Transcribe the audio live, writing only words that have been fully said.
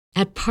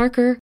At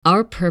Parker,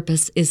 our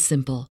purpose is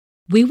simple.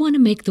 We want to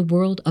make the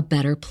world a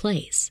better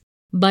place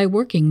by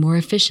working more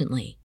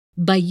efficiently,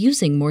 by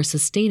using more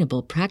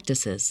sustainable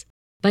practices,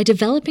 by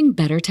developing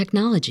better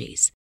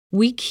technologies.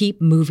 We keep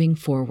moving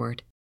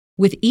forward.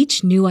 With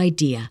each new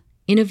idea,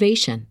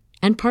 innovation,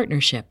 and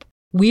partnership,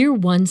 we're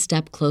one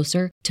step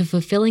closer to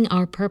fulfilling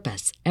our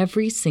purpose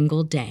every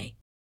single day.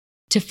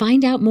 To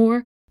find out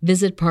more,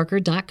 visit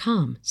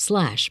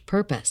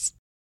parker.com/purpose.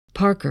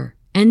 Parker,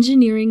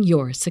 engineering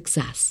your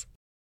success.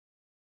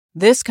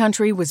 This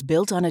country was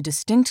built on a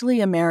distinctly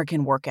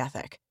American work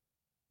ethic.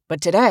 But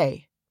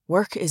today,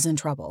 work is in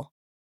trouble.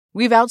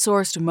 We've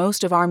outsourced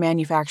most of our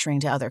manufacturing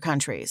to other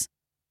countries.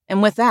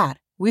 And with that,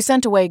 we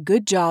sent away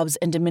good jobs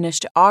and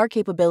diminished our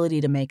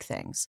capability to make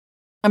things.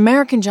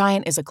 American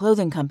Giant is a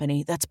clothing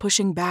company that's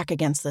pushing back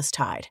against this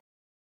tide.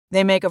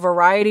 They make a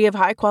variety of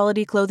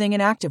high-quality clothing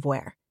and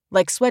activewear,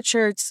 like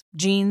sweatshirts,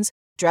 jeans,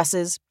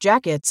 dresses,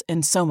 jackets,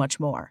 and so much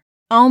more.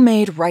 All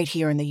made right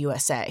here in the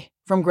USA,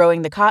 from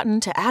growing the cotton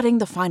to adding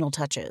the final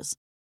touches.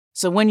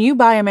 So when you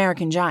buy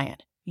American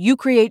Giant, you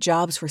create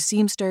jobs for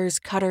seamsters,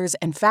 cutters,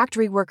 and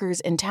factory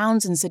workers in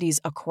towns and cities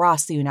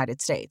across the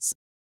United States.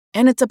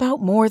 And it's about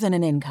more than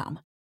an income.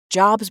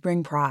 Jobs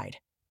bring pride,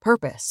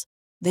 purpose.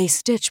 They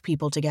stitch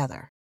people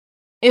together.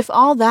 If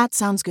all that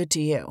sounds good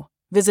to you,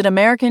 visit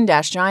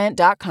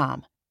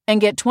American-Giant.com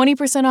and get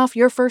 20% off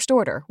your first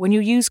order when you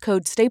use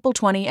code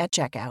STAPLE20 at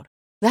checkout.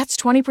 That's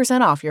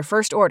 20% off your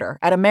first order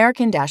at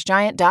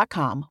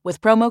American-Giant.com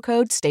with promo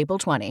code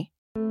STAPLE20.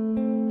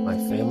 My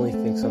Family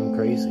Thinks I'm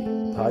Crazy,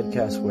 a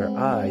podcast where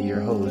I, your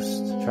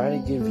host, try to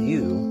give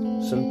you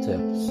some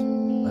tips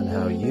on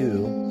how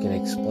you can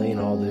explain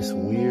all this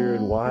weird,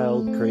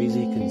 wild,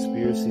 crazy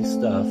conspiracy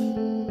stuff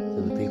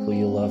to the people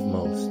you love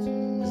most.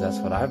 Because that's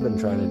what I've been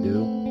trying to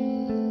do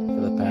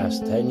for the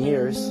past 10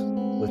 years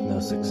with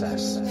no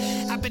success.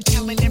 I've been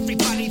telling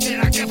everybody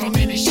that our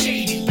government is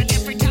shady, but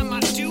every time I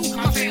do,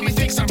 my family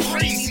thinks I'm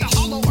crazy. The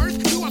hollow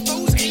earth,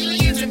 UFOs,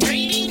 aliens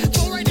invading,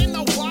 fluoride in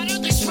the water,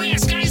 they swear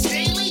skies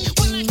daily.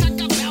 When I talk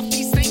about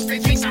these things, they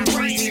think I'm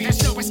crazy.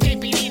 There's no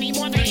escaping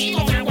anymore the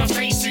evil that we're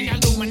facing.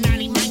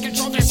 Illuminati mind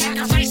control, they're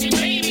sacrificing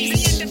babies.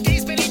 The end of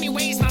days, but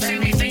anyways, my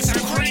family thinks I'm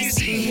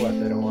crazy. What,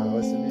 they don't want to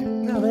listen to you?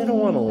 No, they don't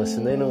want to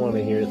listen. They don't want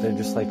to hear it. They're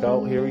just like,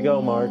 oh, here we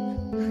go, Mark.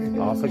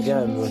 Off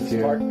again with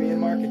your... Mark being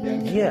Mark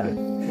again. Yeah.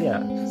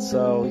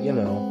 So,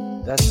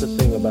 that's the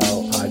thing about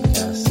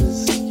podcasts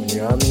is when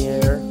you're on the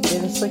air,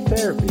 and it's like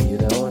therapy,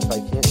 If I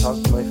can't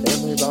talk to my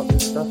family about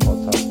this stuff,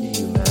 I'll talk to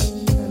you, Matt,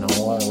 and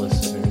all our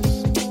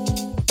listeners.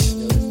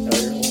 You'll just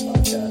tell your whole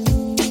podcast.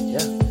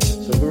 Yeah.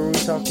 So who are we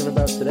talking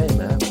about today,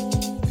 Matt?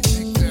 They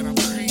think that I'm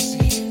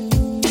crazy.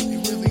 They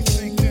really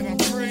think that I'm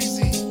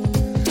crazy.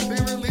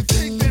 They really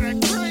think that I'm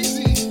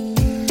crazy.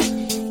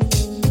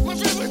 My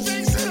family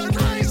thinks that I'm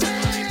crazy.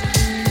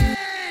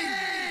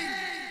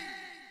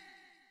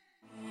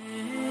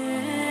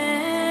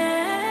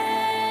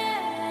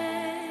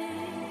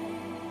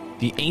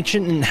 The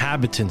ancient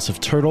inhabitants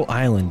of Turtle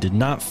Island did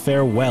not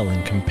fare well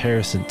in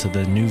comparison to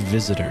the new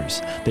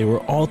visitors. They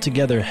were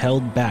altogether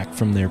held back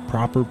from their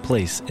proper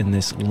place in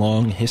this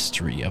long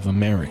history of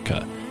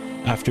America.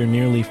 After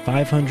nearly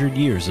 500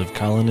 years of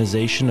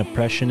colonization,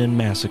 oppression, and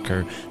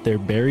massacre, their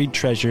buried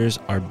treasures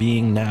are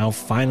being now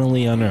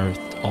finally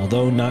unearthed.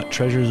 Although not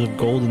treasures of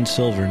gold and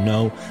silver,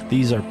 no,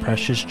 these are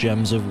precious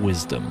gems of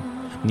wisdom,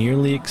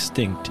 nearly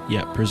extinct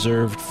yet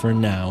preserved for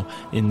now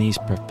in these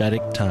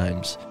prophetic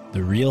times.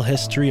 The real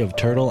history of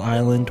Turtle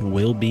Island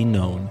will be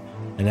known,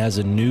 and as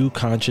a new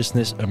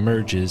consciousness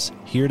emerges,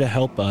 here to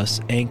help us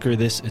anchor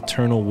this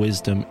eternal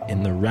wisdom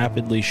in the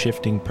rapidly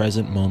shifting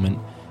present moment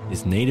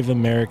is Native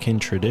American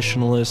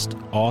traditionalist,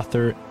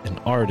 author, and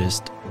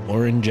artist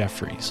Loren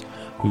Jeffries,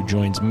 who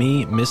joins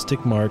me,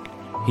 Mystic Mark,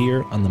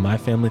 here on the My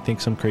Family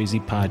Thinks I'm Crazy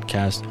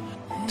podcast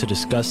to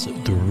discuss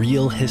the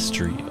real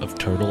history of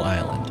Turtle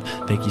Island.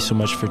 Thank you so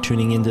much for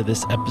tuning into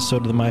this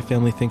episode of the My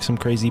Family Thinks I'm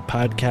Crazy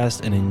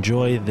podcast, and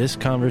enjoy this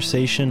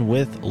conversation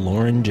with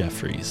Loren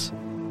Jeffries.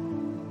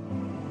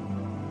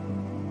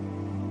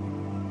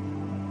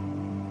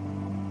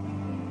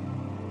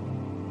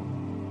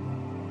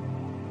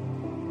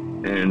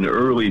 In the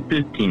early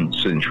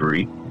 15th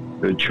century,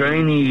 the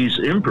Chinese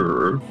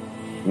emperor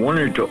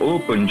wanted to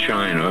open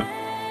China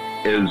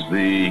as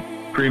the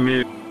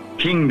premier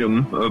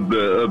kingdom of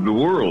the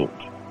world,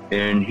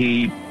 and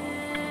he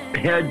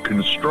had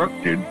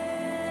constructed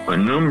a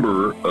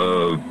number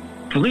of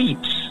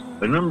fleets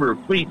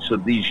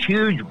of these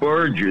huge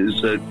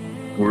barges that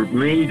were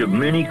made of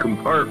many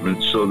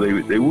compartments so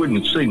they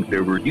wouldn't sink.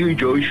 They were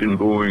huge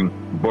ocean-going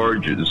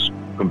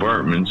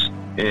compartments,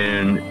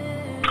 and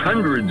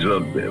hundreds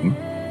of them.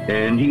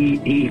 And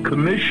he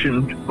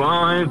commissioned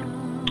 5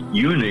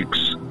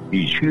 eunuchs,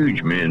 these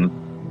huge men,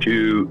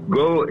 to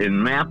go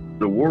and map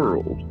the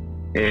world,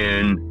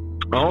 and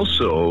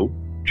also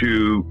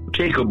to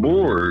take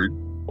aboard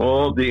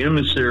all the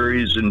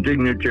emissaries and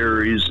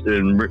dignitaries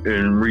and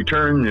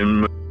return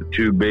them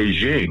to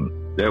Beijing.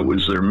 That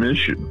was their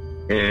mission.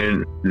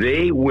 And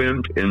they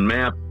went and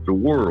mapped the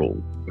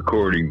world,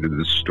 according to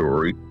this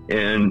story.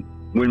 And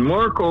when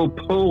Marco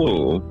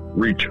Polo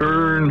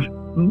returned,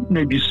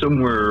 maybe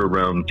somewhere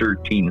around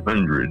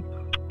 1300,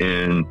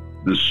 and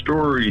the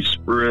story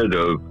spread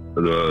of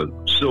the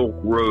Silk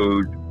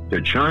Road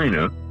to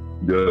China,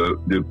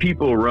 the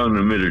people around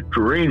the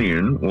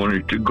Mediterranean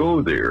wanted to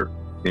go there.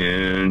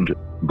 And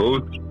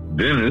both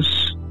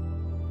Venice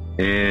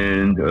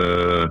and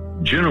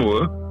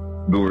Genoa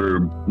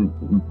were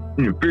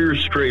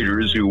fierce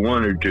traders who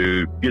wanted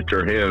to get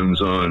their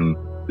hands on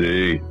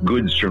the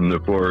goods from the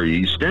Far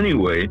East.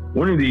 Anyway,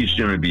 one of these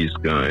Genovese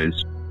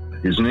guys,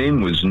 his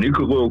name was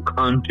Niccolo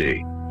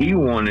Conte. He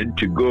wanted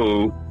to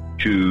go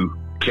to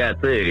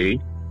Cathay,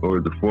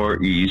 or the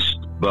Far East,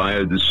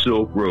 via the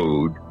Silk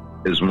Road,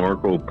 as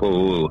Marco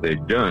Polo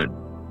had done.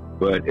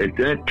 But at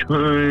that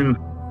time,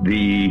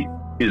 the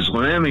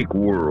Islamic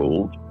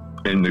world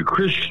and the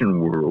Christian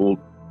world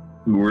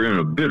were in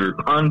a bitter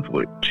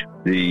conflict.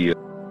 The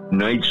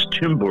Knights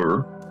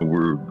Templar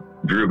were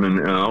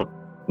driven out,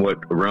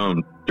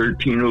 around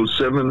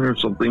 1307 or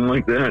something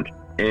like that.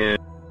 And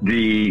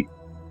the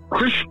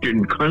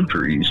Christian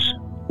countries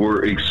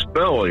were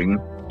expelling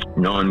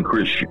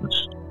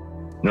non-Christians,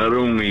 not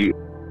only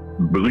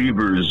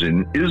believers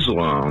in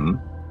Islam,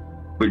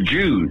 but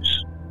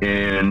Jews.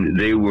 And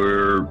they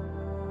were,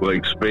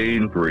 like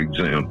Spain, for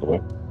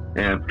example,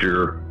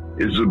 after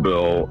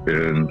Isabel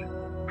and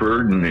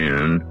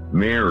Ferdinand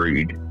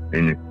married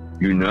and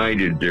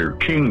united their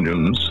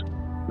kingdoms,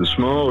 the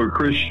smaller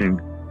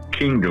Christian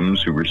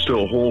kingdoms who were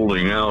still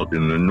holding out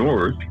in the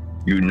north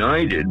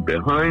united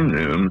behind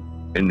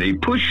them, and they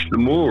pushed the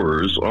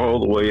Moors all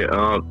the way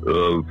out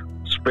of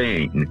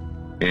Spain.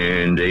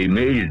 And they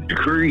made a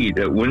decree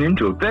that went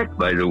into effect,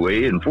 by the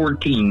way, in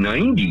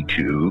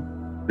 1492,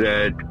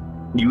 that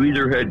you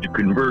either had to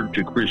convert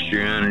to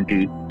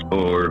Christianity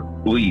or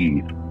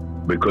leave,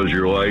 because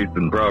your life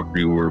and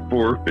property were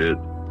forfeit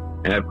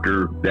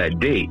after that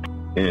date.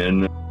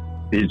 And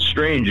it's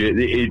strange,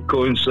 it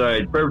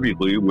coincides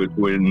perfectly with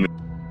when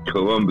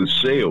Columbus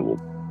sailed.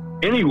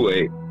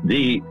 Anyway,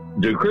 the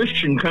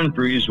Christian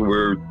countries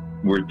were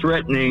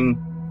threatening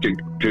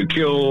to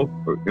kill,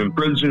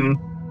 imprison,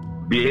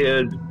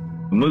 behead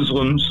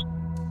Muslims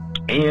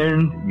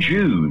and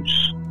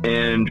Jews.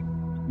 And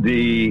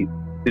the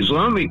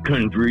Islamic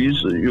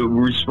countries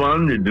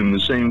responded in the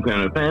same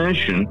kind of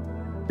fashion.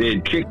 They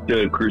had kicked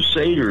the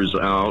Crusaders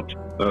out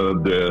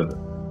of the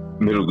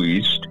Middle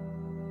East,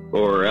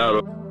 or out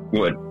of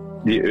what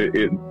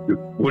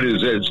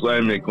is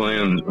Islamic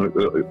land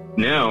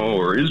now,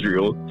 or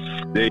Israel.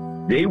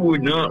 They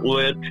would not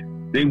let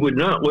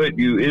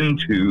you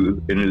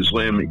into an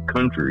Islamic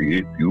country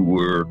if you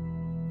were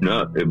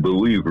not a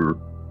believer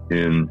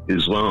in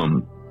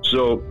Islam.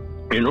 So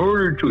in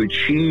order to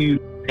achieve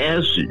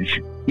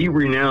passage, he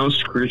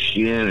renounced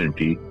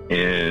Christianity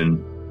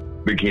and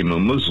became a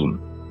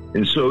Muslim.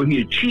 And so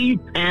he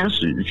achieved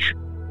passage,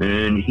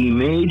 and he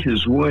made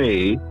his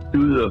way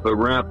through the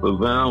Harappa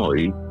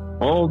Valley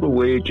all the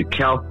way to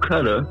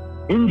Calcutta,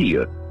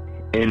 India.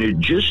 And it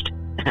just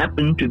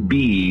happened to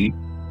be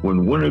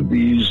when one of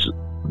these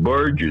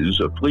barges,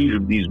 a fleet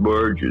of these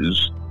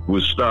barges,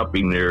 was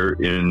stopping there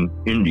in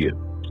India,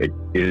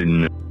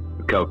 in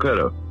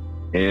Calcutta.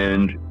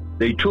 And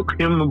they took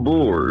him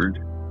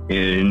aboard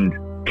and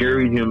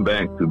carried him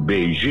back to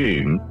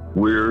Beijing,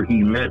 where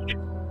he met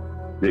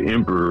the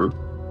Emperor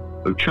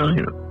of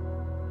China.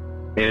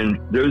 And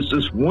there's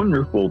this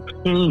wonderful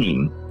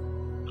painting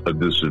of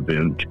this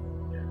event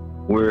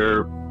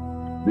where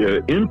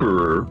the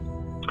emperor,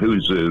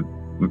 who's the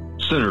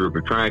center of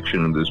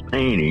attraction of this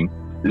painting,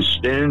 is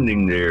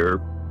standing there.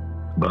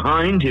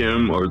 Behind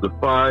him are the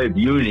 5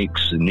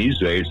 eunuchs, and these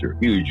guys are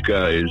huge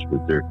guys,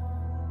 but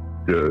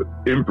the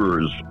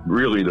emperor's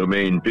really the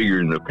main figure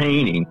in the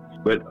painting.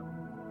 But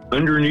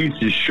underneath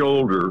his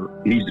shoulder,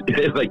 he's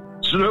like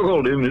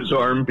snuggled in his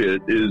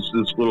armpit, is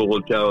this little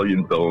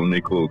Italian fellow,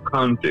 Niccolo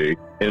Conte.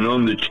 And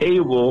on the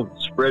table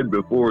spread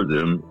before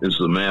them is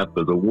the map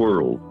of the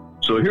world.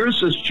 So here's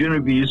this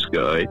Genovese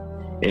guy,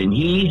 and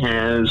he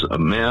has a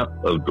map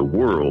of the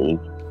world.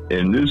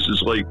 And this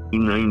is like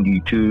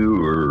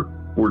 92 or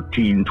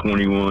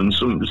 1421,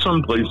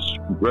 someplace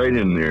right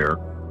in there.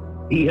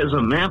 He has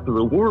a map of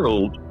the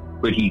world,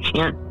 but he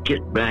can't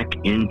get back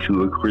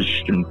into a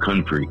Christian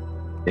country.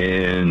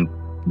 And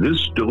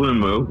this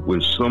dilemma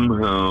was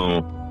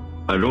somehow,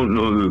 I don't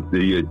know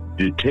the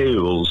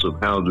details of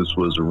how this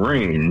was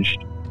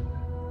arranged,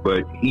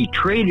 but he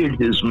traded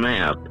his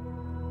map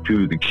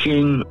to the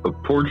King of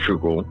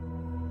Portugal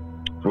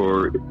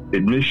for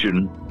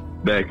admission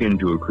back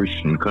into a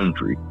Christian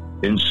country.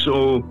 And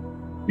so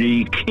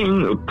the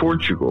King of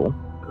Portugal,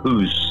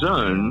 whose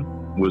son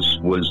was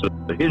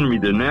Henry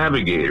the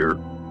Navigator,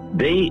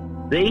 they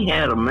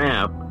had a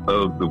map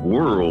of the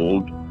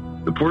world,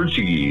 the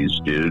Portuguese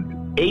did,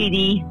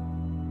 80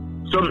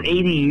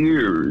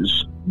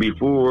 years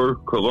before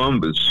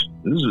Columbus.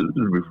 This is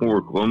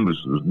before Columbus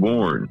was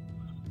born.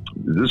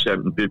 This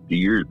happened 50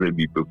 years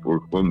maybe before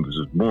Columbus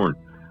was born.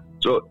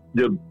 So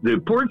the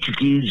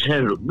Portuguese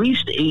had at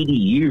least 80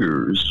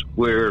 years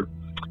where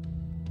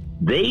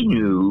they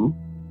knew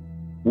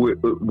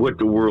what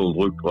the world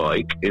looked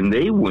like, and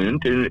they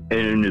went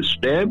and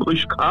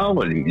established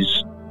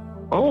colonies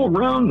all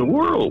around the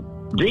world.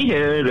 They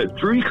had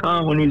 3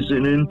 colonies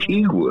in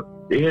Antigua.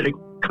 They had a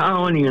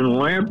colony in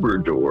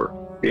Labrador.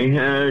 They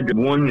had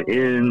one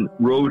in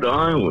Rhode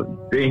Island.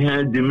 They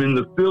had them in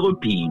the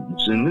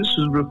Philippines. And this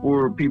is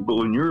before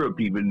people in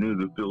Europe even knew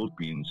the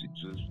Philippines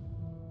existed.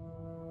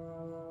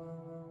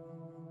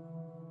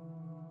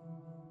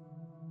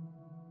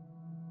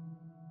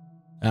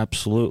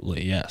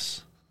 Absolutely,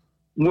 yes.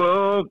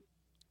 Well,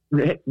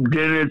 then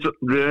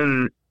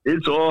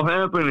it's all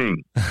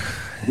happening.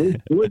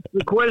 What's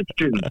the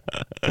question?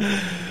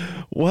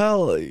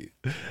 Well,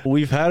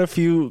 we've had a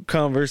few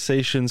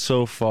conversations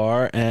so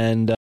far,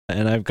 and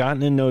I've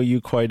gotten to know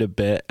you quite a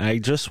bit. I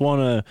just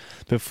want to,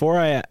 before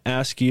I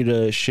ask you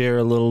to share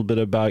a little bit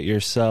about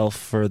yourself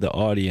for the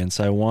audience,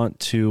 I want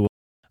to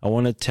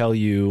tell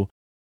you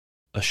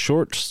a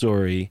short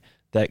story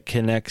that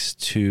connects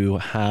to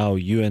how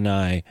you and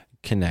I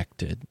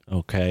connected.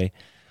 Okay,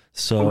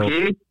 so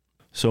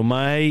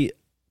my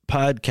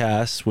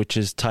podcast, which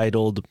is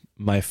titled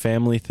 "My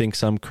Family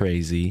Thinks I'm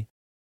Crazy,"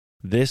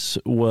 this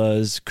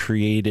was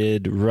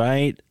created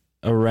right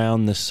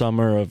around the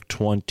summer of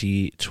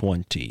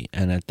 2020.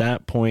 And at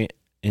that point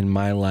in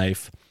my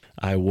life,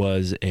 I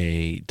was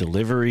a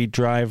delivery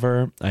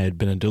driver. I had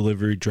been a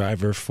delivery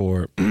driver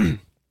for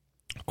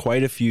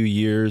quite a few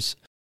years,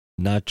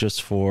 not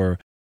just for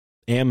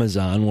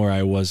Amazon, where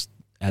I was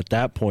at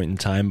that point in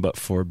time, but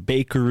for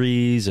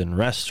bakeries and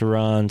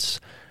restaurants.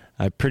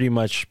 I pretty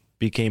much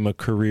became a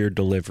career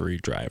delivery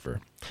driver.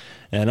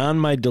 And on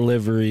my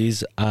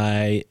deliveries,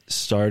 I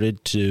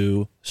started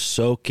to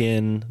soak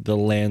in the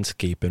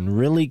landscape and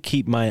really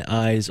keep my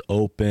eyes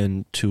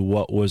open to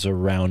what was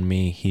around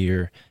me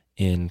here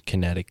in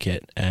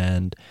Connecticut.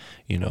 And,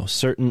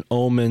 certain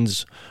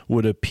omens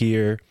would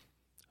appear,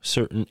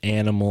 certain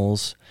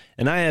animals.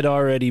 And I had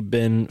already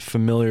been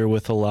familiar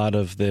with a lot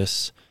of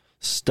this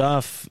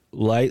stuff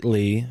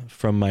lightly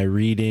from my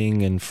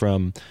reading and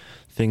from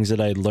things that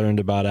I'd learned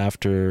about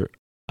after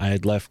I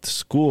had left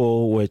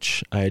school,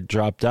 which I had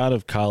dropped out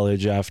of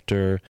college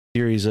after a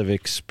series of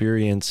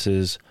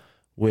experiences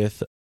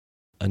with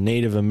a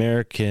Native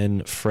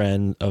American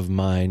friend of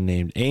mine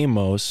named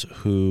Amos,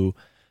 who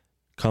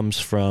comes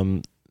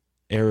from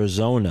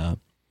Arizona.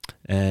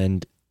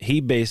 And he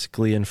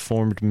basically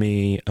informed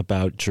me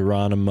about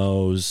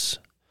Geronimo's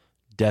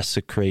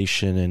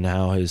desecration and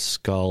how his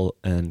skull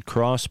and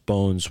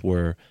crossbones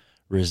were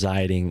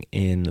residing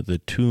in the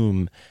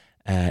tomb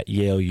at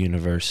Yale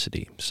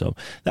University. So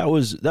that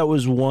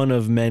was one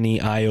of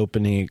many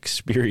eye-opening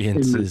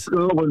experiences. In the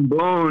Skull and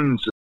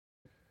Bones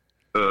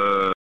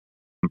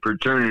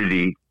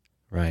fraternity.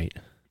 Right.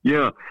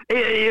 Yeah.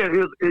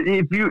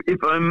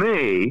 If I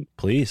may,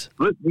 please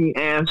let me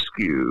ask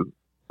you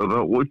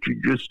about what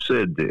you just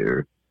said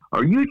there.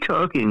 Are you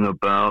talking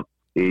about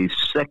a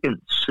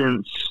second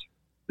sense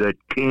that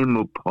came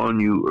upon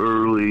you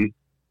early?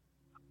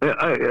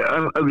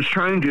 I was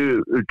trying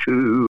to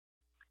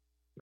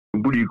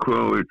what do you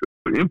call it,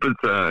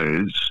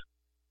 empathize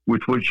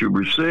with what you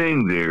were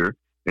saying there.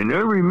 And I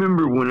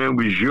remember when I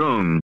was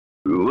young,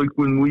 like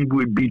when we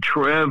would be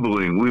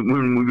traveling,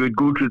 when we would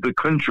go to the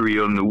country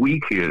on the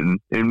weekend,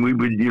 and we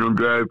would,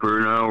 drive for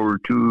an hour or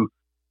two,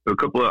 a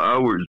couple of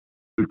hours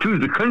to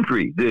the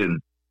country then.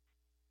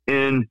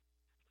 And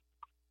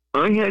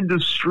I had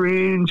this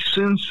strange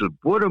sense of,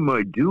 what am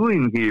I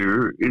doing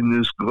here in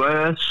this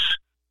glass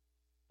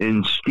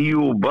and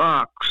steel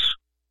box,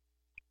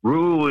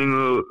 rolling,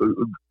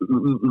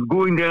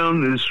 going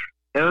down this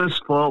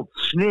asphalt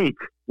snake,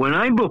 when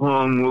I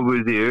belong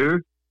over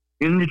there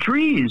in the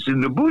trees, in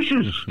the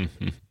bushes.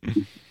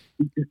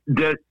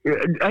 That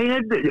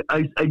I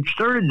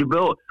started to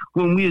develop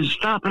when we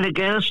stop at a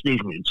gas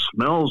station. It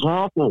smells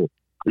awful.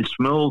 It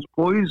smells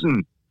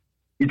poison.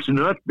 It's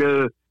not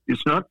the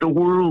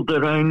world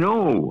that I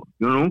know,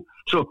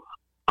 So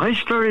I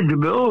started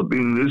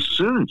developing this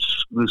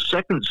sense, the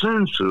second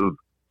sense of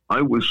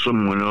I was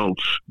someone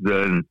else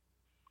than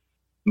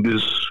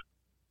this,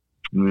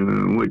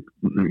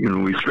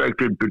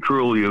 extracted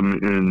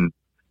petroleum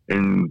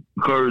and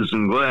cars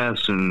and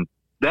glass and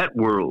that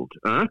world,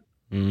 huh?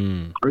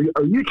 Mm.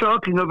 Are you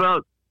talking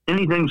about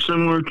anything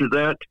similar to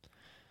that?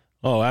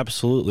 Oh,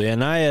 absolutely.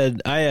 And I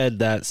had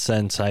that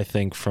sense, I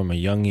think, from a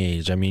young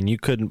age. I mean, you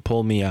couldn't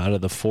pull me out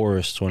of the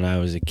forest when I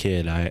was a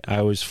kid.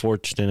 I was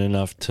fortunate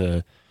enough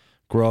to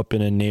grow up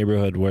in a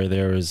neighborhood where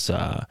there was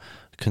a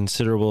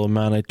considerable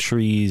amount of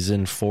trees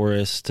and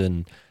forest,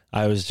 and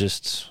I was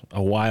just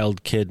a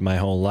wild kid my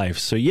whole life.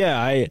 So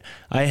yeah,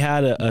 I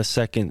had a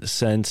second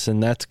sense,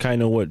 and that's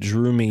kind of what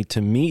drew me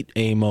to meet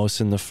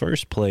Amos in the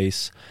first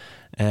place,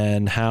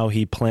 and how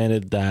he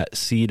planted that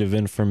seed of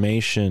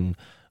information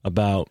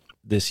about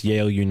this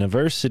Yale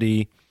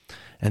University.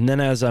 And then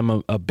as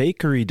I'm a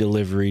bakery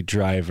delivery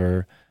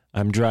driver,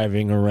 I'm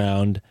driving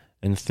around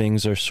and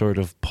things are sort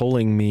of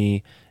pulling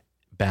me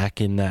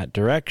back in that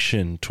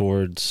direction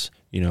towards,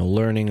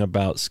 learning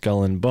about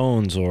Skull and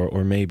Bones,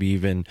 or maybe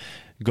even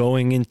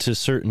going into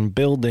certain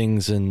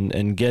buildings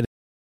and getting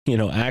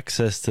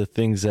access to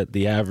things that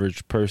the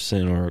average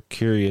person or a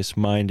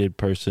curious-minded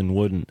person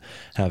wouldn't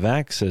have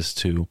access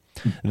to.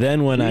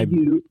 Then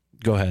when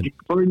go ahead.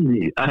 Pardon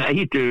me, I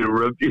hate to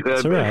interrupt you.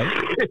 That's all right.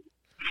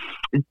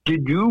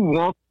 Did you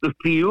walk the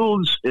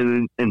fields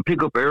and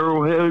pick up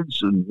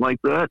arrowheads and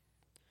like that?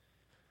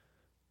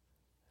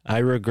 I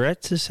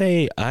regret to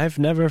say I've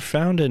never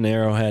found an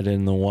arrowhead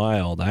in the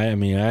wild. I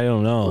mean, I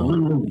don't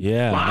know.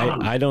 Yeah, wow.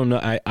 I don't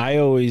know. I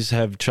always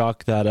have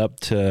chalked that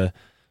up to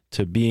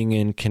being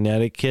in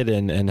Connecticut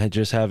and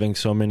just having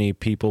so many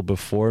people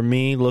before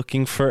me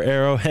looking for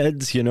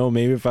arrowheads.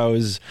 Maybe if I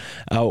was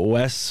out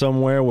west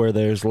somewhere where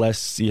there's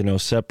less,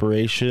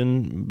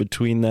 separation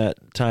between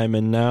that time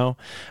and now.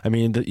 I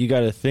mean, you got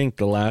to think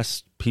the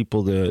last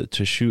people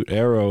to shoot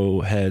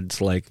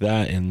arrowheads like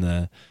that in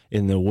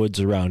the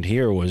woods around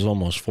here was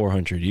almost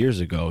 400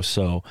 years ago.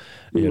 So,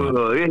 hey,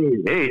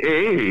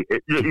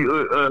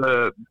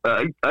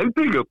 I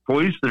think a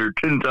place that are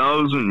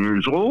 10,000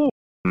 years old.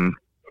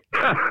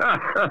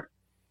 I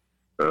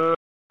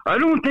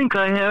don't think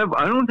I have.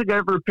 I don't think I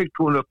ever picked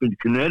one up in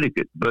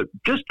Connecticut, but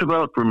just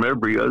about from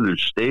every other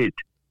state.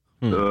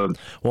 Well,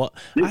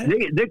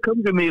 they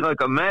come to me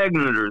like a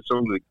magnet or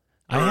something.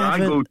 I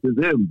go to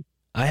them.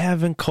 I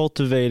haven't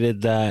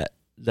cultivated that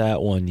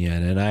one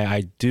yet, and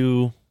I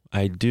do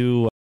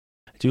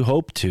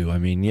hope to. I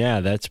mean,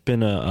 yeah, that's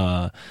been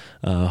a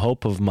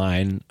hope of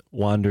mine,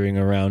 wandering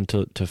around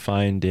to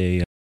find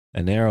an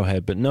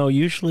arrowhead. But no,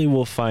 usually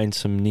we'll find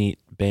some neat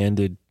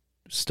banded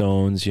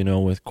stones,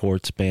 with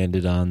quartz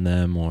banded on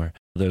them, or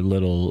other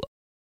little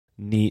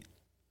neat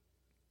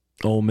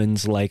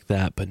omens like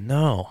that. But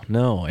no,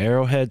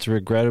 arrowheads,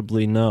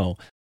 regrettably, no.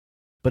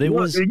 But it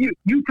was.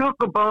 You talk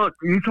about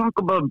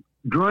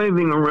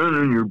driving around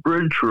in your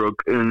bread truck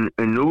and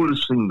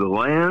noticing the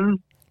land.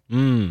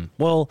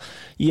 Well,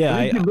 yeah.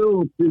 I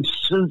developed this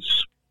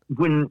sense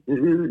when,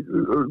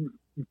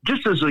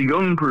 just as a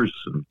young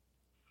person,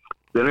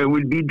 that I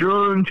would be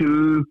drawn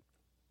to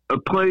a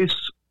place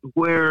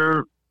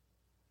where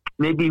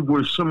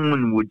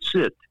someone would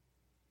sit,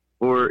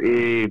 or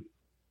an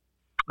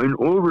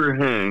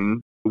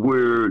overhang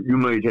where you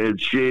might have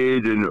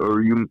shade, and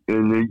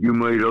then you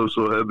might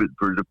also have it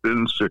for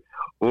defense,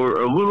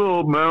 or a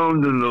little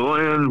mound in the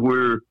land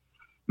where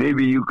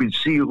maybe you could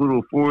see a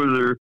little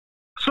further.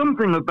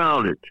 Something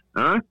about it,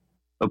 huh?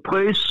 A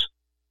place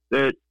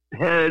that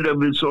had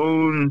of its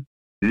own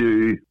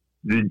the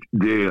I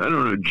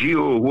don't know,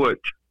 geo what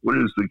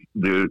is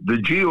the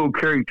geo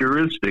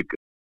characteristic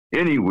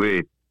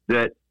anyway,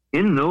 that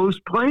in those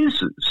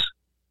places,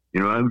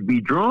 I would be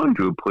drawn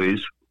to a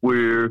place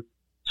where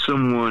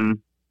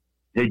someone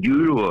had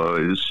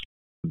utilized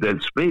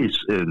that space,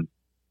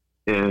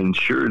 and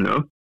sure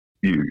enough,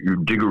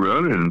 you dig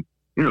around and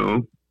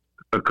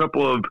a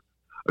couple of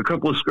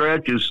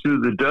scratches through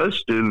the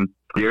dust, and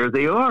there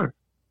they are,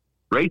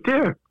 right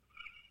there.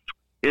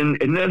 And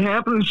that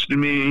happens to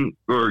me,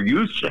 or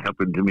used to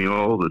happen to me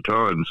all the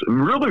time.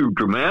 Some really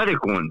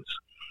dramatic ones.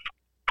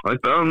 I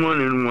found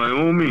one in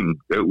Wyoming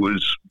that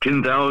was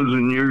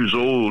 10,000 years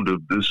old.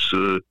 Of this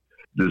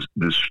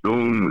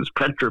stone was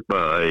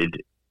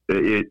petrified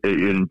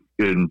in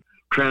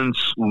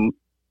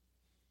translucent,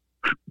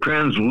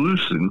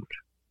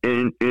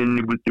 and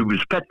it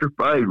was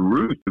petrified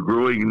root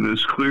growing in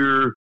this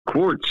clear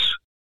quartz.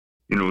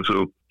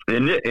 So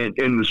and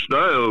the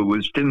style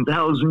was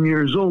 10,000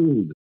 years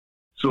old.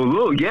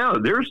 So, yeah,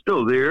 they're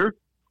still there.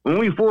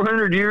 Only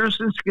 400 years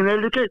since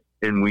Connecticut,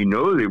 and we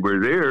know they were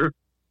there.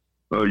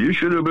 You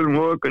should have been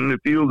walking the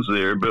fields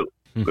there, but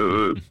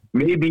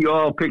maybe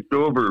all picked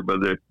over by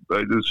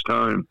this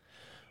time.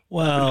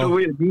 Well, so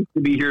it used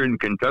to be here in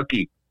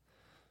Kentucky.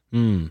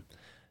 Yeah,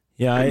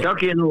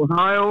 Kentucky and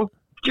Ohio,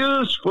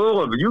 just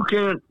full of it. You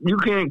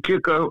can't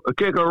kick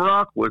a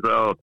rock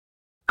without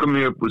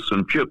coming up with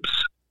some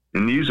chips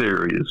in these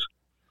areas.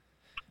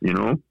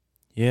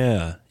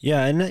 Yeah,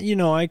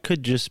 and I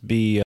could just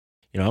be,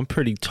 I'm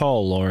pretty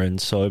tall, Loren,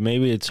 so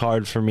maybe it's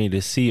hard for me to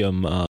see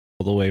them all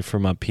the way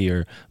from up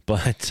here.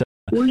 But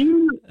well,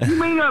 you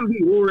may not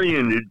be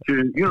oriented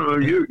to,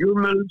 your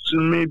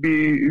medicine may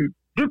be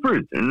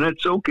different, and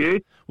that's okay.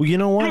 Well, you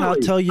know what? Anyway, I'll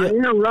tell you.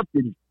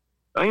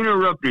 I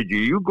interrupted you.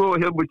 You go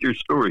ahead with your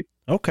story.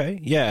 Okay,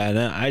 yeah, and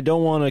I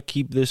don't want to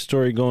keep this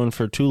story going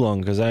for too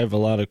long because I have a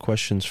lot of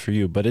questions for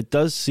you. But it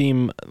does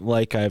seem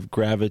like I've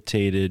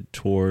gravitated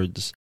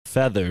towards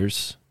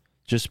feathers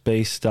just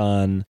based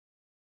on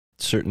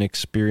certain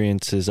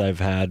experiences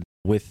I've had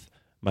with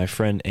my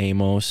friend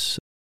Amos,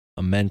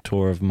 a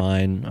mentor of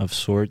mine of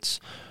sorts,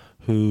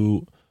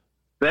 who...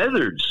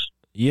 Feathers?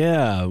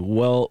 Yeah,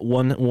 well,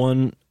 on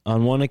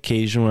one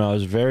occasion when I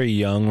was very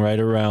young, right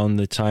around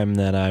the time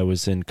that I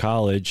was in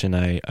college, and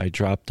I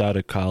dropped out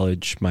of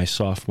college my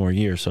sophomore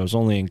year, so I was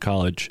only in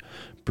college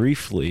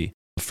briefly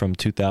from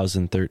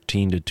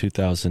 2013 to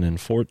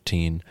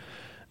 2014,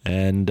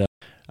 and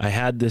I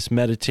had this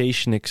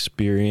meditation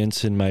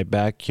experience in my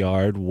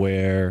backyard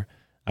where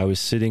I was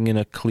sitting in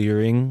a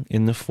clearing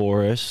in the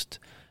forest,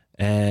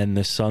 and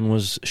the sun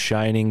was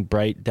shining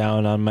bright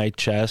down on my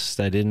chest.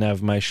 I didn't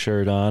have my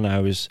shirt on. I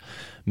was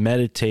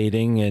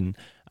meditating, and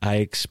I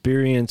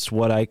experienced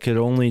what I could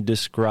only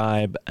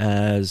describe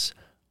as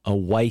a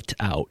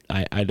whiteout.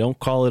 I don't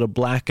call it a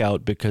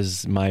blackout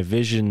because my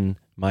vision,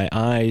 my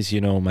eyes,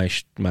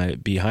 my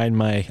behind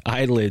my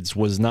eyelids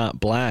was not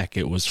black.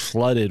 It was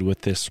flooded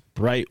with this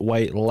bright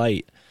white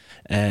light,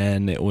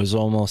 and it was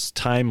almost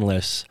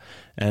timeless.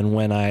 And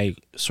when I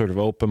sort of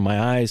opened my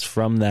eyes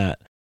from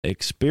that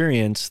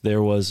experience,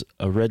 there was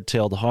a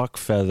red-tailed hawk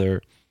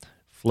feather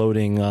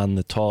floating on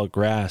the tall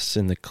grass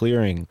in the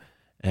clearing,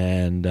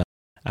 and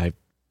I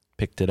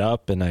picked it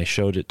up and I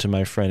showed it to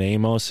my friend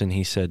Amos, and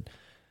he said,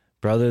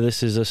 "Brother,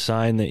 this is a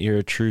sign that you're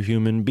a true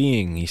human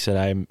being." He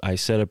said, I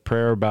said a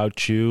prayer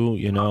about you,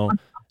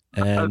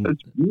 and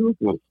That's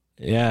beautiful.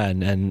 yeah,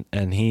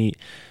 and he,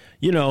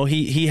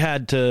 he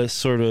had to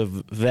sort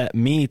of vet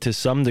me to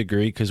some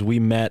degree because we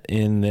met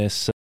in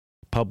this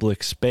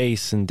public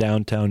space in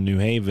downtown New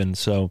Haven.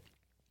 So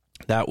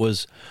that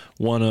was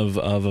one of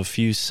a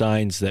few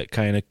signs that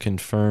kind of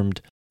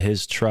confirmed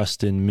his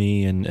trust in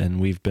me, and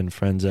we've been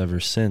friends ever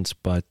since.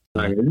 But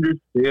I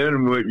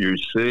understand what you're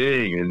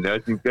saying, and I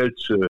think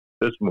that's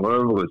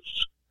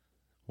marvelous.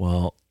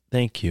 Well,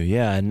 thank you.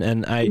 Yeah,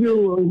 and I, a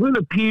lot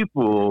of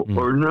people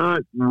are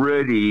not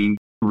ready to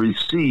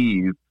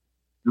receive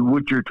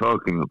what you're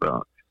talking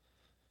about.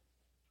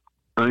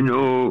 I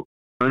know.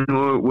 I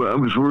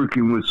was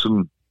working with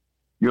some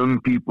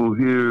young people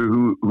here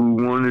who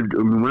wanted.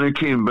 I mean, when I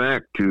came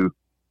back to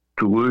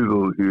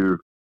Louisville here,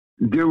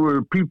 there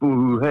were people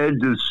who had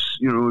this,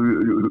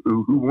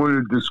 who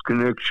wanted this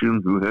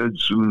connection, who had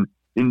some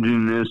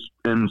Indian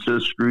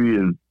ancestry,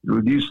 and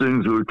these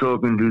things were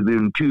talking to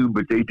them too,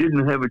 but they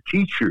didn't have a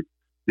teacher.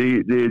 They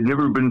had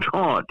never been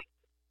taught.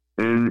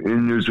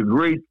 And there's a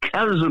great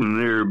chasm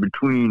there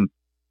between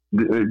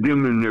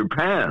them and their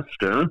past,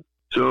 huh?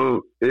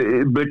 So,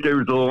 but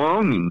there's a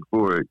longing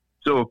for it.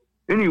 So,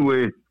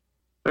 anyway,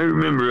 I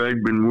remember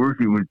I'd been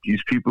working with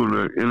these people,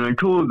 and I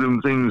told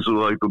them things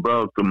like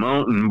about the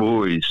mountain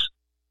boys.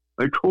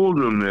 I told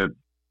them that,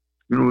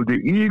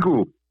 the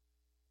eagle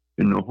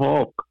and the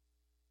hawk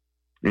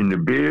and the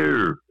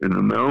bear and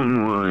the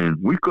mountain lion,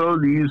 we call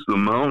these the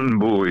mountain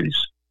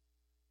boys.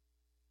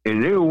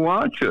 And they'll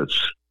watch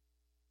us.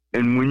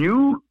 And when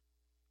you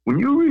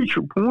reach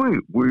a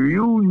point where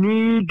you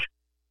need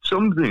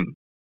something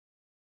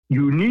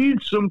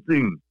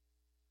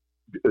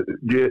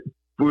that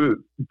for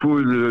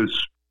the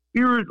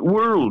spirit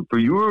world, for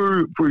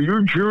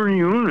your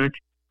journey on it,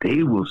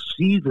 they will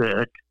see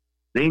that.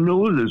 They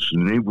know this,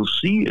 and they will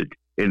see it,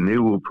 and they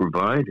will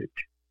provide it.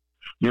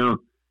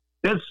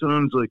 That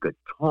sounds like a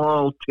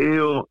tall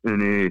tale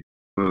and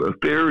a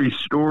fairy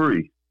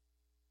story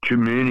to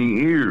many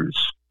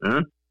ears,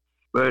 huh?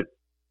 But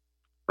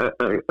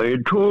I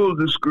had told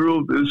this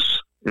girl this,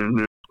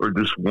 or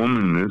this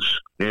woman this,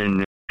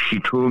 and she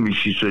told me,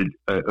 she said,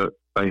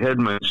 I had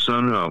my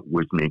son out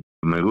with me,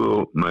 my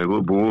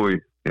little boy,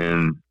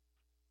 and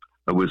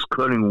I was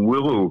cutting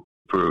willow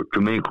to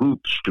make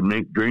hoops, to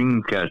make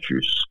dream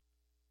catchers.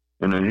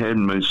 And I had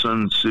my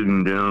son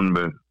sitting down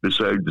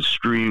beside the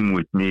stream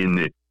with me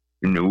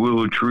in the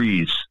willow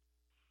trees.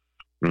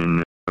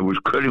 And I was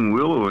cutting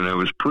willow, and I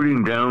was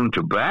putting down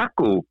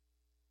tobacco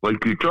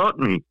like you taught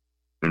me.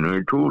 And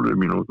I told him,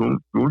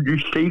 don't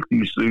just take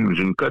these things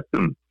and cut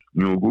them.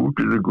 Go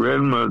to the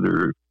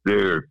grandmother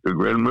there. The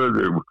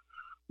grandmother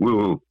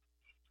will,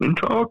 and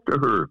talk to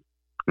her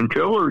and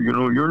tell her,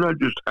 you're not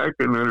just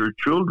hacking at her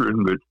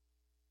children, but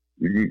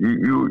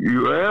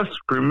you ask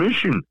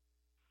permission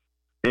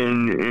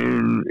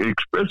and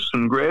express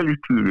some gratitude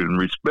and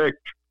respect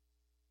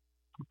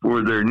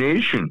for their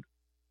nation,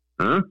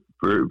 huh?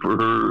 For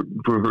her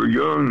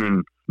young,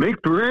 and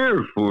make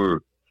prayer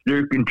for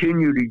their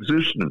continued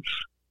existence.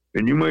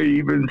 And you might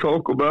even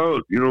talk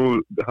about,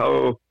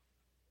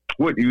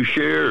 what you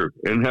share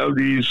and how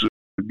these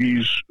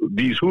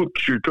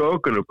hooks you're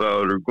talking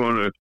about are going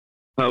to,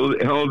 how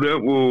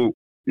that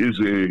is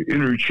a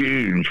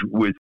interchange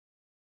with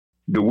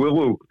the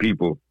willow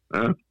people,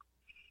 huh?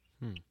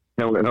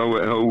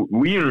 How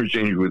we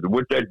interchange with it,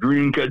 what that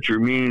dream catcher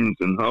means,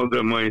 and how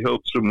that might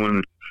help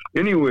someone.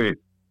 Anyway,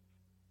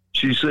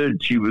 she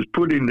said she was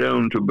putting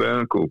down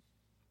tobacco,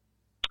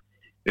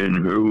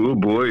 and her little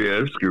boy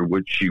asked her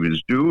what she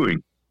was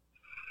doing,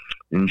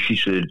 and she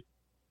said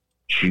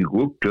she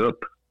looked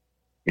up,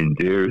 and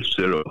there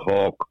sat a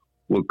hawk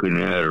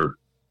looking at her,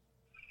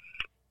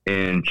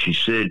 and she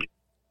said,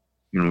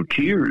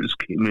 tears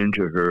came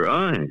into her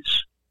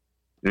eyes,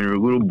 and her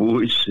little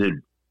boy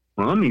said,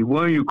 "Mommy,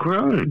 why are you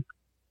crying?"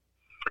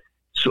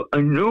 So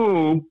I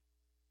know,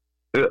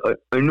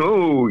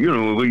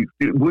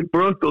 what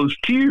brought those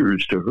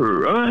tears to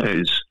her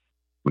eyes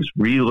was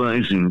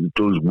realizing that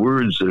those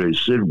words that I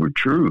said were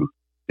true,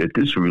 that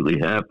this really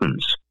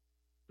happens.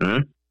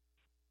 Huh?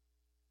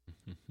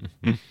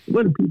 A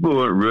lot of people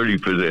aren't ready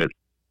for that.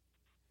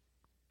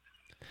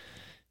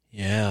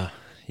 Yeah.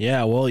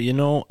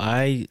 Well,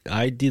 I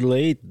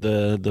delayed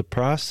the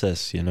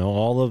process.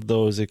 All of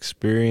those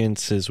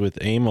experiences with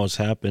Amos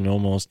happened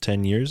almost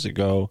 10 years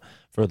ago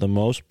for the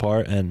most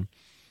part. And,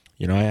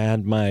 I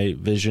had my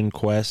vision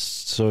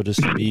quest, so to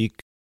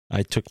speak,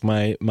 I took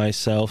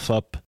myself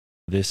up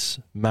this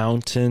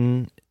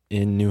mountain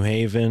in New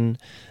Haven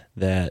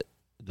that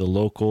the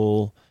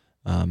local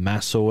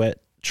Massowet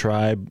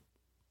tribe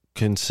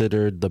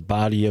considered the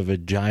body of a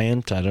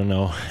giant. I don't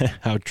know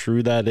how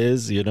true that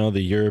is. You know,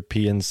 the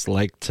Europeans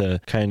like to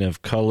kind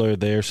of color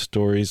their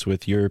stories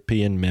with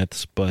European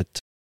myths,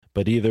 but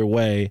either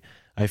way,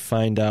 I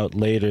find out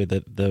later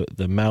that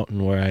the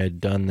mountain where I had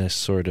done this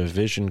sort of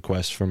vision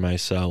quest for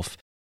myself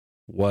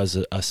was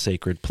a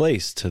sacred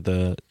place to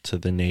the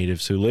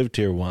natives who lived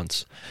here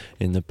once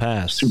in the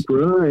past.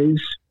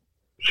 Surprise.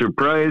 You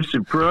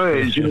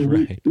know,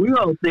 Right. we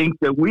all think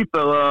that we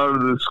fell out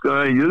of the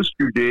sky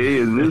yesterday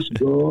and this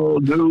is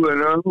all new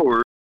an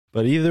hour.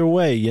 But either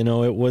way, you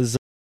know, it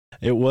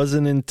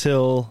wasn't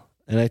until,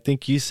 and I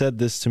think you said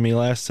this to me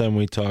last time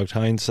we talked,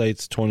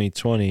 hindsight's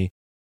 2020.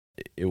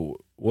 It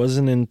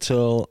wasn't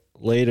until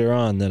later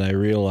on that I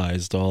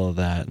realized all of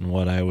that and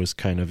what I was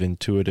kind of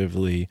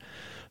intuitively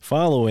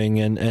following.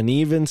 And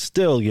even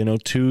still, you know,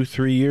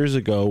 2-3 years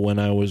ago when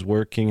I was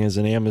working as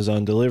an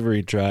Amazon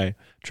delivery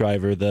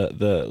driver,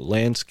 the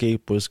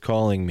landscape was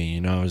calling me.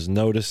 You know, I was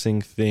noticing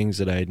things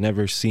that I had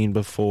never seen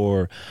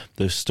before,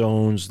 the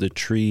stones, the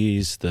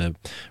trees, the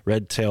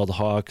red-tailed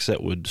hawks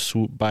that would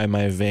swoop by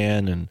my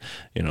van and,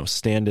 you know,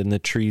 stand in the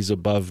trees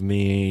above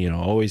me, you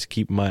know, always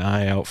keep my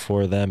eye out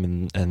for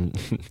them and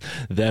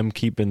them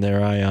keeping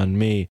their eye on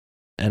me.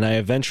 And I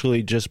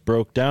eventually just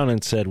broke down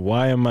and said,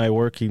 why am I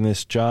working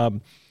this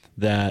job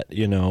that,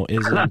 you know,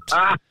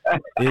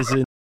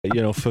 isn't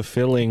you know,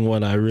 fulfilling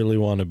what I really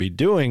want to be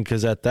doing?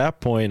 Because at that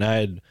point, I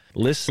had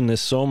listened to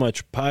so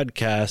much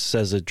podcasts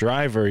as a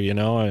driver, you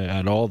know, I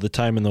had all the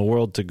time in the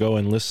world to go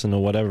and listen to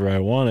whatever I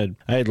wanted.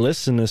 I had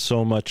listened to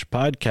so much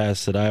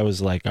podcasts that I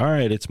was like, all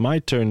right, it's my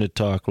turn to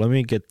talk. Let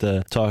me get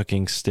the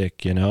talking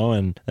stick, you know,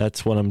 and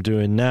that's what I'm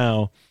doing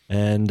now.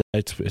 And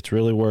it's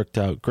really worked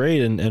out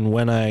great. And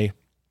when I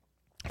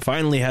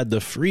finally had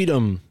the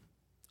freedom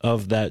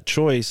of that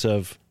choice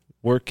of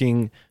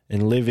working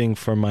and living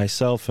for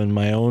myself and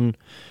my own,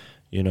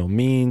 you know,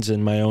 means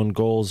and my own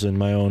goals and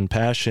my own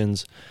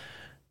passions,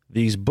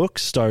 these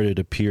books started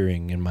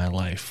appearing in my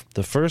life.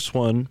 The first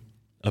one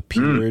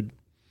appeared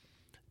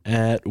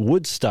at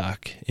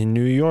Woodstock in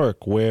New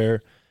York,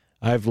 where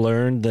I've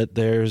learned that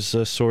there's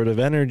a sort of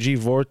energy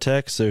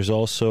vortex. There's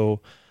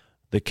also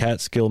the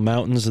Catskill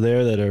Mountains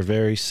there that are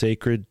very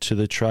sacred to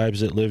the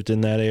tribes that lived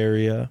in that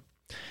area.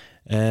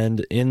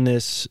 And in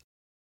this,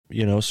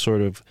 you know,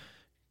 sort of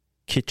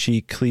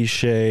kitschy,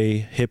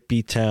 cliche,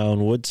 hippie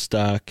town,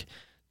 Woodstock,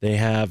 they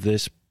have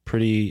this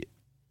pretty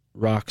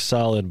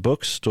rock-solid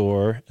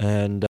bookstore.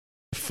 And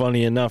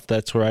funny enough,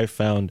 that's where I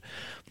found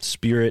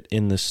Spirit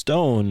in the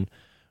Stone,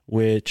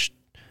 which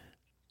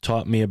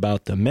taught me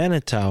about the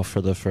Manitou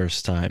for the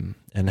first time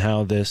and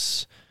how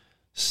this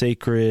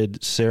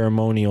sacred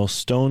ceremonial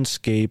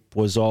stonescape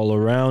was all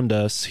around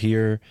us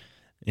here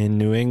in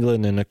New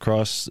England and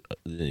across,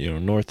 you know,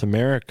 North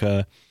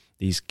America.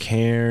 These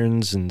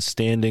cairns and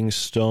standing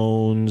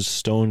stones,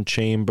 stone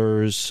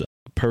chambers,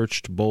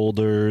 perched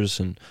boulders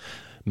and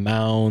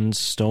mounds,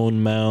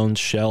 stone mounds,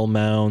 shell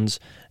mounds,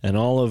 and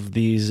all of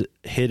these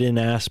hidden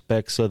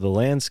aspects of the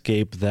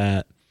landscape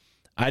that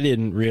I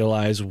didn't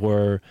realize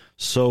were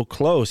so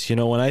close. You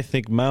know, when I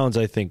think mounds,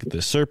 I think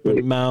the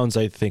Serpent Mounds,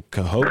 I think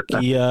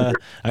Cahokia,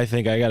 I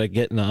think I got to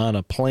get on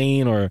a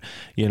plane or,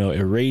 you know,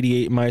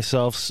 irradiate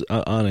myself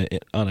on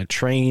a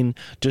train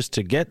just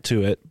to get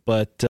to it.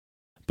 But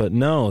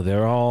no,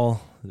 they're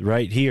all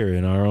right here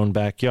in our own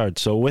backyard.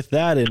 So with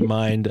that in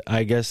mind,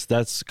 I guess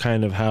that's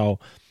kind of how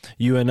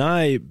you and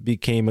I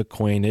became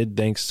acquainted,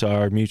 thanks to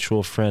our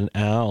mutual friend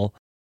Al,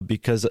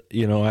 because,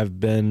 you know, I've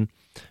been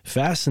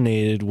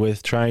fascinated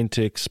with trying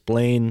to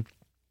explain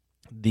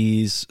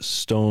these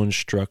stone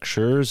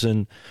structures,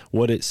 and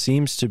what it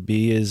seems to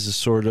be is a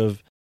sort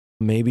of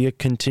maybe a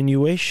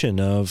continuation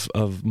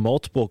of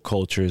multiple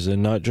cultures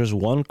and not just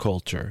one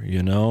culture.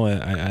 You know,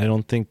 I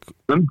don't think.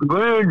 I'm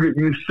glad that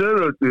you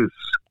said this.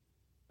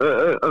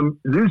 I'm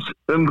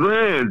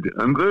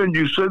glad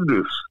you said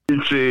this.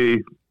 It's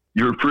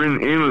your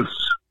friend Amos.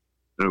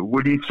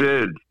 What he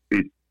said.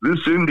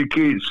 This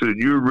indicates that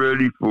you're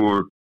ready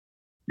for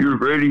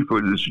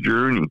this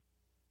journey,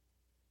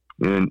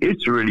 and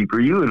it's ready for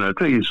you. And I'll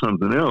tell you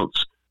something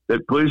else.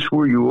 That place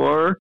where you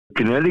are,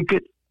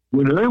 Connecticut.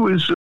 When I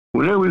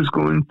was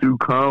going through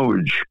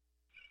college,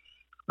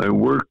 I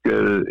worked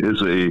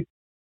I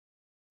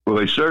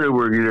started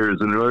working there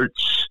as an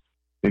arts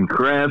and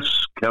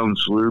crafts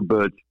counselor,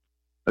 but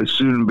I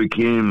soon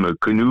became a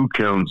canoe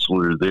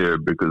counselor there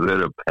because I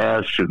had a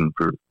passion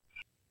for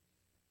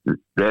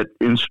that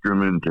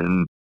instrument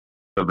and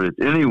of it.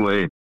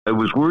 Anyway, I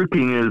was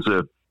working as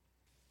a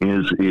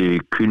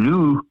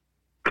canoe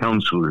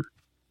counselor,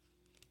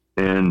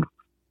 and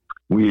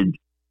I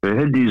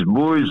had these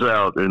boys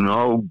out in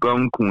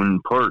Algonquin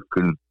Park,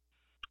 and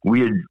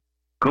we had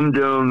come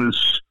down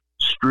this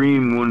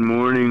stream one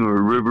morning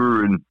or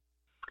river,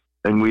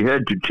 and we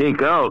had to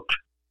take out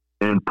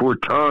and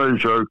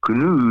portage our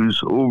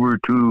canoes over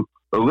to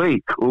a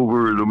lake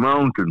over the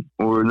mountain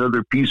or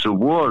another piece of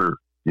water,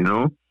 you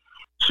know.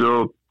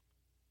 So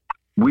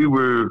we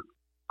were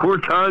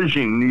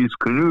portaging these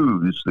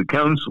canoes. The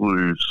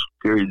counselors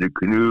carried the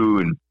canoe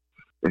and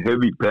a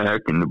heavy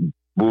pack, and the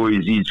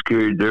boys each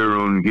carried their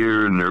own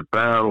gear and their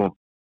paddle.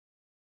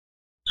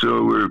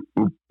 So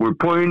we're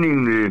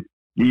pointing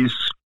these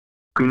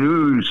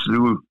canoes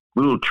through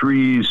little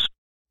trees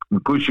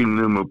and pushing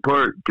them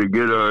apart to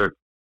get our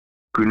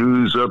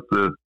canoes up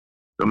the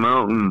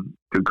mountain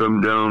to come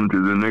down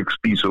to the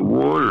next piece of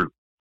water.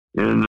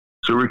 And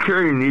so we're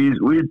carrying these.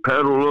 We had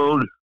paddled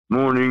all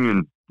morning,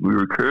 and we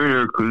were carrying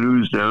our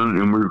canoes down,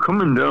 and we were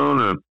coming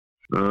down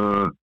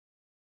a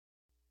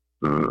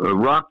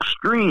rock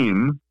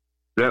stream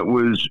that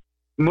was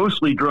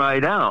mostly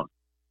dried out.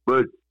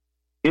 But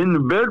in the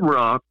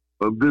bedrock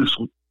of this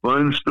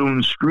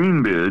limestone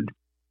stream bed,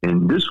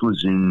 and this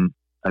was in,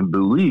 I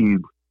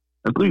believe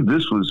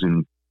this was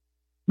in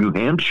New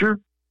Hampshire.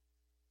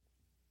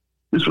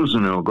 This was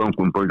in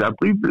Algonquin Park. I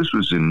believe this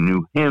was in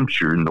New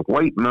Hampshire, in the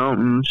White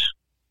Mountains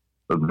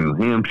of New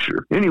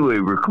Hampshire. Anyway,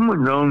 we're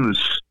coming down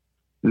this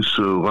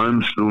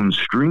limestone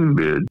stream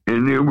bed,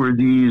 and there were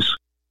these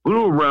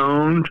little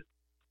round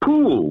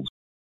pools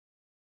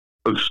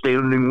of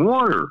standing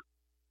water.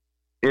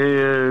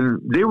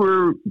 And they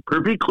were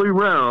perfectly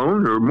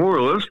round, or more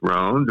or less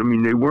round. I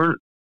mean, they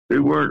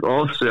weren't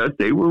all set.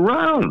 They were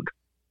round.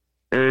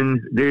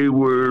 And they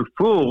were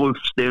full of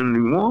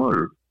standing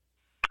water.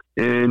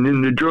 And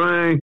in the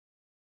dry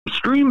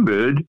stream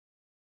bed,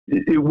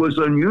 it was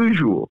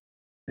unusual.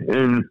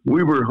 And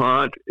we were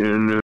hot,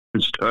 and I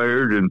was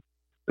tired, and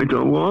I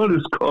thought, well, I'll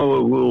just call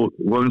a little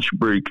lunch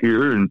break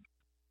here, and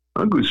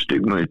I'll go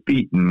stick my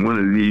feet in one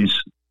of these,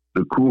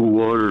 the cool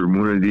water in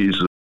one of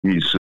these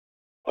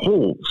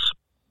holes.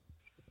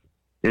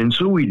 And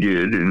so we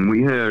did, and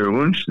we had our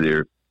lunch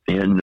there.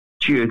 And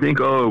I think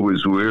all I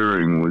was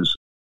wearing was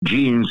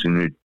jeans,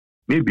 and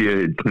maybe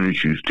I had tennis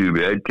shoes too,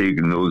 but I'd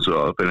taken those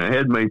off, and I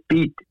had my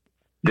feet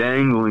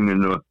dangling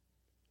in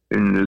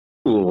the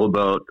pool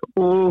about,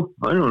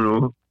 I don't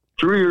know,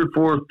 3 or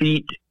 4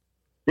 feet,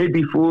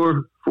 maybe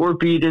 4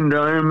 feet in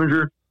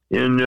diameter,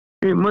 and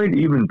it might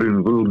even been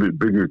a little bit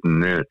bigger than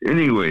that.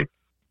 Anyway,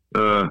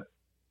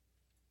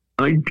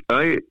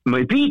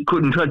 my feet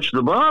couldn't touch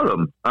the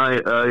bottom. I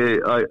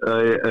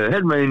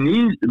had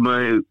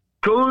my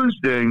toes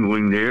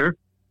dangling there,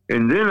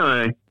 and then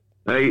I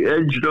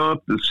edged off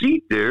the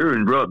seat there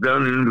and dropped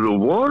down into the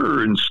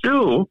water, and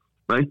still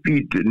my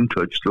feet didn't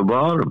touch the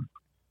bottom.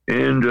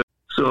 And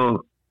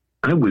so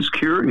I was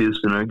curious,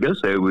 and I guess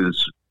I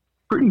was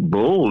pretty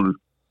bold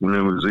when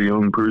I was a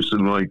young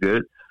person like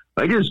that.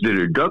 I just did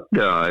a duck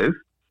dive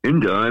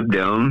and dived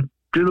down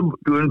to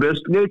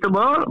investigate the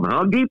bottom.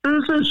 How deep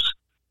is this?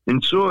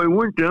 And so I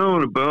went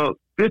down about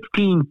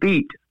 15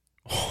 feet,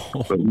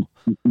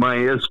 my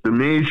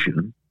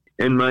estimation,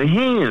 and my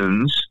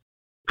hands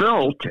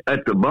felt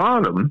at the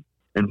bottom,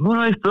 and what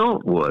I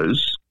felt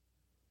was,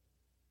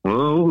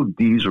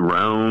 these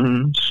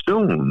round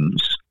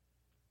stones.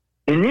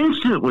 And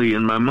instantly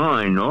in my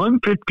mind, I'm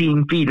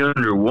 15 feet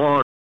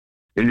underwater,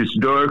 and it's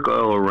dark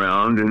all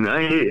around, and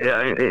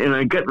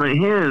I get my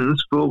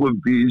hands full of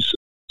these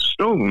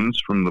stones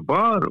from the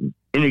bottom,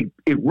 and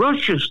it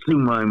rushes through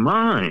my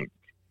mind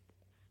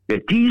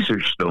that these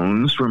are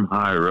stones from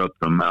higher up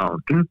the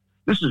mountain.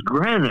 This is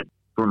granite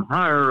from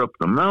higher up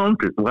the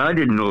mountain. Well, I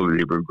didn't know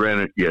they were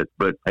granite yet,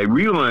 but I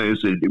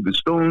realized that it was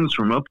stones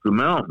from up the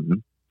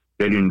mountain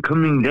that in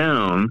coming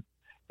down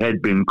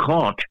had been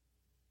caught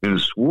in a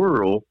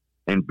swirl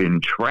and been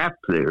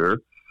trapped there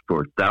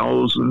for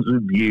thousands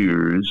of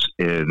years.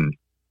 And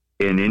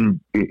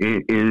in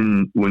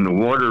when the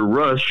water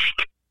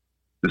rushed,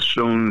 the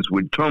stones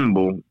would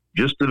tumble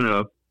just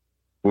enough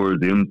for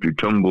them to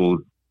tumble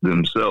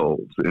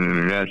themselves in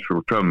a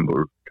natural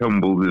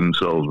tumble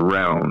themselves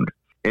around.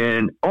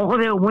 And all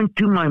that went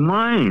through my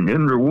mind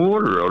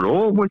underwater. It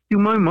all went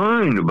through my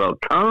mind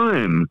about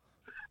time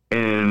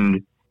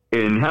and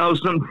how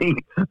something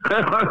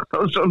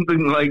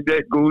like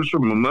that goes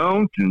from a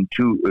mountain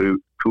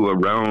to a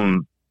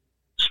round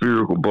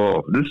spherical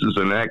ball. This is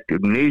an act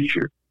of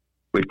nature,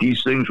 but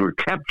these things were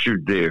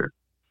captured there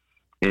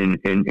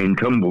and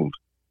tumbled.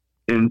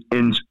 And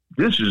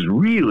this is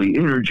really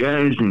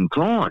energizing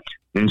thought.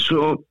 And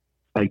so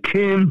I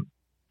came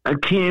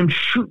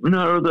shooting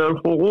out of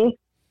that hole.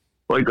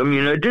 Like, I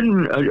mean, I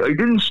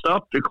didn't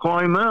stop to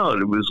climb out.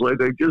 It was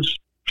like I just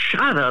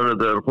shot out of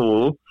that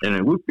hole, and I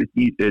looked at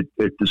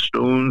the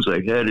stones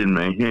I had in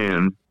my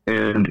hand,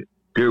 and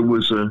there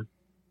was a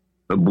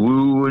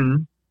blue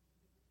one,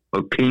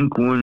 a pink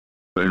one,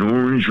 an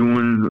orange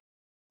one,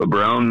 a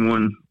brown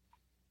one.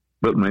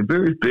 But my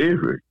very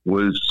favorite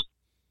was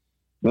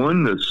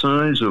one the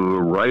size of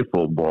a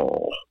rifle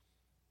ball,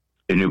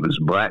 and it was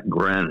black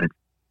granite.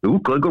 It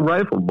looked like a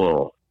rifle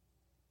ball.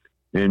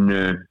 And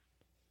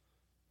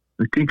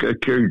I think I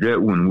carried that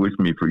one with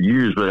me for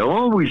years, but I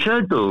always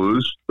had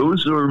those.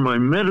 Those are my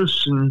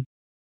medicine.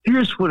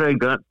 Here's what I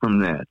got from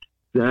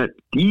that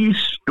these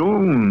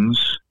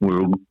stones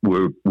were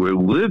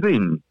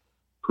living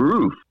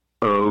proof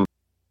of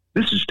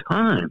this is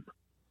time.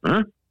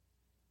 Huh?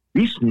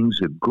 These things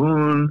have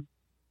gone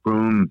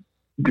from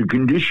the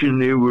condition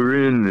they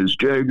were in as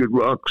jagged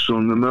rocks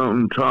on the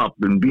mountaintop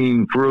and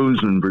being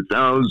frozen for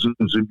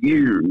thousands of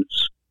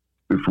years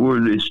before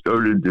they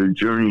started their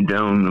journey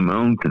down the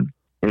mountain.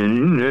 And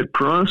in that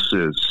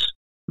process,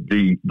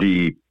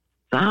 the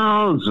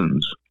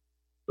thousands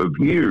of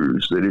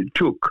years that it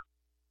took,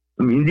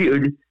 I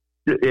mean,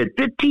 at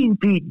 15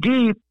 feet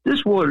deep,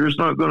 this water's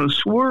not going to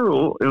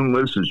swirl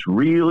unless it's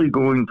really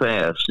going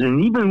fast.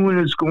 And even when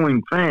it's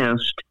going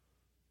fast,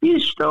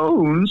 these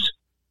stones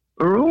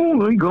are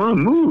only going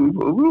to move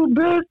a little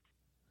bit.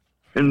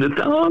 And the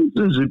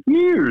thousands of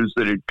years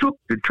that it took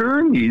to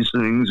turn these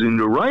things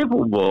into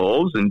rifle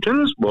balls and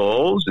tennis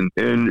balls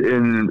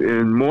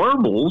and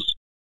marbles,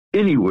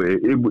 anyway,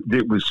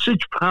 it was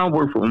such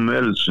powerful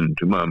medicine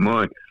to my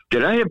mind.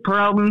 Did I have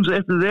problems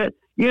after that?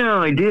 Yeah,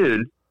 I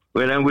did.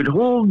 But I would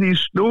hold these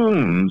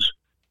stones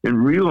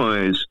and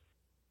realize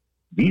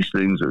these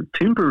things are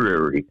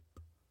temporary.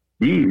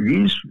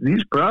 These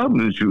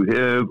problems you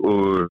have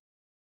are,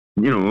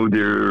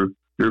 they're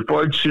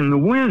farts in the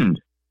wind.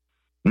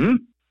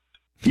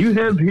 You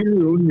have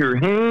here on your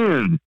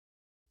hand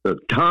a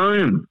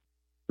time,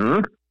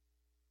 huh?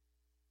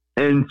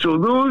 And so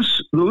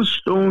those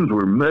stones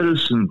were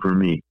medicine for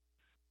me.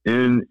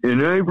 And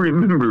I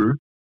remember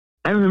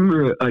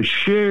I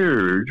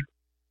shared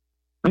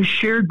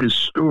this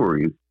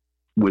story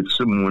with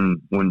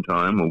someone one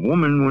time, a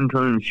woman one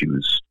time. She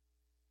was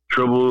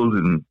troubled,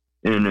 and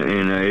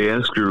I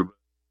asked her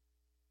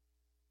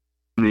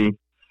me,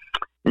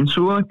 and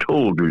so I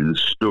told her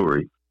this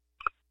story.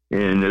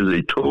 And as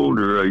I told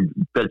her, I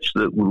fetched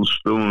that little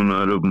stone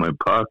out of my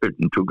pocket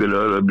and took it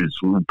out of its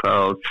little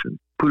pouch and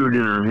put it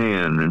in her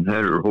hand and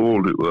had her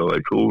hold it while I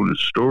told the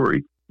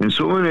story. And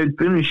so when I'd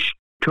finished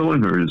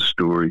telling her the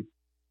story,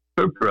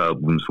 her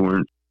problems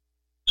weren't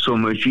so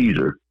much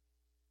either.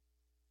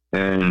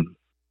 And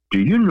do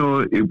you know,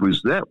 it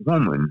was that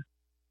woman,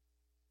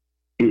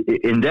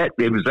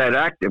 it was that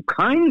act of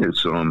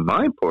kindness on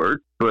my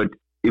part, but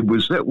it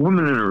was that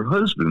woman and her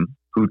husband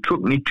who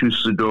took me to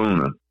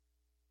Sedona,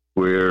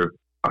 where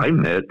I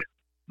met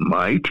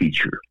my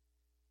teacher.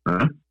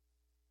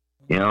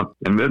 Yeah,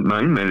 I met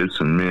my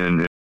medicine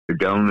man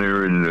down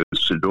there in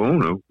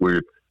Sedona,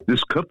 where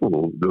this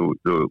couple,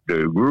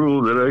 the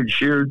girl that I'd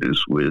shared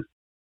this with,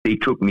 they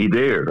took me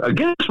there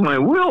against my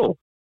will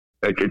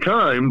at the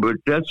time, but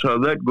that's how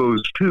that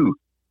goes too.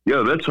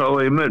 Yeah, that's how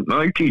I met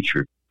my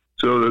teacher.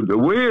 So the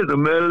way of the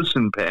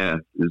medicine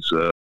path is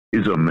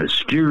a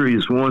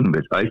mysterious one,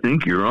 but I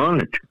think you're on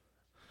it.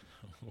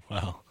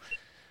 Well,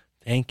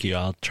 thank you.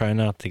 I'll try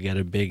not to get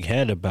a big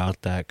head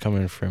about that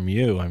coming from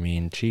you. I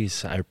mean,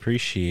 geez, I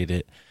appreciate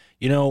it.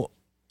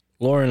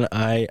 Loren,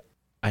 I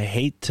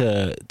hate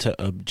to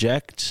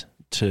object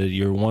to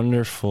your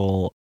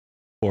wonderful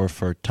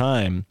for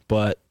time,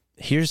 but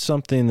here's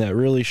something that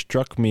really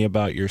struck me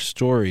about your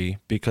story,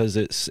 because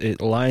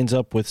it lines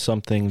up with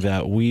something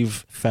that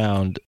we've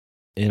found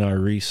in our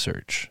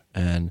research.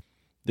 And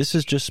this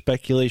is just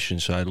speculation,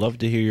 so I'd love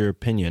to hear your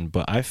opinion,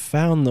 but I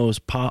found those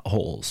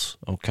potholes,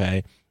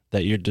 okay,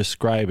 that you're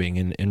describing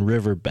in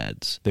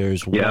riverbeds.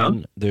 There's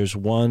one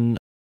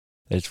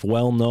that's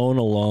well known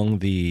along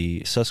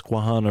the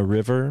Susquehanna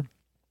River.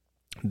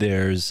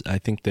 I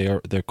think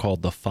they're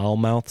called the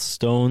Foulmouth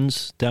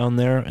Stones down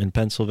there in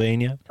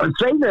Pennsylvania.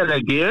 Say that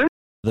again.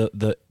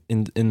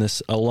 In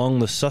this along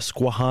the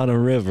Susquehanna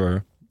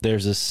River,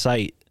 there's a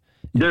site.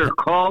 They're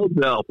called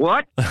the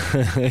what?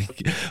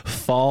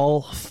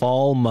 Fallmouth,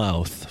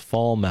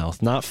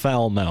 not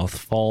foulmouth,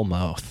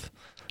 Fallmouth.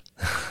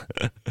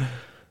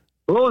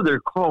 Oh, they're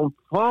called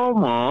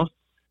Fallmouth.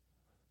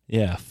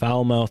 Yeah,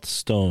 Foulmouth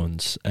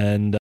Stones,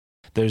 and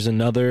there's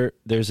another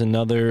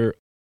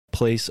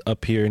place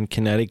up here in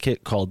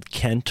Connecticut called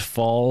Kent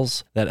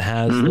Falls that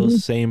has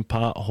those same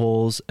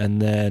potholes,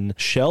 and then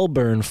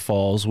Shelburne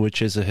Falls,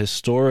 which is a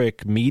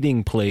historic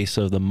meeting place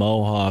of the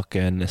Mohawk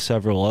and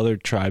several other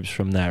tribes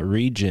from that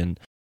region.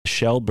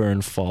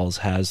 Shelburne Falls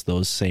has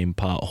those same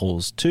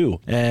potholes too.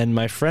 And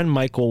my friend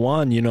Michael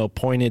Wan,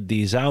 pointed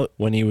these out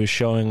when he was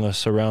showing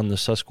us around the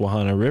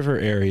Susquehanna River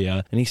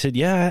area. And he said,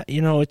 yeah,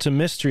 it's a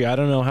mystery. I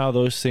don't know how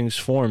those things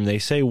form. They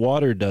say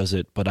water does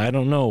it, but I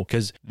don't know,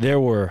 because there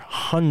were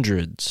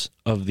hundreds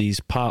of these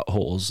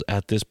potholes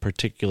at this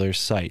particular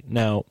site.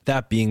 Now,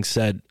 that being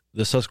said,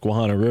 the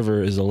Susquehanna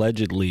River is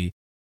allegedly,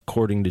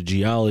 according to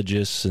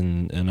geologists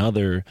and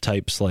other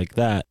types like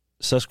that,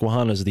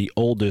 Susquehanna is the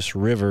oldest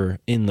river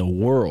in the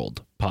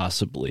world,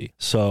 possibly.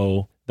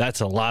 So that's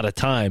a lot of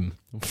time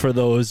for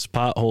those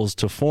potholes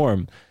to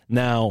form.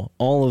 Now,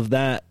 all of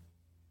that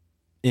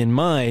in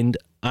mind,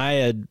 I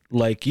had,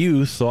 like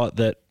you, thought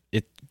that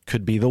it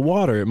could be the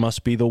water. It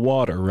must be the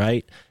water,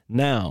 right?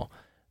 Now,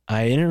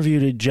 I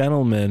interviewed a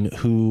gentleman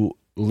who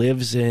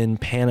lives in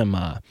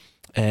Panama,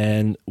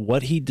 and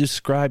what he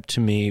described to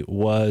me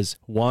was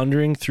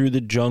wandering through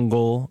the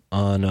jungle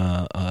on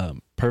a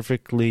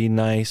perfectly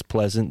nice,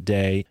 pleasant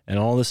day, and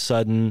all of a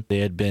sudden they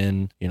had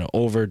been,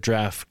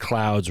 overdraft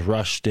clouds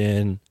rushed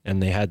in,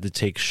 and they had to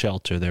take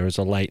shelter. There was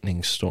a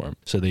lightning storm.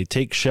 So they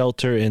take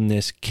shelter in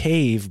this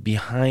cave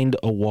behind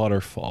a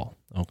waterfall.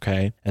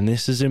 Okay. And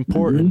this is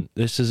important.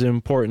 This is an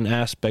important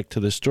aspect to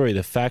the story.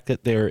 The fact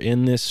that they're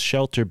in this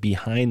shelter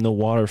behind the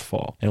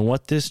waterfall. And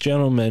what this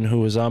gentleman who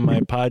was on my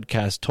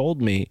podcast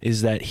told me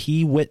is that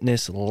he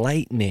witnessed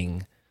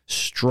lightning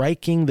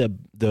striking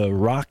the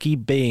rocky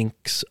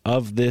banks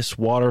of this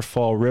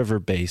waterfall river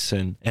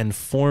basin and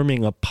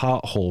forming a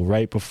pothole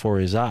right before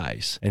his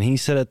eyes. And he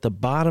said at the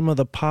bottom of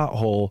the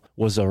pothole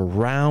was a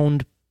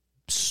round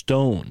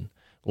stone,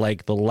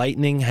 like the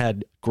lightning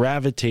had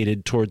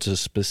gravitated towards a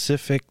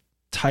specific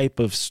type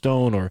of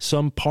stone or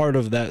some part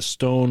of that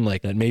stone,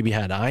 like that maybe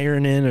had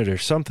iron in it or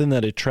something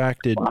that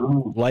attracted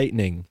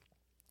lightning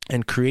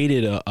and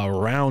created a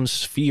round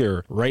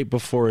sphere right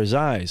before his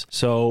eyes.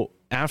 So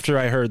after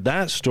I heard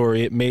that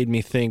story, it made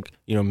me think,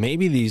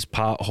 maybe these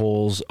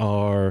potholes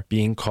are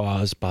being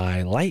caused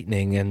by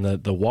lightning, and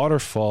the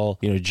waterfall,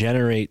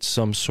 generates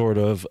some sort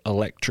of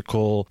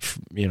electrical,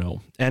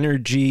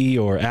 energy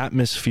or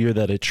atmosphere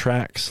that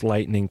attracts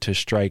lightning to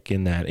strike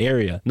in that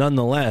area.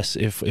 Nonetheless,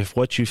 if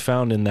what you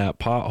found in that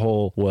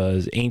pothole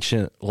was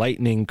ancient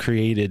lightning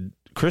created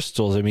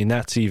crystals, I mean,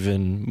 that's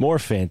even more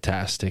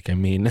fantastic. I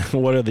mean,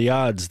 what are the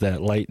odds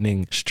that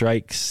lightning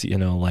strikes,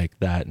 like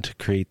that to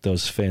create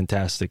those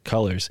fantastic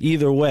colors?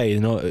 Either way,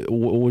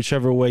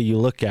 whichever way you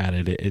look at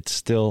it, it's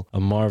still a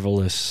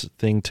marvelous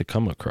thing to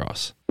come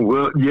across.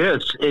 Well,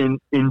 yes, and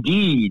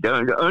indeed,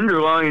 I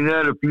underline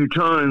that a few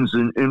times,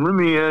 and let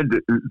me add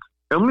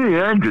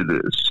to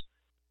this.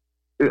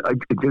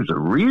 There's a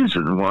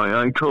reason why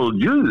I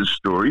told you this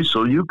story,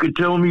 so you could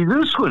tell me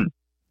this one,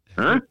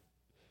 huh?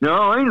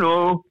 Now I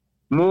know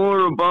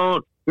more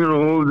about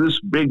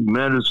this big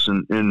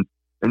medicine, and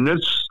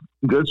that's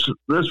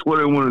what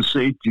I want to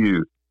say to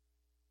you.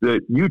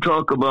 That you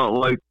talk about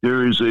like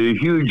there is a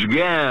huge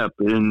gap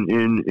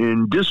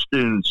in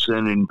distance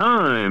and in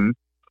time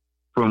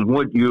from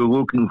what you're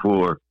looking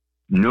for.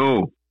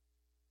 No,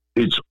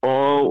 it's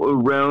all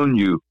around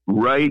you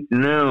right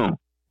now.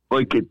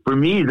 Like for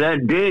me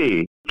that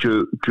day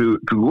to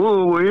go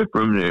away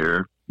from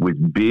there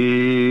with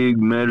big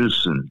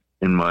medicine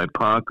in my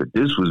pocket.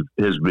 This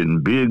has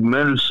been big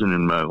medicine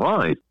in my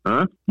life.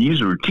 Huh?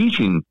 These are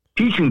teaching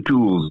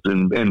tools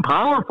and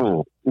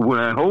powerful when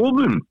I hold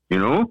them.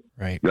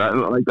 Right.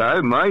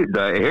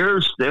 The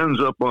hair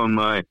stands up on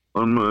my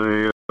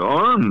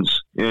arms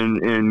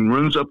and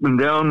runs up and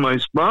down my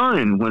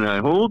spine when I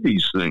hold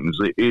these things.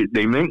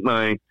 They make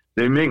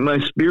my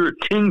spirit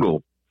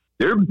tingle.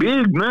 They're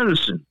big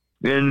medicine,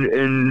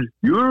 and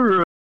you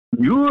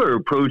are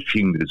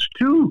approaching this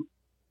too.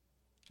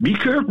 Be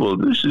careful.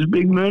 This is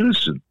big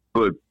medicine.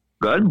 But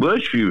God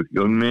bless you,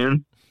 young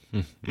man.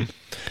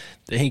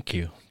 Thank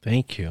you.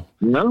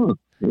 No.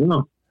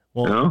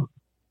 Well,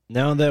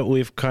 now that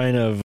we've kind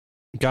of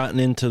gotten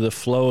into the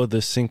flow of the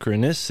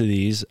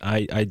synchronicities,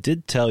 I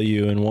did tell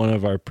you in one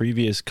of our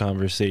previous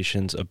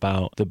conversations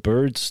about the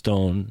bird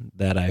stone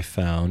that I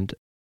found,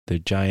 the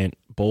giant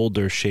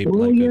boulder shaped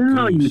like a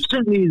goose. You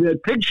sent me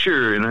that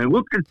picture, and I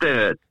looked at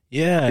that.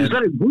 Yeah. Is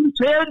that a goose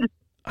head?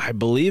 I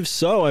believe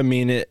so. I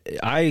mean,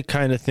 I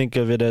kind of think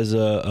of it as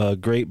a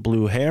great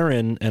blue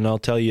heron, and I'll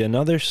tell you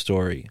another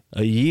story.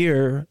 A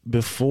year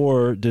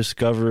before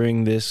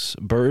discovering this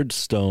bird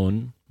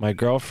stone, my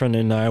girlfriend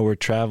and I were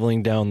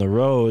traveling down the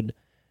road,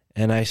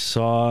 and I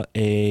saw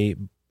a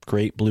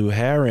great blue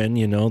heron,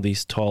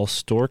 these tall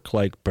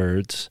stork-like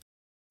birds,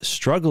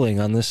 struggling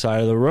on the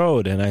side of the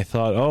road. And I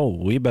thought,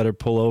 we better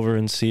pull over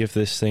and see if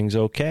this thing's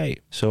okay.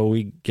 So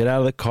we get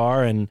out of the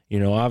car, and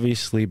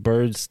obviously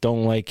birds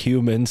don't like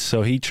humans,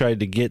 so he tried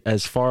to get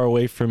as far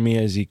away from me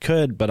as he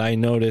could, but I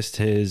noticed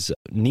his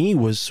knee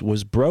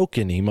was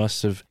broken. He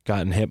must have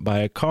gotten hit by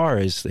a car.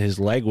 His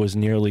leg was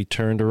nearly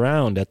turned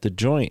around at the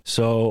joint.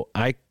 So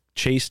I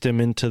chased him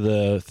into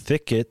the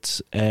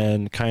thickets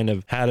and kind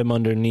of had him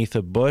underneath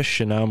a bush,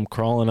 and I'm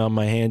crawling on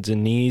my hands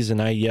and knees, and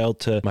I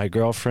yelled to my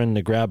girlfriend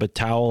to grab a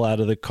towel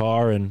out of the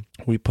car, and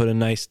we put a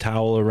nice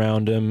towel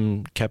around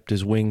him, kept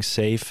his wings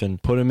safe,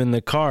 and put him in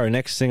the car.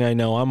 Next thing I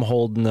know, I'm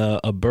holding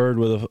a bird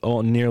with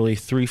a nearly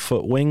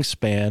 3-foot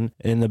wingspan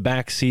in the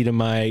back seat of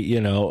my,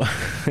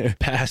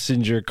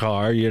 passenger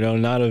car,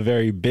 not a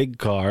very big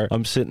car.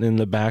 I'm sitting in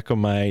the back of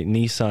my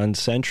Nissan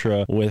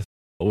Sentra with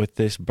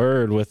this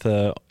bird with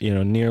a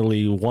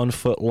nearly 1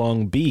 foot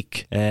long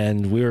beak,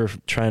 and we were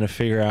trying to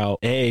figure out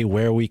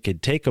where we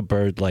could take a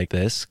bird like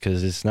this,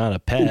 because it's not a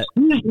pet.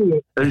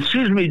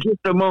 Excuse me just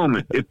a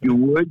moment, if you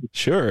would.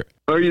 Sure.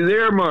 Are you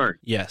there, Mark?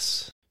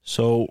 Yes.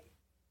 So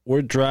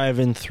we're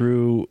driving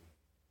through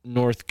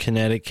North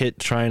Connecticut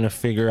trying to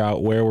figure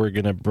out where we're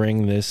going to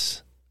bring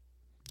this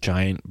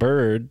giant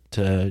bird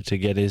to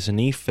get his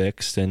knee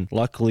fixed, and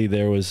luckily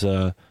there was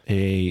a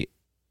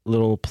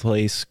little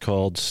place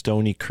called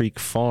Stony Creek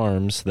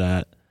Farms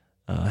that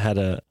had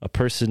a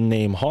person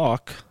named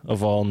Hawk,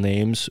 of all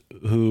names,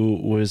 who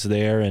was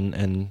there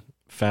and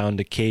found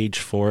a cage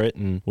for it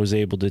and was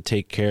able to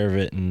take care of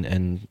it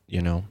and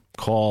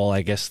call,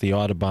 I guess, the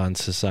Audubon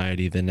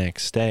Society the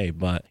next day.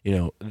 But,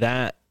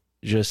 that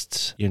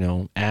just,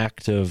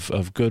 act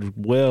of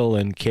goodwill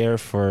and care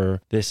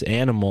for this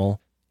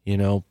animal,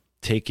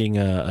 taking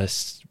a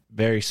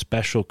very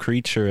special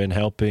creature and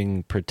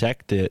helping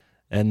protect it.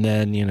 And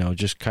then,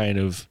 just kind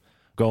of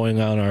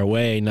going on our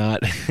way,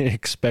 not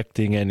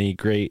expecting any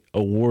great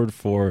award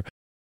for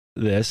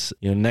this.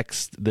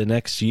 The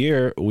next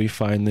year we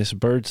find this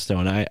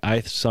birdstone. I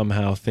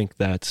somehow think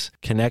that's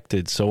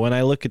connected. So when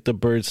I look at the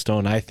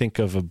birdstone, I think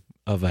of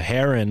a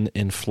heron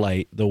in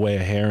flight, the way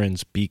a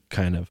heron's beak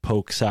kind of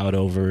pokes out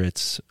over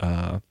its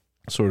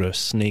sort of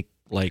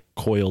snake-like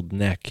coiled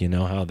neck,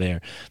 how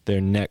their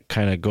neck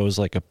kind of goes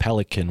like a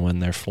pelican when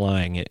they're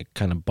flying. It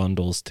kind of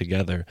bundles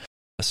together.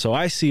 So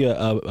I see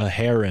a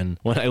heron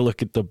when I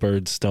look at the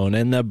birdstone,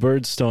 and that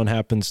birdstone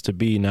happens to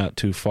be not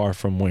too far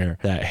from where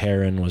that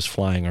heron was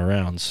flying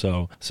around.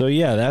 So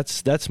yeah,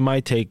 that's my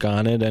take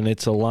on it, and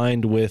it's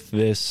aligned with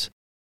this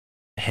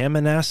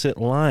Hammonasset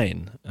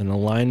line, an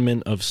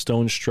alignment of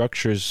stone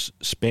structures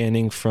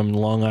spanning from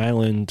Long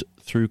Island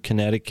through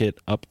Connecticut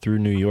up through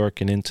New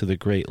York and into the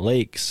Great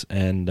Lakes.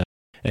 And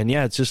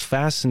yeah, it's just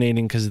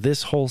fascinating because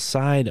this whole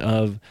side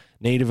of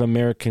Native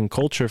American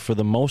culture, for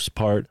the most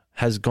part,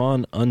 has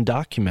gone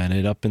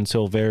undocumented up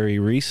until very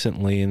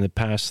recently. In the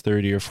past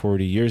 30 or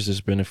 40 years,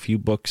 there's been a few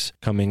books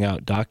coming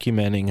out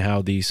documenting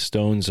how these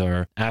stones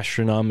are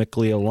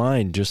astronomically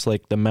aligned, just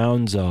like the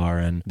mounds are,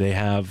 and they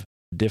have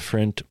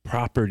different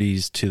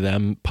properties to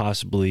them,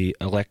 possibly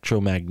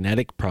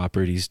electromagnetic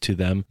properties to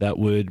them, that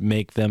would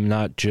make them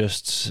not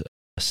just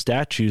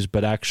statues,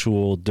 but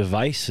actual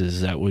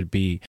devices that would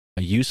be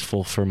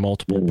useful for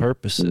multiple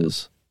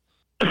purposes.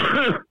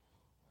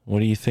 What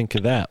do you think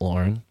of that,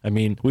 Loren? I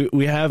mean,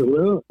 we have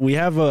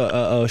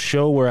a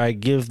show where I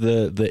give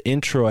the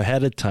intro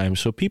ahead of time,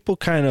 so people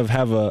kind of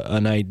have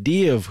an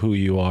idea of who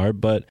you are,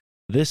 but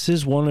this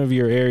is one of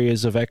your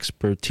areas of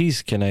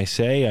expertise, can I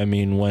say? I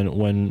mean,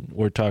 when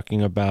we're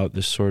talking about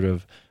this sort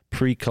of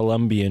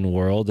pre-Columbian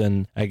world,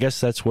 and I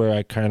guess that's where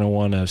I kind of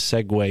want to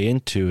segue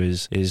into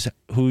is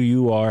who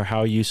you are,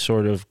 how you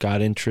sort of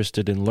got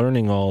interested in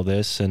learning all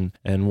this, and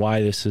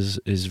why this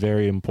is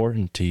very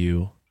important to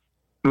you.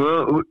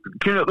 Well,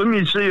 let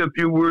me say a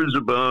few words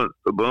about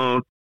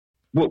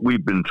what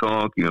we've been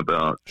talking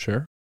about.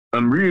 Sure.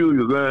 I'm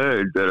really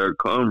glad that our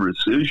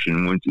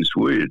conversation went this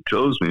way. It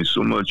tells me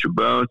so much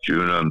about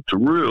you, and I'm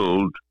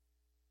thrilled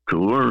to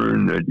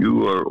learn that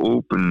you are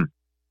open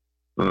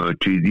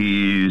to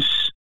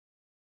these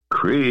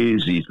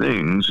crazy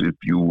things, if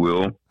you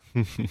will,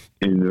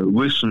 and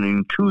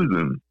listening to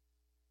them.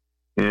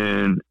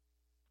 And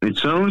it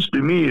sounds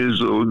to me as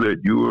though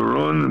that you are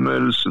on the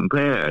medicine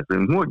path,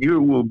 and what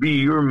will be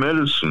your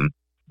medicine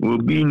will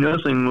be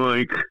nothing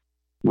like,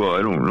 well,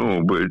 I don't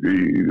know, but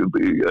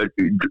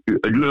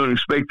I do not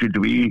expect it to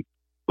be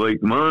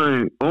like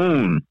my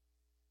own.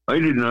 I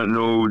did not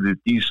know that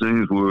these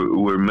things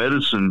were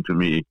medicine to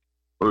me,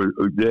 or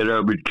that I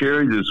would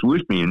carry this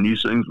with me, and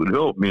these things would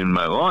help me in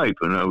my life,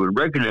 and I would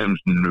recognize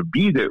them to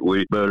be that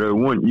way. But I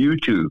want you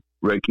to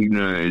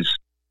recognize,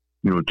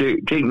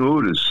 take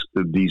notice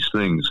of these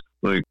things.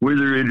 Like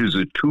whether it is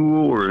a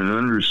tool or an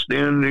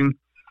understanding,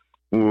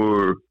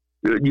 or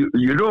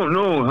you don't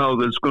know how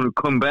that's going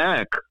to come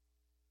back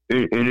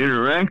and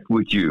interact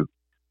with you.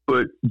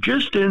 But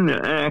just in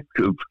the act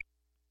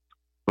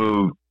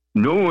of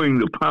knowing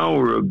the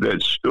power of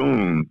that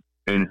stone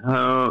and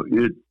how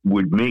it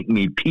would make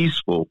me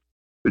peaceful,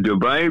 the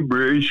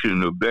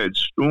vibration of that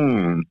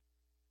stone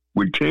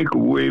would take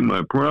away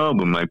my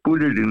problem. I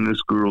put it in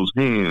this girl's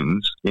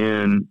hands,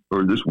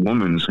 or this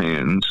woman's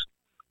hands,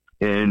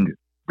 and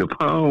the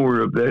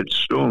power of that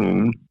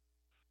stone,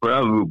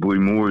 probably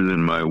more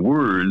than my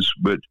words,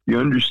 but the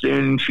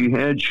understanding she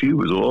had, she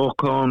was all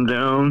calmed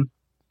down,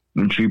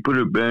 and she put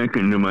it back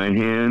into my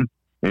hand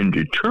and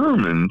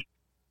determined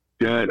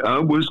that I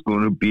was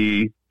going to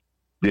be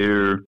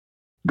their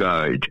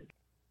guide.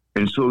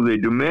 And so they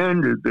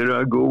demanded that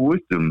I go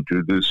with them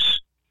to this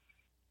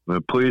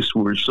place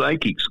where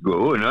psychics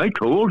go, and I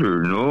told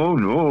her,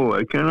 no,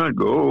 I cannot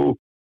go.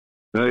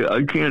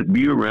 I can't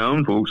be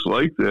around folks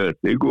like that.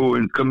 They go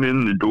and come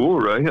in the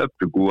door. I have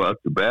to go out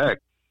the back.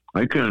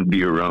 I can't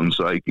be around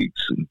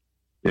psychics,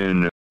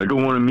 and I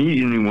don't want to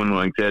meet anyone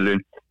like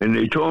that. And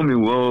they told me,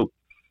 well,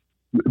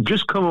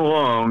 just come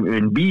along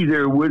and be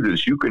there with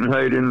us. You can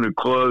hide in the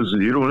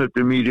closet. You don't have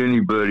to meet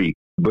anybody,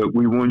 but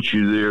we want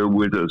you there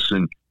with us.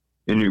 And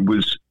it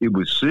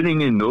was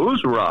sitting in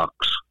those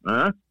rocks,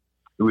 huh?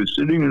 It was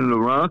sitting in the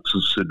rocks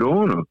of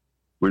Sedona,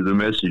 where the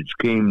message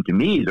came to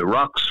me. The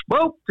rock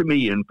spoke to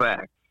me, in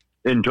fact,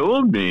 and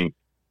told me.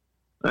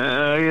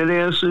 I had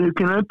asked,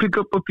 can I pick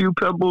up a few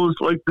pebbles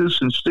like this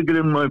and stick it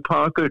in my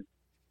pocket?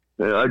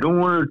 I don't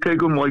want to take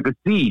them like a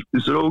thief.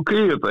 Is it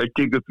okay if I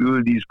take a few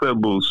of these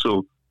pebbles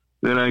so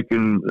that I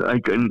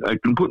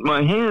can put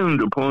my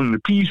hand upon the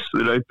peace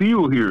that I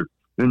feel here?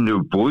 And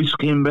the voice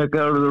came back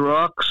out of the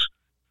rocks.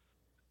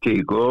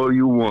 Take all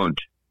you want,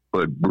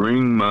 but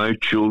bring my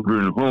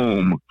children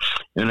home.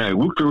 And I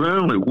looked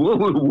around like,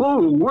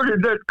 whoa, where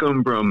did that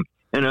come from?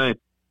 And I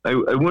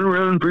went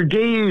around for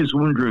days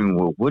wondering,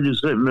 well, what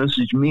does that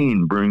message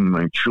mean, bring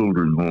my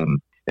children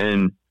home?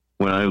 And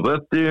when I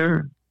left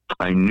there,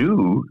 I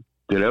knew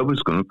that I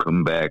was going to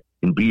come back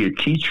and be a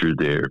teacher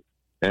there.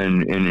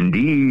 And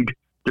indeed,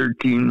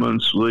 13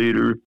 months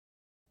later,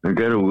 I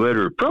got a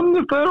letter from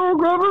the federal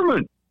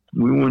government.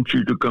 We want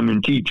you to come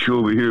and teach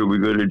over here. We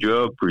got a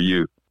job for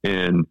you.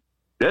 And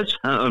that's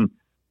how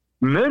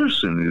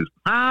medicine is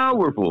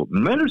powerful.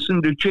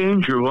 Medicine to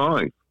change your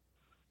life.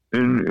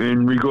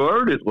 And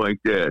regard it like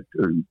that.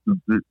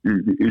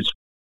 It's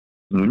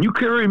when you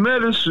carry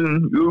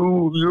medicine,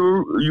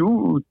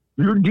 you're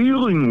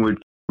dealing with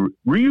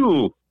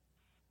real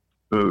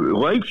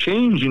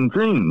life-changing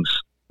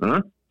things,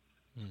 huh?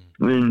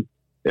 And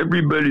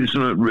everybody's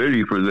not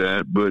ready for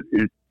that, but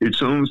it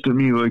sounds to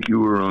me like you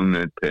were on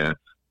that path,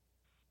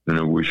 and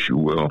I wish you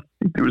well. I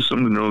think there was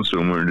something else I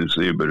wanted to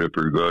say, but I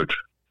forgot.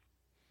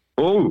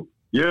 Oh,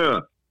 yeah.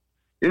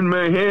 In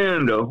my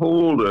hand,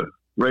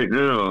 right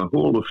now, I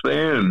hold a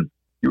fan.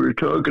 You were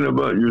talking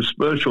about your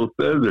special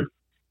feather.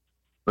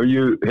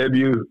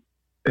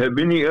 Have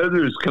any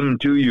others come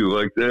to you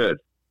like that?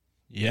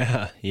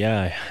 Yeah,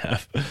 I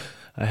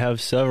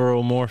have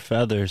several more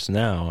feathers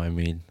now. I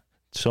mean,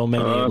 so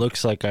many, it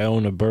looks like I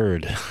own a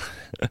bird.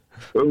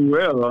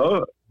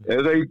 Well,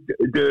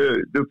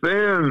 the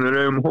fan that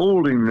I'm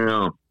holding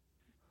now,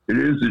 it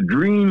is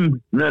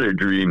not a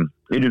dream.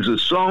 It is a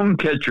song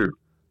catcher.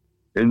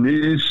 And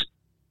these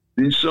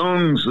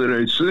songs that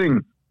I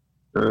sing,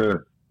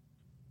 the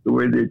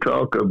way they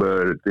talk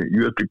about it, that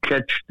you have to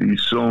catch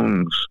these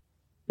songs.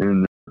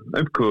 And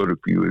I've caught a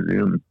few of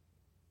them.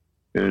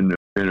 And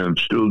I'm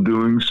still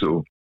doing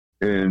so.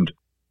 And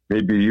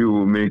maybe you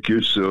will make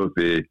yourself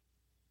a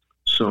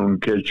song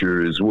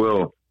catcher as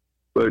well.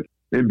 But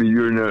maybe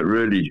you're not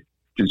ready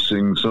to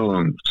sing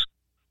songs.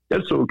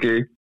 That's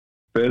okay.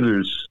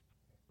 Feathers.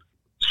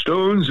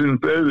 Stones and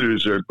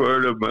feathers are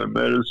part of my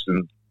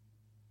medicine.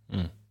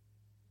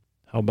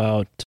 How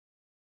about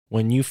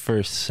when you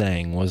first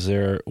sang? Was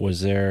there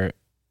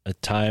a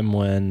time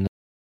when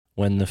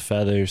the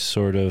feathers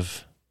sort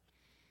of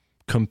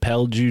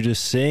compelled you to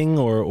sing,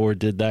 or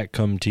did that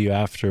come to you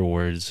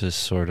afterwards, this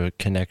sort of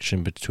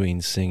connection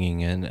between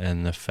singing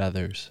and the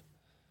feathers?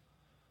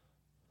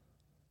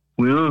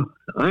 Well,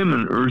 I'm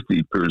an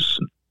earthy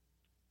person,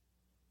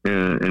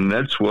 and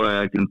that's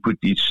why I can put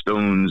these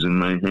stones in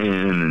my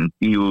hand and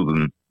feel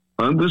them.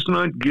 I was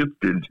not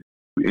gifted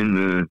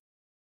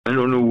I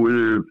don't know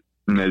whether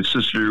my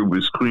sister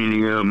was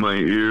cleaning out my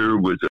ear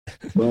with a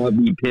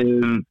bobby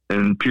pin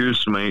and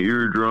pierced my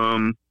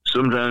eardrum.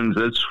 Sometimes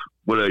that's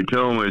what I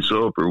tell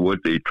myself or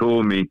what they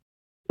told me.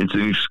 It's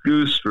an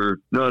excuse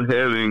for not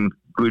having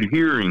good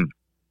hearing.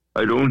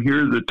 I don't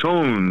hear the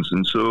tones,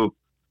 and so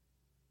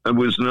I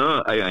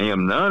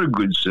am not a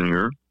good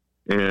singer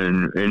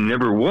and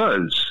never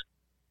was.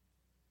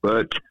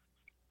 But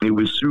it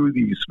was through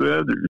these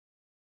feathers.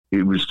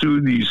 It was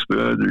through these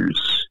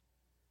feathers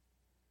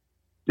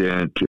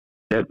that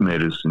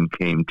medicine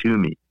came to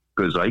me,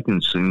 because I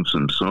can sing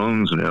some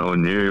songs now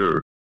and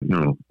there.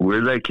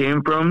 Where that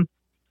came from,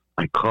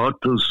 I caught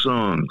those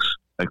songs.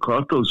 I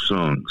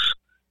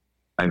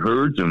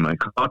heard them. I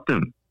caught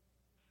them.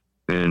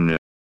 And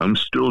I'm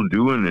still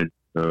doing it.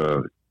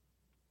 A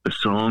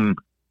song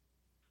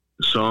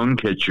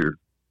catcher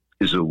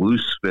is a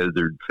loose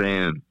feathered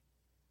fan.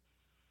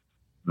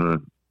 But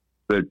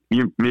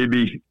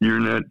maybe you're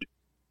not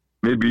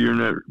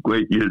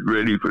quite yet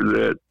ready for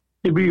that.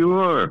 Maybe you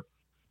are.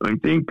 I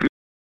think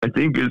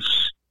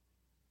it's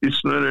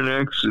not an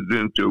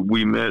accident that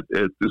we met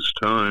at this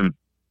time.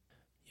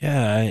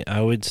 Yeah,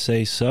 I would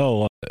say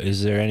so.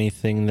 Is there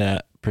anything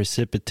that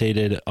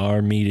precipitated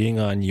our meeting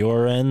on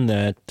your end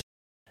that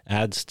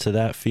adds to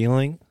that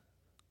feeling?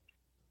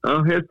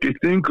 I'll have to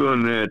think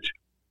on that.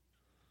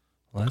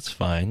 Well, that's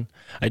fine.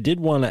 I did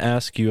want to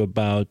ask you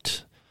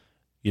about,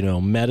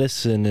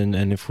 medicine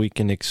and if we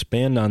can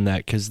expand on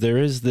that, because there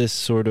is this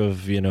sort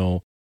of,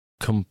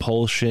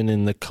 compulsion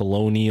in the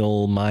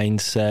colonial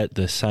mindset,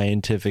 the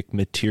scientific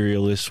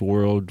materialist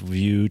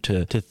worldview,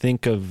 to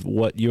think of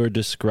what you're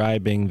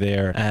describing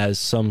there as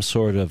some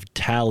sort of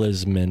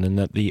talisman, and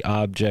that the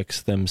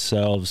objects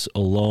themselves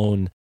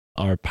alone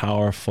are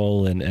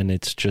powerful, and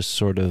it's just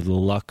sort of the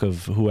luck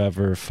of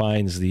whoever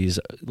finds these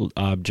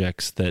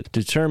objects that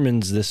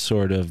determines this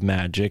sort of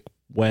magic,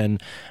 when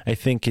I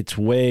think it's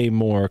way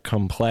more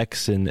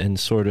complex and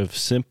sort of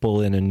simple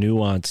in a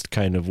nuanced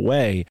kind of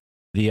way.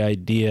 The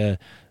idea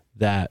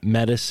that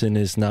medicine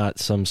is not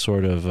some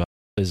sort of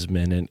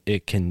talisman, and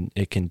it can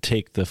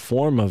take the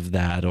form of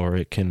that, or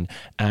it can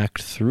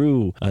act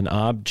through an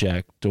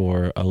object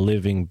or a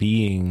living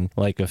being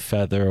like a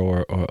feather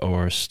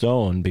or a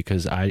stone,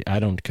 because I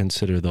don't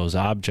consider those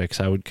objects.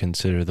 I would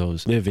consider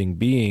those living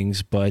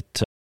beings.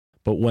 But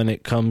when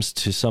it comes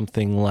to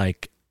something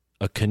like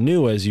a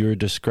canoe, as you were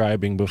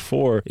describing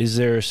before, is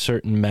there a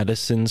certain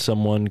medicine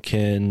someone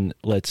can,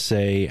 let's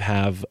say,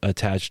 have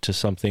attached to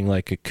something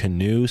like a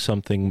canoe,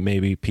 something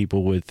maybe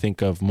people would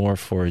think of more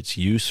for its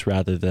use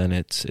rather than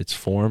its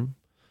form?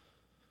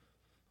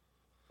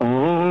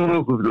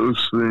 All of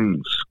those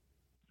things.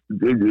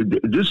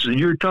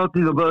 You're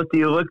talking about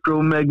the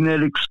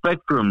electromagnetic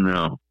spectrum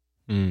now.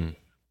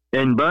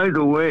 And by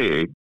the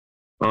way,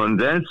 on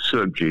that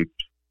subject,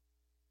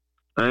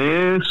 I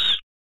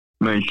asked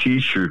my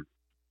teacher,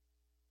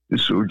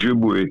 this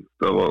Ojibwe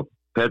fellow,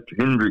 Pat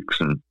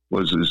Hendrickson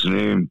was his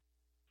name.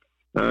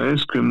 I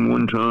asked him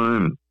one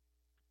time,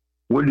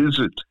 what is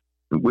it?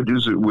 What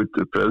is it with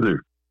the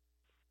feather?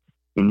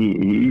 And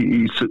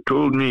he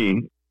told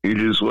me it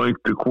is like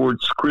the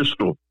quartz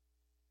crystal.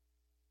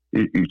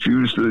 It's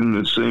used in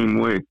the same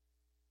way.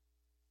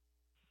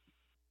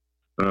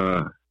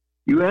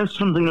 You asked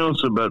something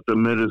else about the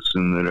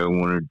medicine that I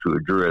wanted to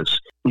address.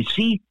 You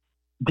see,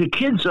 the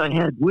kids I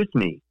had with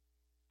me,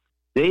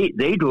 they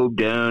dove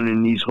down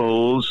in these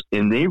holes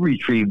and they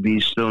retrieved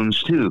these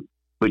stones too.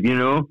 But, you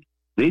know,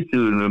 they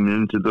threw them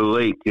into the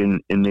lake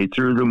and they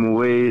threw them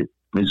away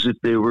as if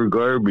they were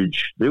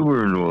garbage. They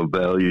were no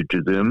value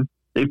to them.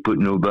 They put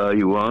no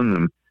value on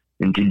them.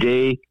 And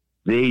today,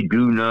 they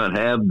do not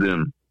have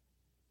them.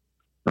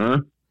 Huh?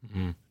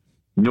 Mm-hmm.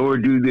 Nor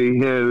do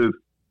they have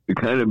the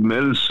kind of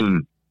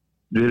medicine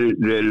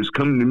that has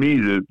come to me,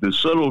 the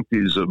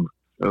subtleties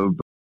of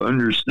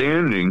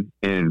understanding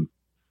and,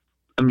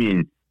 I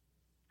mean,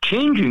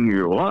 changing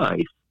your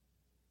life,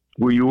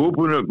 where you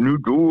open up new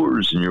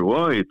doors in your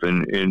life,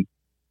 and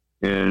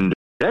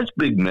that's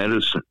big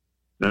medicine.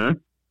 Huh?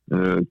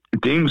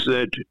 Things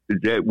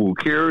that will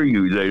carry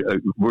you,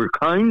 that where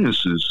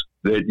kindnesses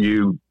that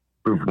you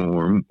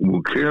perform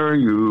will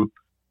carry you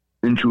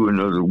into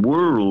another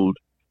world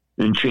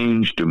and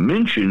change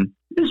dimension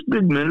is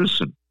big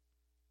medicine.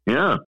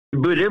 Yeah,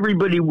 but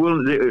everybody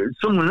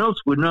someone else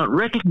would not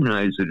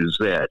recognize it as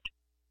that.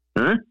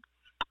 Huh?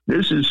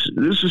 This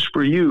is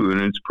for you,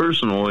 and it's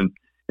personal.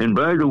 And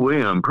by the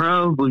way, I'm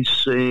probably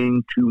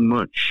saying too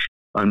much.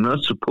 I'm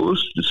not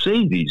supposed to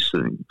say these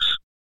things.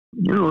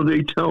 You know,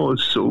 they tell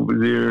us over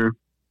there,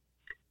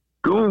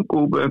 don't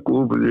go back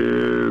over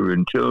there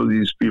and tell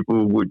these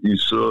people what you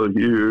saw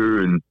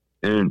here, and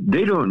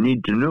they don't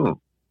need to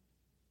know.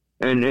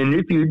 And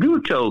if you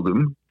do tell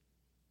them,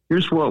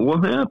 here's what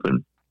will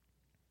happen.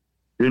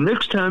 The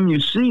next time you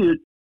see it,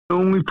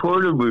 only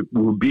part of it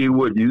will be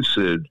what you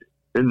said,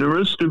 and the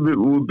rest of it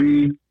will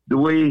be the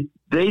way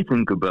they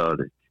think about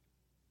it.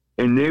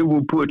 And they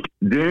will put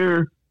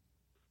their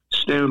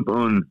stamp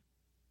on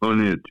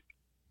it.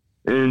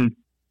 And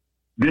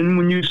then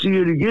when you see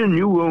it again,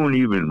 you won't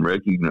even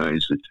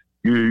recognize it.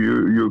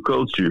 Your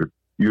culture,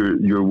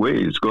 your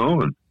way is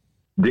gone.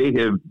 They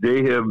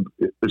have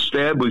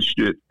established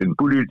it and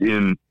put it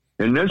in,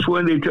 and that's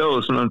why they tell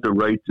us not to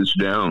write this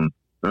down,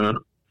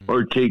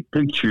 or take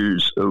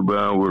pictures of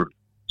our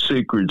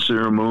sacred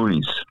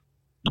ceremonies.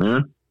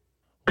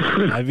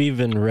 I've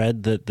even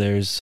read that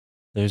there's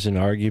an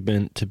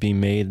argument to be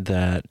made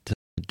that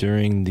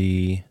during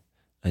the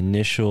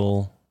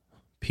initial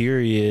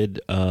period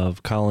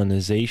of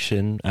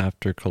colonization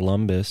after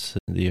Columbus,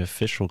 the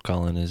official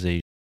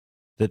colonization,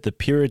 that the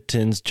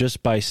Puritans,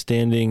 just by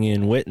standing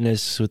in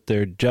witness with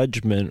their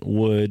judgment,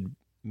 would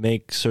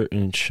make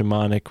certain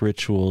shamanic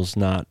rituals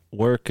not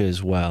work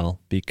as well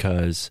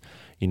because,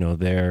 you know,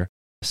 their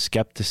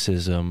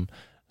skepticism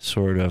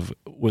sort of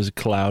was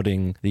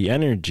clouding the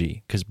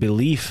energy, because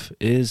belief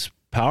is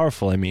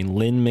powerful. I mean,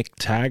 Lynn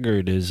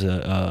McTaggart is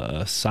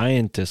a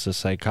scientist, a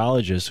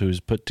psychologist who's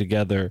put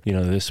together, you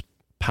know, this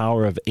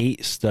Power of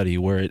 8 study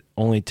where it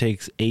only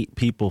takes 8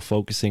 people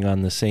focusing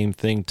on the same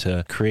thing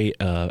to create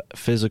a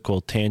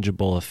physical,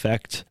 tangible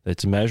effect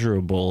that's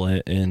measurable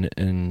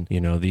in you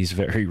know, these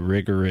very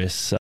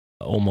rigorous,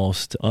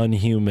 almost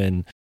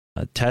unhuman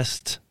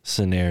test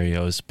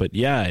scenarios. But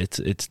yeah,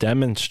 it's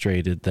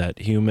demonstrated that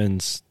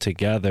humans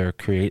together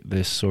create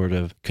this sort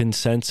of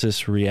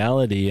consensus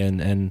reality,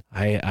 and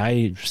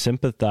I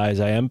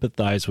sympathize, I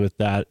empathize with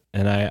that,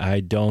 and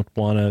I don't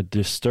want to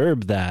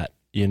disturb that.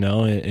 You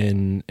know,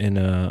 in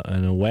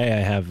a way, I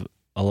have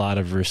a lot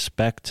of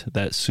respect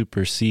that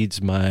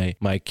supersedes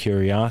my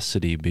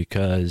curiosity,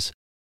 because,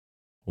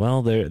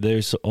 well,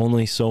 there's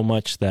only so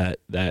much that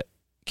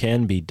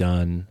can be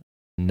done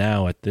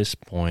now at this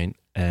point,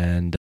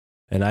 and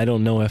I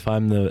don't know if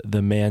I'm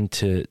the man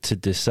to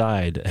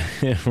decide,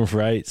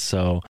 right?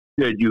 So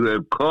that you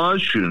have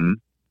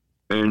caution,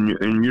 and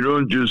you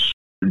don't just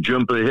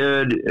jump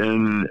ahead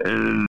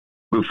and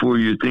before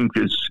you think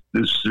this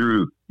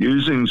through,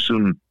 using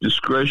some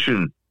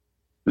discretion.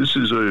 This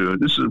is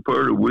a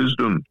part of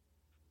wisdom,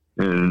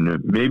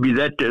 and maybe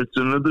that's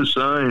another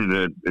sign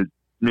that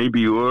maybe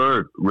you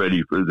are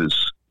ready for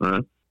this.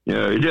 Huh?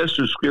 Yeah, it has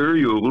to scare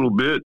you a little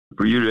bit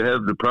for you to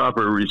have the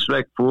proper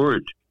respect for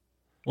it.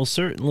 Well,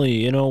 certainly,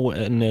 you know,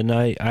 and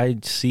I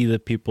see the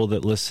people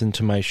that listen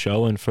to my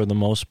show, and for the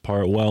most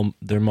part, well,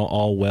 they're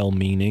all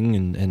well-meaning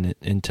and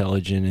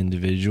intelligent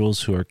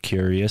individuals who are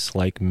curious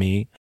like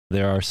me.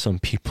 There are some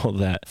people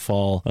that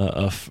fall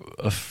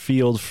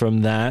afield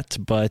from that,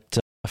 but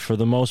for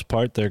the most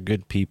part, they're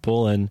good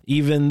people. And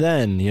even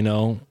then, you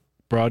know,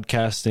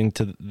 broadcasting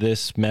to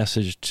this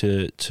message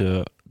to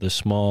the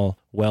small,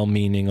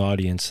 well-meaning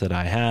audience that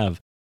I have,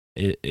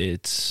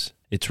 it's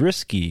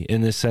risky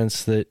in the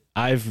sense that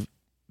I've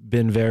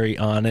been very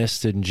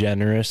honest and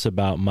generous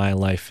about my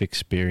life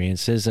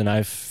experiences, and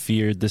I've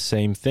feared the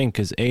same thing,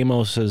 because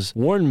Amos has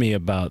warned me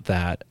about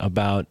that,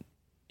 about,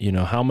 you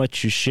know, how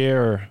much you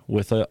share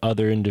with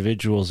other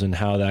individuals and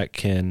how that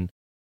can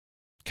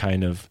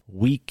kind of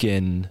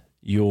weaken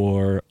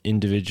your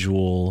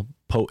individual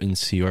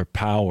potency or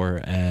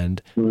power.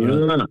 And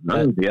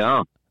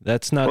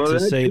that's not to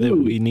say that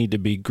we need to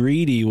be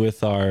greedy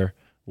with our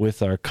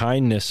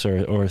kindness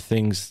or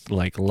things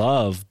like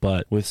love,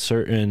 but with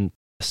certain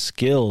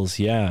skills,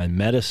 and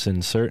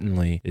medicine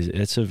certainly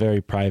it's a very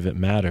private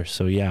matter.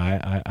 So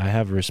I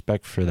have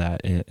respect for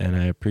that, and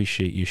I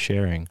appreciate you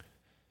sharing.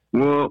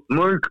 Well,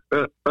 Mark,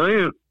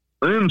 I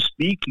am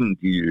speaking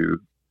to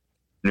you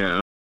now.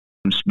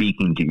 I'm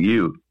speaking to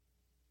you,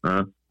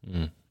 huh?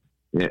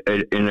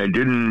 And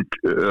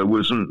I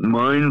wasn't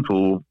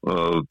mindful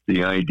of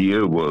the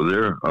idea. Well,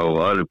 there are a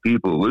lot of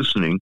people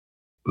listening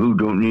who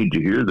don't need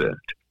to hear that,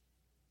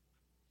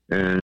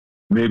 and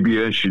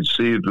maybe I should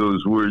save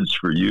those words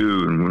for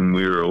you. And when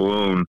we're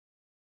alone,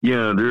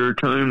 there are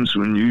times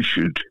when you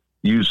should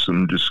use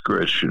some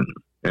discretion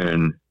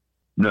and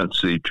not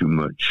say too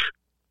much.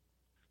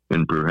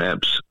 And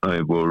perhaps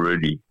I've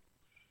already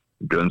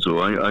done so.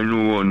 I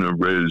know on the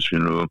res,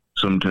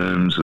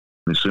 sometimes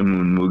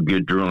someone will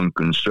get drunk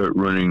and start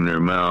running their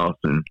mouth,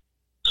 and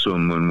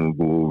someone will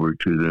go over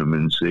to them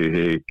and say,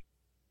 "Hey,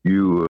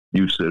 you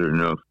said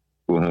enough.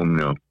 Go home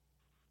now."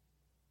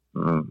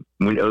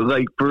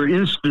 Like, for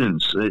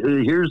instance,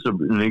 here's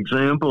an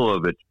example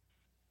of it.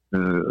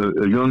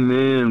 A young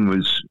man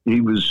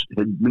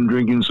had been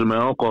drinking some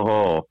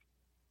alcohol,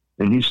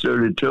 and he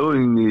started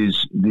telling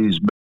these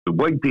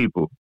white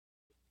people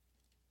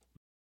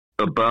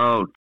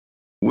about,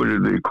 what do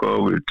they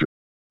call it?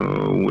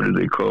 What do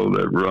they call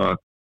that rock?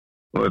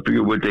 Well, I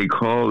forget what they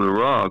call the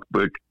rock,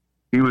 but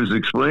he was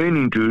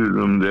explaining to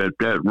them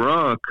that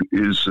rock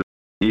it's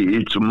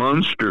a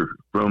monster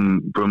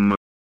from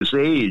this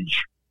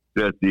age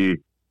that the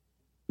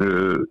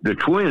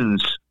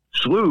twins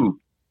slew,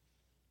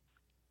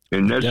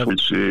 and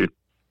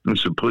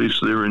it's a place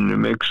there in New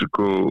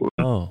Mexico.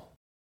 Oh,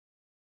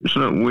 it's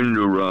not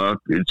Window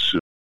Rock. It's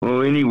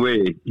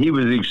anyway. He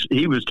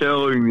was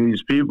telling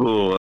these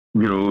people,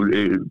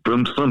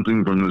 from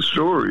something from the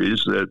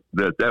stories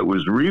that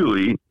was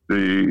really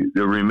the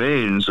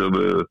remains of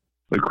a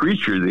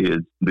creature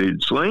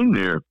they'd slain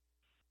there,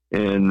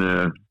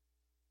 and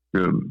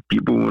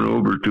people went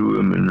over to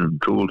him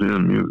and told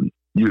him,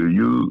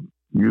 You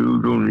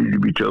don't need to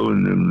be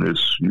telling them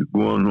this. You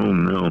go on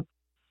home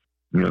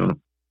now.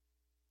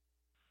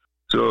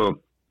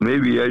 So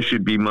maybe I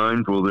should be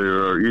mindful.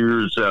 There are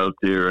ears out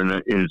there,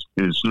 and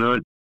it's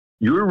not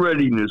your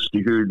readiness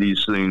to hear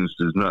these things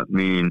does not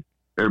mean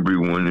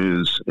everyone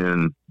is,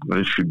 and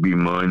I should be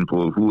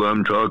mindful of who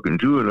I'm talking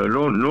to, and I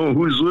don't know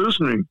who's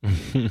listening.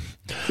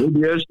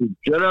 Maybe I should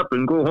shut up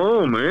and go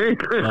home, eh?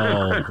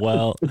 Oh,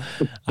 well,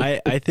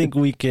 I think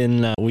we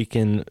can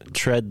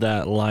tread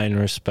that line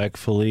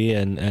respectfully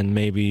and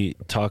maybe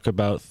talk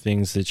about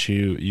things that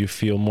you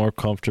feel more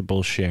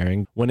comfortable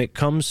sharing. When it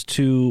comes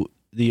to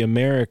the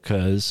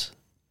Americas,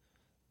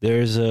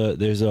 there's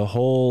a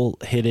whole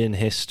hidden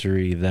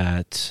history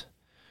that,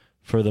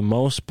 for the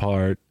most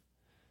part,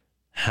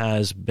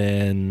 has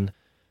been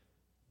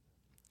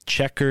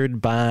checkered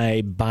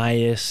by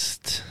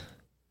biased,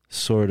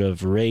 sort of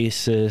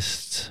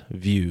racist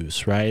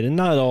views, right? And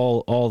not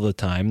all the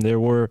time. There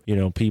were,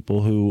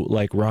 people who,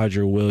 like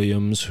Roger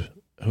Williams,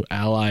 who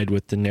allied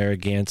with the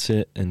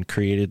Narragansett and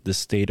created the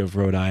state of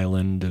Rhode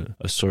Island,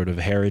 a sort of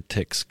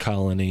heretics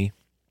colony.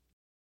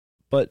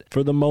 But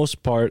for the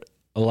most part,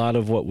 a lot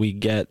of what we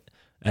get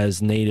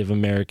as Native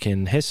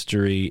American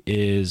history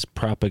is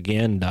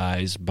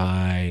propagandized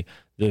by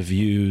the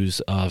views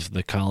of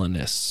the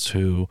colonists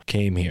who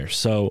came here.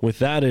 So with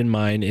that in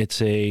mind,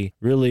 it's a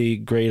really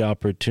great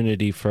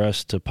opportunity for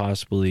us to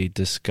possibly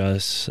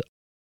discuss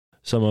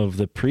some of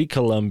the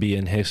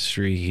pre-Columbian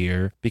history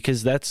here,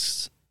 because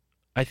that's,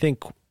 I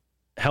think,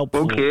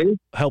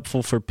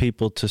 helpful for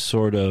people to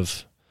sort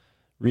of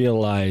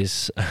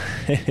realize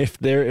if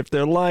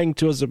they're lying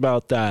to us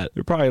about that,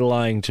 they're probably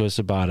lying to us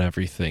about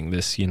everything,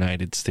 this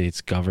United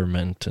States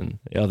government and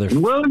the other.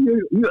 Well,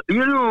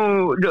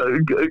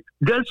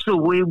 that's the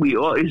way we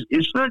are.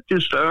 It's not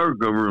just our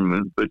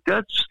government, but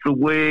that's the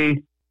way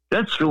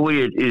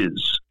it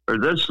is, or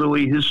that's the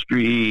way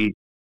history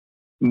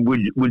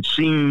would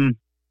seem.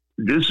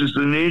 This is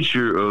the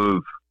nature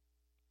of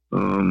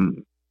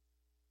the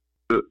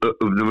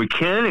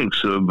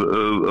mechanics of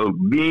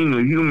being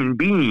a human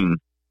being.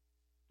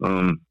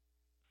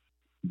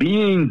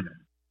 Being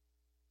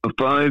a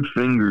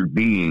five-fingered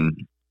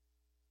being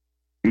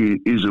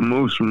is a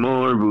most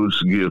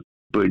marvelous gift,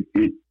 but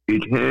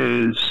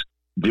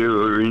there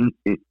are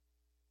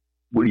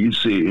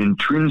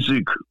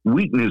intrinsic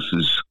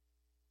weaknesses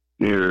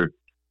there,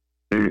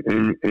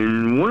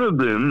 and one of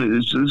them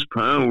is this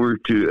power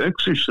to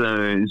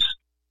exercise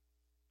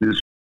this,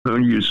 how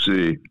do you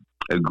say,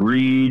 a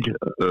greed,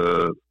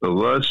 a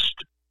lust,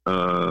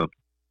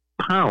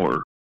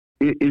 power.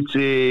 It's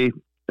a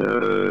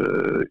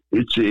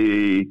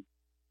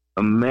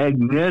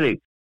magnetic.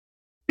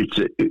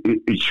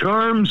 It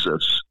charms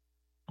us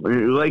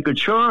like a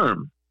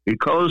charm. It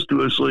calls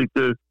to us like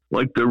the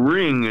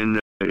ring, and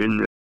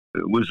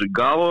was it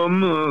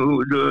Gollum,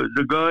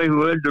 the guy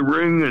who had the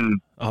ring, and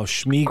Oh, Called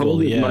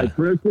Schmiegel, it My yeah.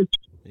 Precious.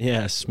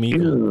 Yeah,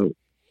 Schmiegel. Yeah.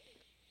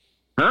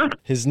 Huh?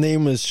 His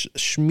name was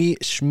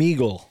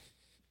Schmiegel.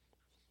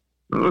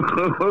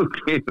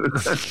 Okay.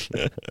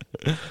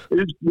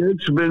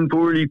 It's been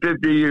 40,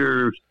 50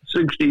 years,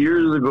 60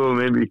 years ago,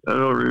 maybe. I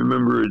don't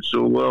remember it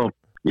so well.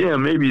 Yeah,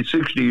 maybe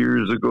 60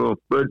 years ago.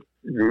 But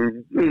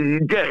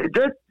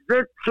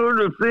that sort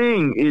of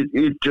thing,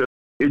 it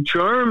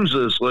charms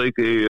us like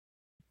the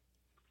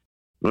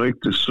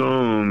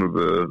song of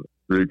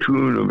the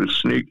tune of a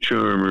snake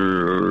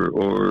charmer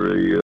or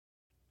a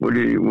what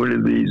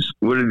are these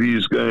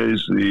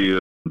guys, the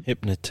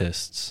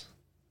Hypnotists.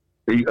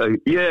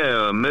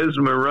 yeah,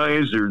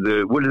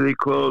 mesmerizer. What do they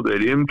call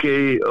that?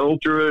 MK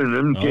Ultra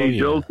and MK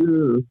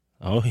Delta.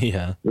 Oh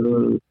yeah.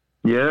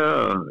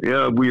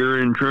 Yeah, we are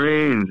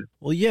entrained.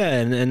 Well, yeah,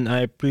 and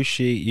I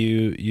appreciate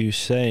you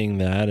saying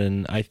that,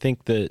 and I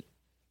think that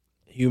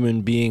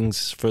human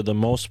beings, for the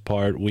most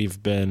part,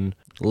 we've been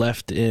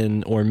left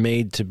in or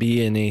made to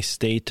be in a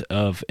state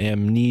of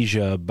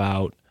amnesia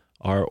about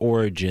our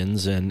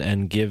origins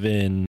and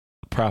given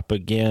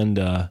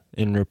propaganda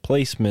in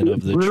replacement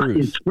of the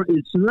truth.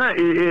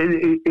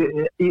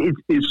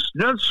 It's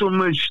not so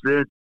much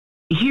that.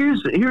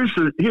 Here's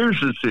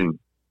the thing.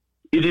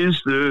 It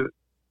is the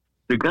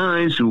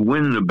guys who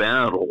win the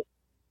battle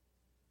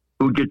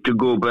who get to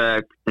go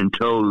back and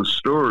tell the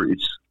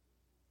stories,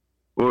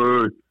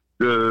 or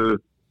the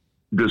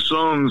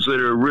songs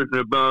that are written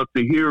about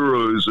the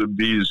heroes of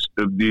these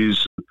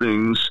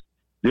things.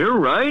 They're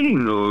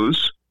writing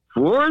those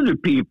for the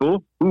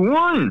people who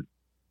won,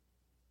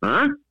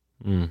 huh?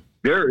 Mm.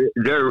 They're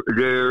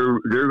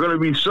going to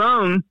be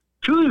sung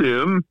to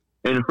them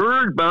and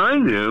heard by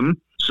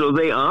them, so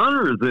they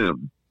honor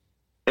them,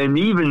 and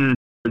even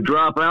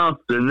drop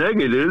out the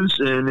negatives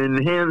and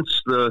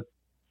enhance the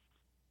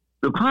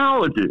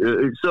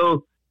politics.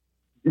 So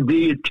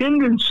the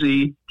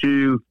tendency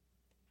to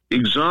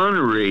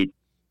exonerate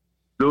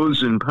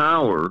those in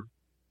power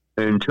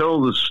and tell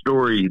the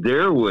story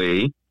their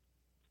way,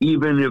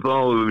 even if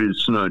all of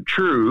it's not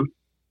true,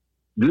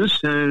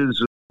 this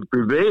has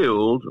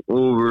prevailed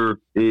over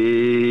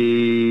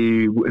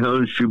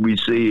how should we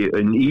say,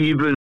 an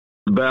even,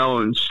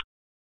 balanced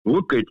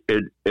look at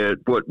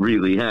what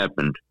really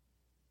happened.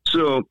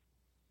 So,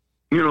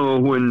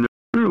 when, I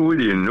don't know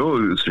whether you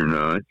know this or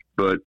not,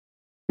 but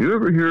you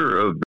ever hear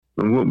of,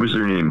 what was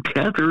her name,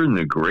 Catherine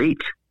the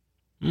Great?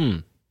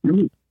 Mm.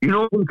 You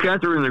know who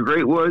Catherine the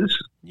Great was?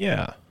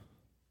 Yeah.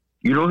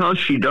 You know how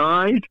she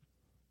died?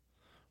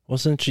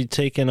 Wasn't she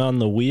taken on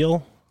the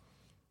wheel?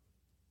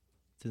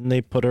 Didn't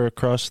they put her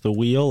across the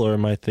wheel, or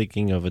am I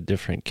thinking of a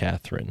different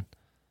Catherine?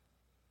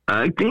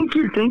 I think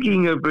you're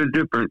thinking of a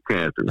different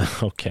Catherine.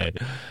 Okay.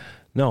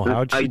 No,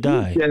 how'd she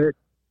die?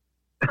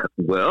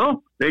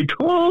 Well, they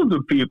told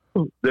the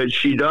people that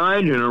she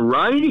died in a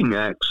riding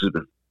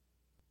accident.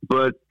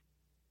 But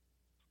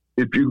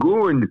if you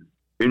go and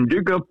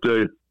dig up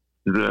do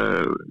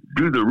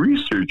the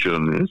research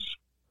on this,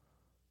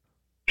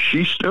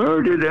 she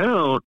started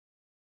out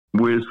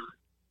with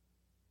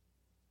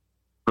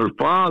her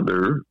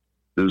father,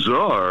 the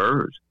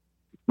Tsar,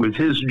 with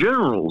his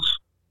generals,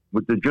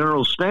 with the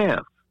general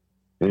staff.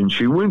 And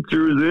she went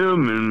through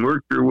them and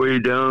worked her way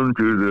down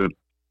to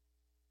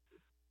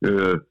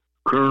the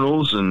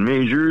colonels and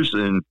majors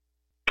and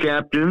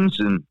captains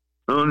and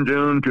on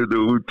down to the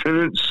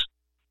lieutenants.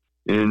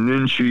 And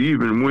then she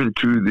even went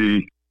to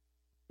the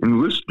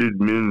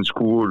enlisted men's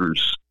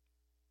quarters.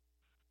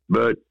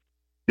 But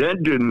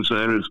that didn't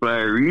satisfy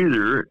her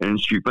either, and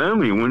she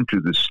finally went to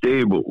the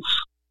stables.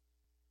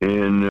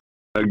 And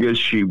I guess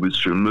she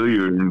was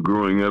familiar in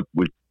growing up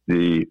with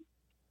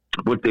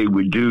what they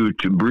would do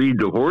to breed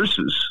the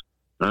horses.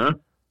 Huh?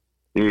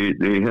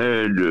 They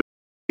had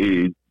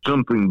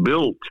something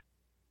built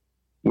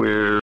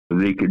where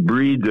they could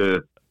breed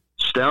the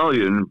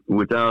stallion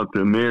without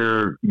the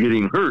mare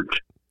getting hurt.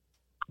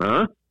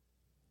 Huh?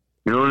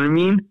 You know what I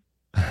mean?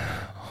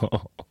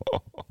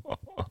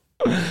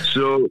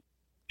 So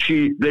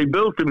they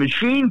built a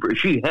machine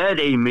she had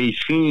a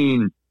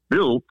machine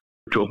built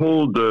to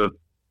hold the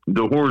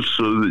horse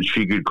so that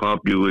she could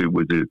copulate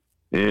with it.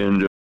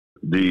 And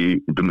the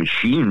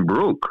machine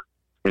broke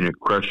and it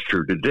crushed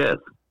her to death.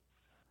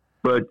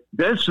 But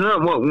that's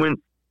not what went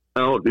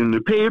out in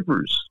the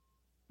papers.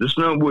 That's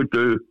not what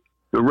the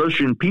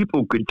Russian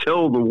people could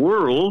tell the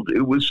world.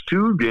 It was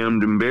too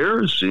damned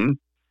embarrassing.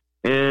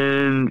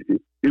 And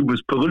it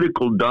was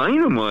political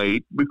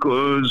dynamite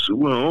because,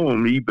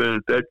 well, even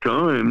at that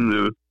time,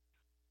 the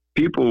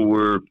people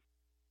were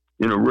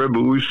in a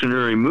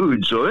revolutionary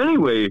mood. So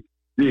anyway,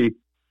 the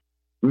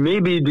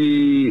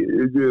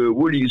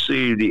what do you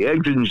say, the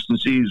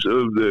exigencies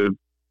of the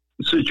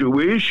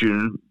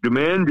situation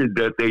demanded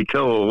that they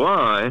tell a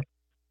lie.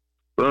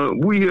 But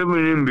we have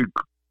an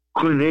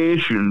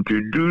inclination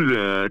to do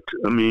that.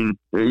 I mean,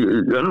 I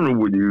don't know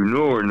whether you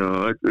know or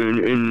not,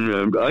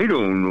 and I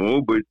don't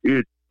know, but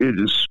it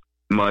is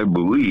my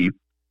belief,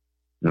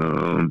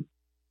 from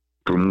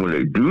what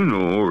I do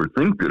know or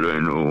think that I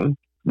know,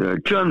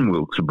 that John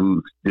Wilkes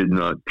Booth did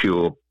not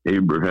kill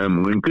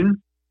Abraham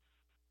Lincoln.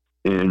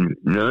 and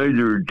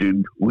neither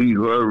did Lee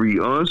Harvey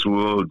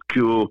Oswald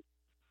kill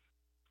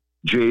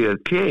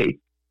JFK.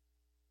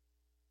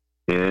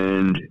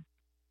 And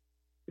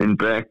in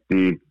fact,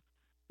 the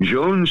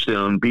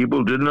Jonestown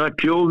people did not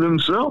kill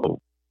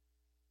themselves.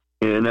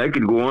 And I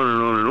could go on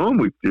and on and on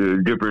with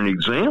different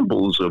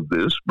examples of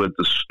this, but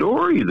the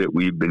story that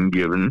we've been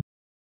given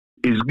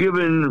is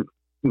given,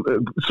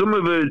 some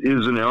of it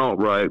is an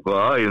outright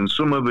lie, and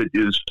some of it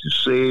is to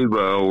save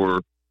our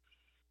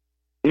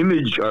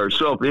image, our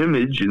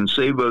self-image, and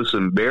save us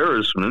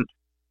embarrassment.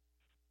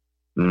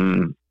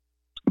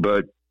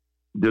 But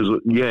there's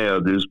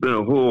been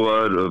a whole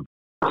lot of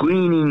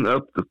cleaning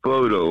up the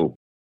photo,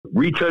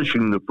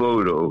 retouching the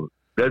photo.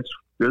 That's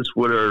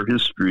what our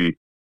history.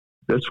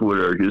 That's what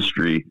our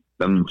history.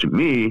 I mean, to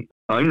me,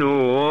 I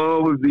know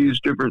all of these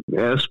different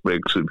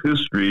aspects of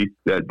history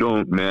that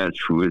don't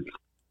match with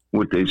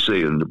what they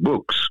say in the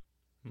books.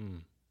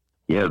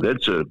 Yeah,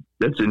 that's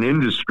an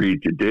industry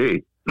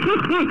today.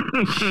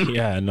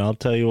 Yeah, and I'll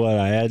tell you what,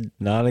 I had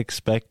not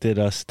expected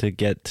us to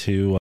get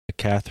to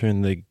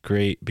Catherine the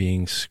Great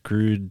being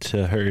screwed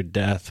to her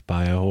death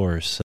by a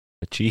horse.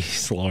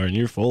 Jeez, Loren,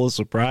 you're full of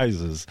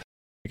surprises.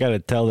 I got to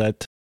tell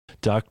that to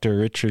Dr.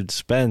 Richard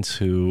Spence,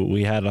 who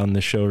we had on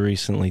the show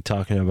recently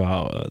talking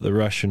about the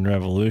Russian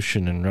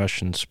Revolution and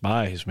Russian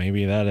spies.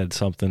 Maybe that had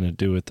something to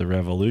do with the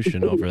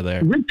revolution over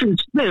there. Richard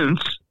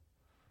Spence?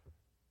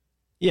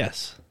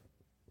 Yes.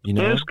 You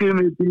know? Ask him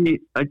if he...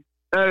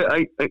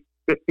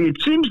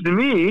 it seems to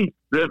me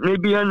that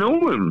maybe I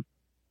know him.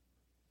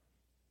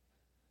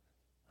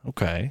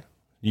 Okay.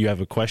 You have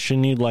a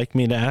question you'd like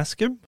me to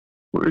ask him?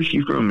 Where is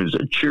he from? Is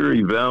that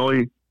Cherry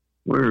Valley?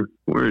 Where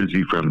is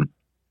he from?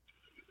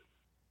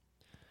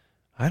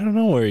 I don't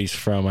know where he's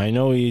from. I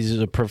know he's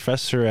a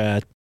professor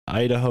at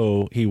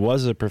Idaho. He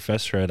was a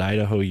professor at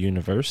Idaho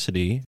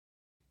University,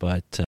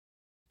 but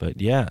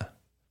yeah.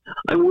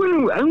 I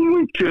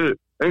went to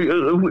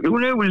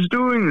when I was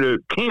doing the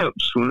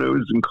camps when I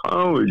was in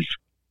college.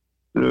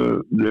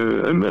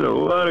 I met a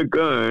lot of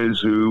guys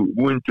who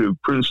went to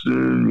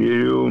Princeton,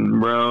 Yale,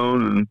 and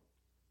Brown, and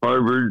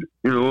Harvard.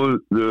 You know,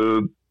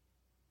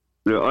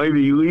 the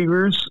Ivy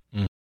Leaguers.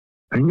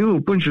 I knew a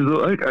bunch of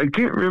those. I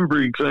can't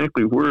remember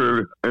exactly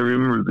where I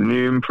remember the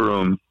name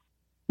from,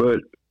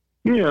 but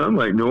yeah, I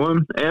might know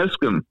him. Ask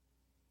him.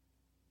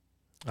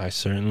 I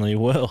certainly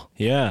will.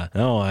 Yeah.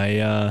 No,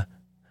 I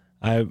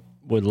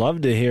would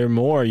love to hear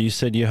more. You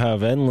said you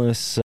have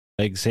endless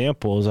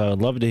examples. I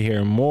would love to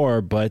hear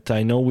more, but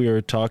I know we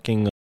were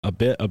talking a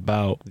bit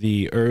about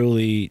the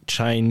early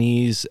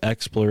Chinese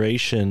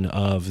exploration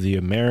of the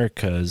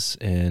Americas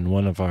in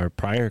one of our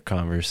prior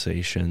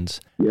conversations.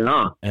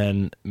 Yeah.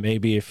 And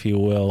maybe, if you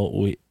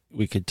will,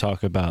 we could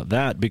talk about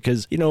that,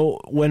 because, you know,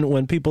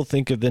 when people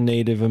think of the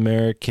Native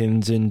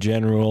Americans in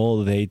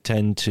general, they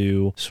tend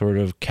to sort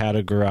of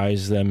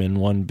categorize them in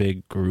one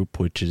big group,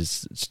 which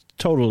is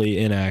totally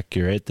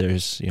inaccurate.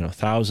 There's, you know,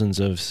 thousands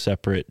of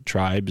separate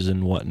tribes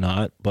and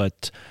whatnot,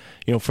 but,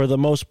 you know, for the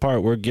most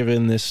part, we're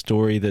given this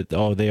story that,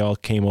 oh, they all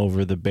came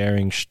over the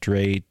Bering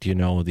Strait, you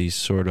know, these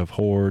sort of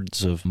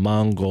hordes of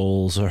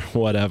Mongols or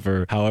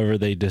whatever, however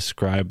they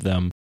describe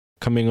them,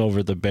 coming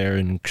over the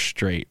Bering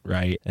Strait,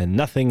 right? And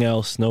nothing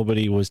else.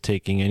 Nobody was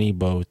taking any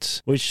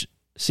boats, which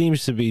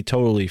seems to be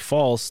totally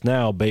false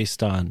now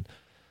based on,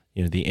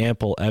 you know, the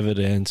ample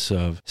evidence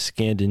of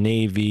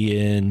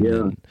Scandinavian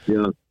and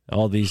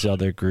all these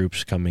other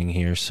groups coming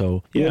here.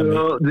 So, yeah. You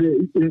know,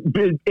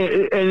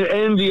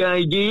 and the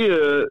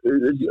idea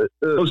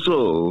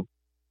also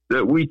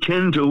that we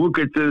tend to look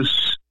at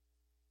this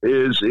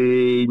as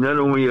not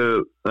only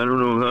I don't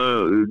know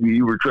how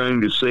you were trying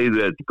to say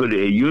that, put a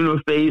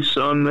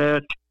uniface on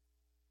that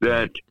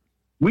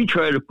we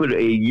try to put a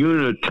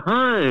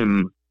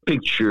unitime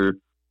picture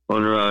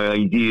on our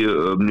idea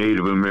of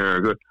Native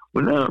America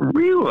without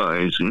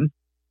realizing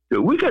that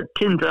we got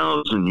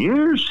 10,000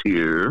 years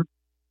here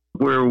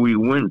where we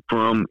went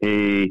from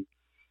a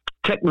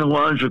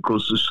technological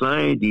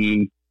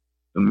society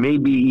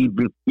maybe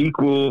even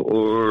equal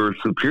or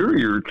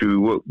superior to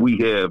what we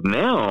have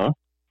now,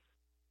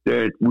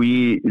 that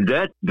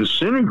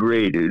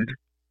disintegrated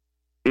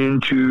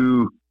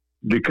into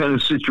the kind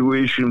of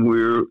situation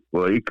where,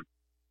 like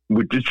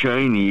with the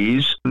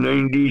Chinese,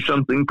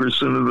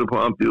 90-something% of the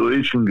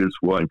population gets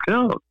wiped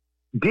out.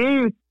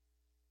 They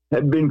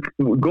had been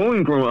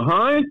going from a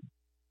high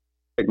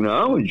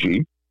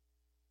technology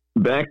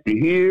back to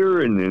here,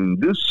 and then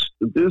this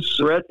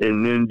threat,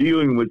 and then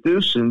dealing with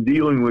this and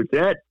dealing with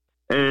that,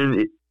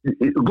 and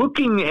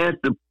looking at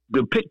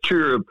the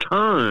picture of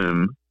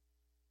time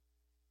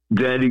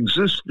that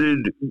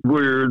existed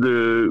where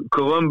the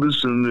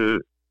Columbus and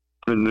the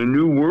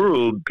New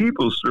World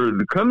people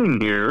started coming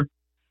here,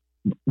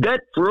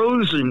 that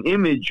frozen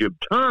image of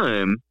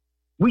time,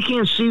 we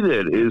can't see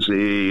that as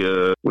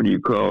a what do you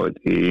call it?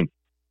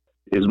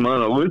 As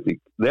monolithic.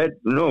 There's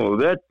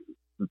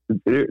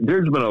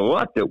been a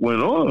lot that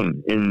went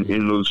on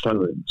in those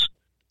times.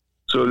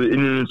 So,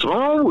 and it's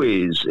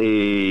always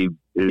a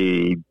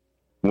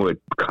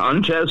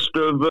contest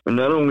of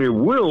not only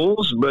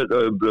wills, but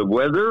of the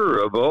weather,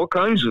 of all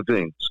kinds of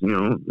things,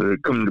 that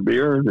come to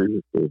bear.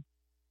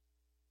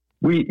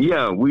 We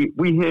have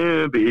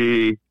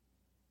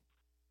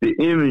the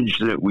image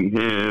that we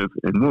have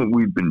and what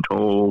we've been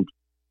told,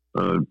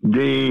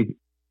 they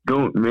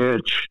don't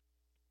match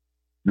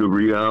the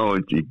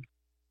reality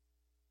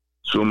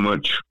so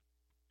much.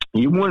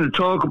 You want to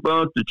talk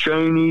about the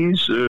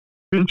Chinese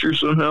venture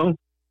somehow?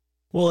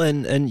 Well,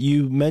 and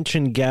you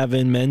mentioned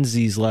Gavin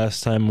Menzies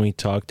last time we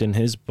talked in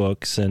his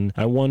books, and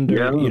I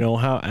wonder,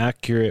 how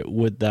accurate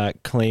would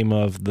that claim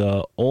of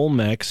the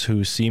Olmecs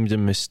who seem to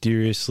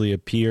mysteriously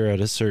appear at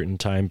a certain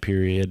time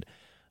period?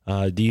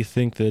 Do you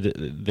think that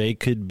they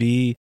could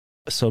be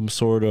some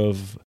sort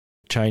of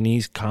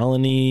Chinese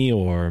colony,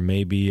 or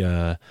maybe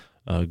a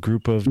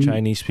group of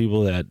Chinese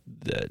people that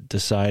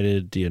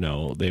decided,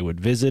 they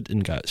would visit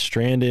and got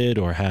stranded,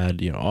 or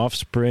had,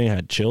 offspring,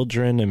 had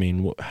children? I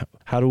mean,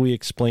 how do we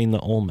explain the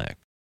Olmec?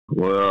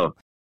 Well,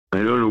 I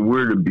don't know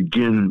where to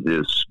begin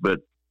this,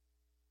 but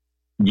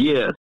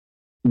yes,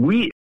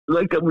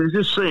 like I was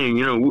just saying,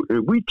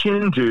 we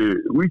tend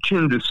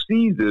to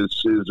see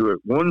this as at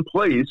one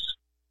place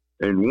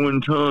at one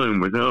time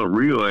without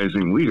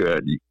realizing we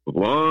got a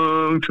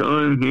long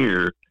time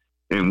here,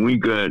 and we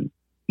got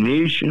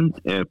nation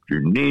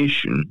after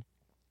nation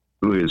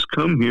who has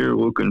come here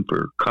looking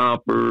for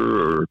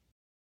copper or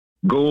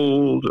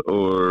gold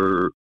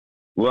or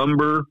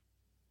lumber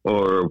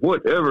or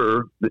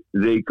whatever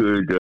they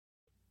could,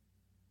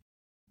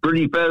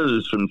 pretty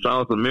feathers from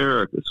South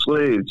America,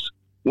 slaves,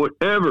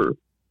 whatever.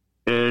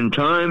 And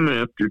time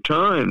after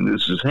time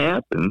this has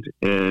happened,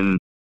 and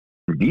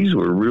these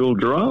were real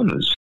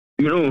dramas.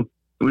 I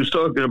was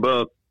talking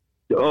about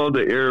all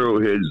the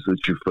arrowheads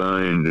that you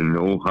find in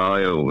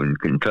Ohio and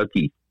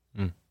Kentucky.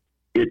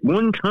 At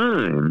one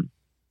time,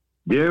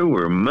 there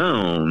were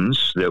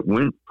mounds that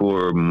went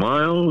for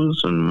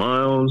miles and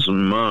miles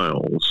and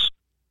miles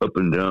up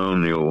and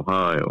down the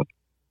Ohio.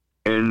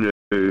 And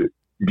the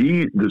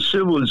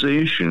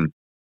civilization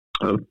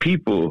of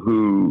people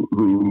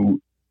who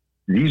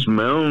these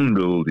mound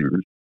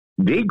builders,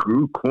 they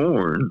grew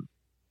corn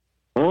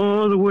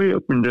all the way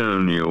up and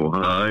down the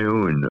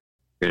Ohio and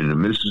the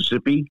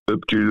Mississippi up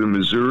to the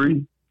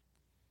Missouri.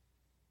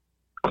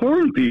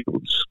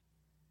 Cornfields.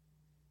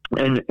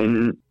 And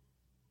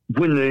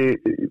when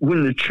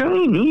the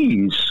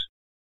Chinese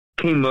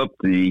came up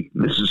the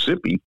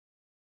Mississippi,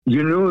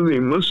 they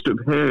must have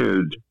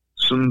had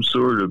some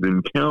sort of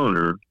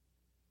encounter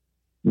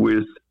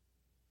with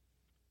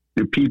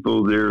the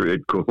people there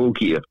at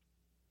Cahokia.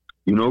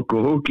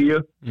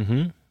 Cahokia?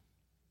 Mm-hmm.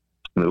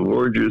 The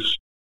largest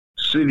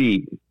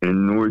city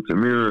in North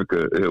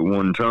America at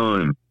one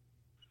time.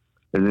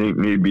 I think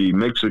maybe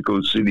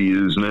Mexico City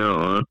is now,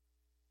 huh?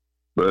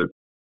 But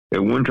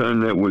at one time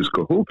that was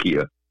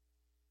Cahokia.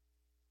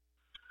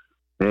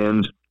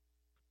 And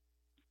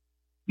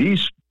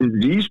these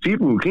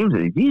people who came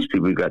to these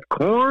people got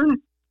corn.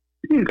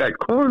 They got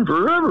corn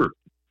forever.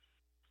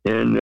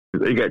 And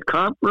they got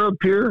copper up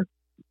here.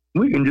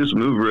 We can just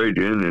move right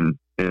in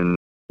and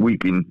we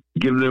can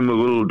give them a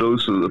little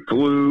dose of the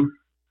flu,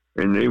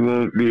 and they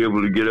won't be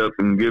able to get up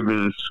and give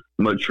us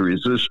much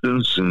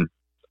resistance, and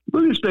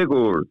we'll just take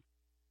over.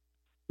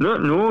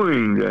 Not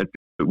knowing that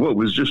what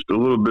was just a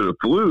little bit of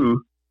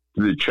flu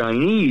to the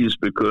Chinese,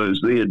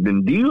 because they had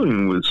been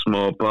dealing with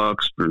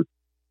smallpox for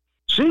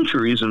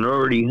centuries and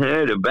already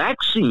had a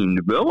vaccine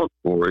developed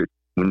for it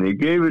when they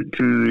gave it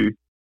to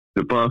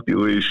the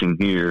population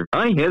here.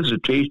 I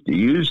hesitate to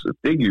use the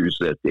figures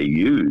that they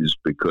use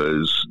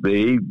because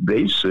they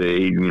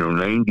say,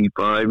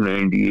 95,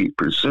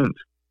 98%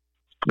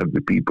 of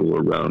the people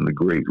around the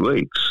Great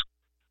Lakes.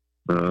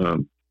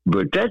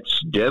 But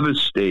that's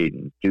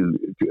devastating.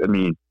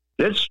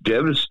 That's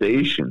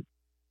devastation.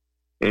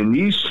 And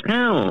these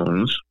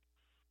towns,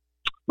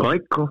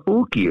 like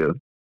Cahokia,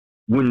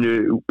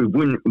 when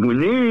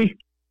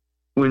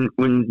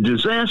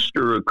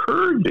disaster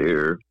occurred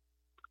there,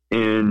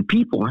 and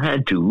people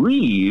had to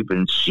leave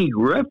and seek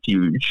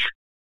refuge,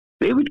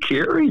 they would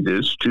carry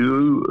this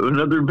to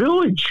another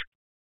village.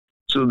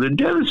 So the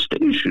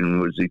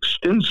devastation was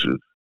extensive.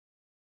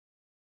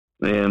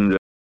 And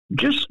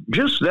just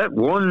that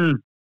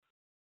one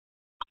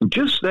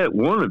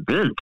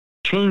event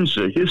changed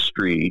the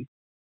history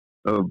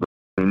of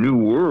the New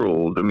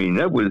World. I mean,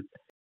 that was,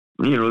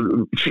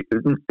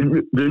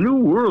 the New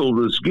World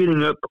was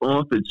getting up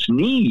off its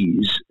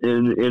knees,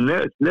 and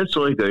that's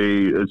like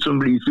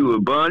somebody threw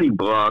a body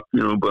block,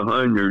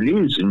 behind their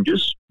knees and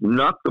just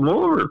knocked them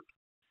over.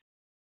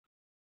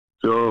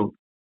 So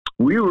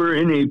we were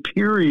in a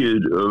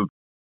period of,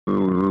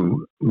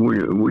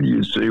 what do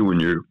you say when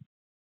you're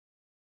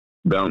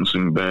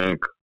bouncing back?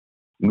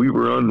 We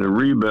were on the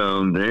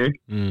rebound, eh?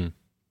 Mm.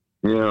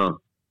 Yeah.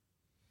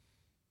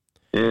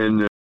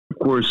 And, of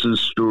course,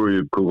 this story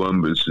of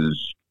Columbus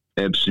is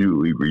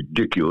absolutely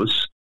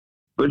ridiculous.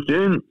 But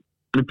then,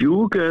 if you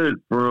look at it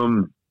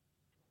from,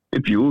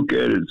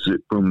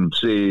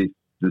 say,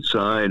 the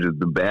side of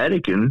the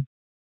Vatican,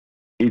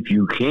 if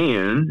you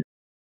can,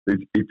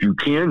 if you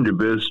can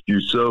divest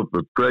yourself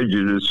of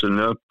prejudice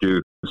enough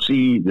to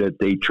see that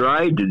they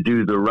tried to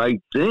do the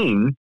right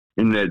thing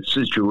in that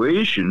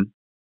situation,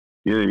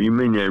 you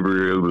may never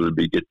be able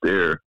to get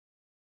there.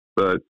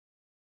 But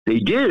they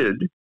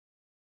did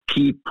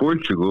keep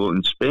Portugal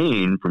and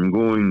Spain from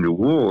going to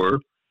war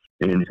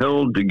and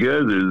held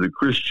together the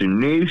Christian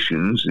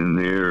nations in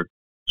their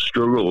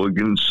struggle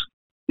against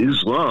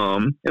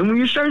Islam. And when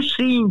you start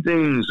seeing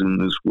things in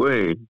this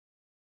way,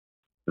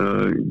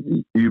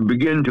 you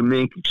begin to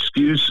make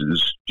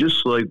excuses,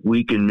 just like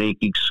we can make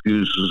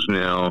excuses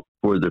now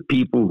for the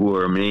people who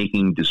are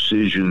making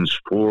decisions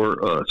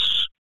for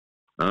us.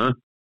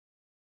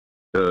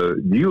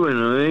 You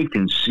and I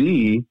can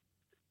see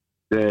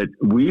that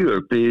we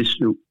are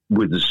faced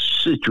with a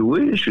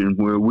situation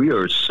where we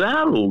are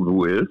saddled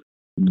with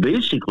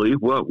basically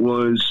what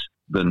was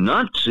the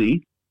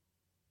Nazi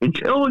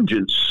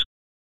intelligence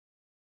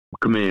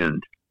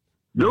command.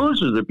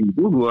 Those are the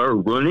people who are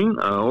running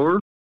our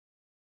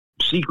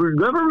secret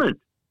government,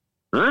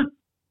 And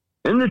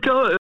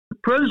the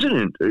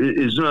president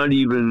does not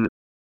even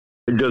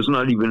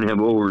have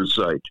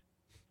oversight.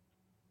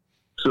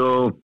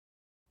 So,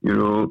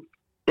 and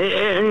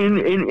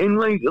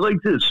like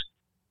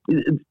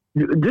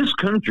this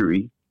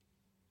country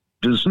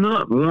does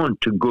not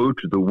want to go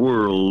to the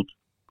world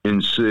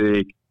and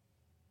say,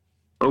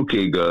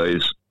 okay,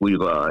 guys, we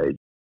lied.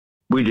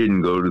 We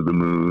didn't go to the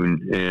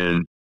moon,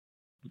 and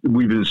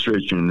we've been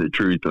stretching the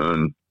truth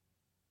on.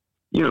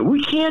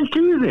 We can't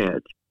do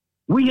that.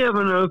 We have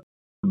enough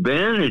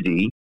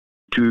vanity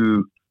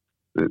to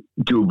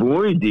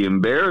avoid the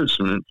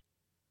embarrassment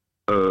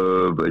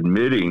of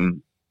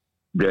admitting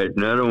that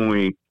not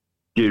only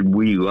did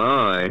we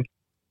lie,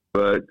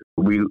 but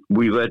we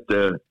let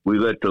the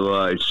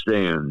lie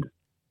stand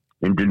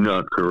and did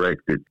not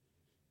correct it,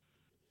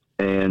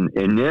 and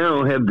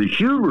now have the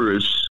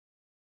hubris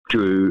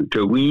to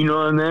lean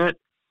on that.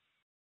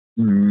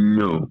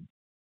 No,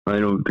 I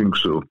don't think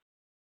so.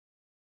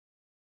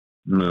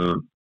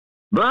 No,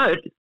 but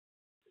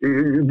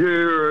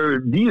there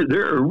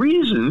are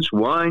reasons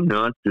why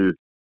not to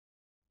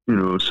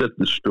set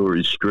the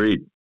story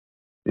straight,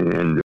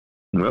 and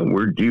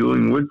we're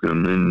dealing with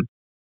them and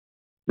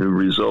the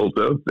result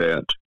of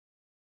that.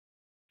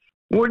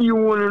 What do you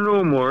want to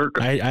know, Mark?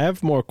 I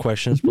have more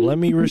questions, but let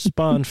me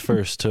respond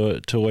first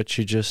to what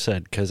you just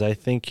said, because I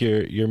think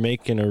you're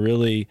making a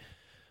really,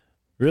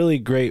 really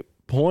great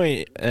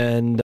point.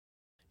 And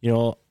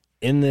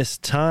in this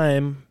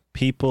time,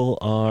 people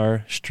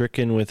are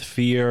stricken with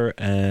fear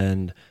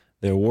and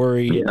they're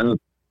worried,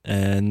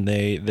 and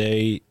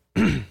they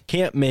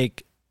can't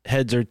make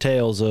heads or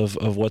tails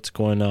of what's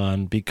going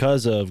on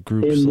because of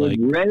groups would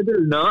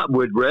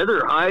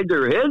rather hide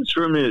their heads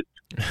from it.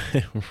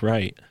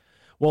 Right.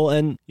 Well,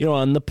 and,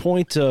 on the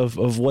point of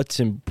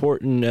what's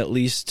important, at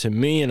least to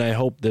me, and I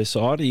hope this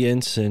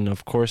audience, and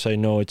of course I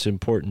know it's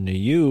important to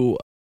you,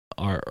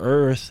 our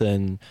earth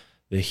and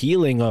the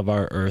healing of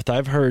our earth.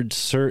 I've heard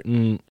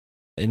certain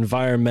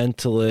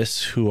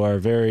environmentalists who are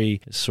very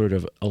sort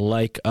of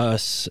like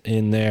us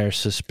in their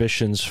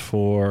suspicions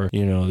for,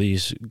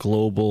 these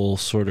global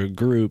sort of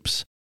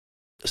groups,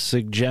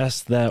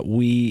 suggest that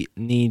we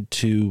need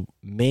to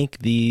make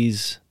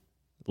these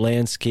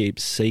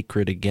landscapes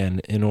sacred again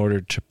in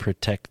order to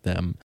protect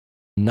them,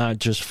 not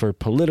just for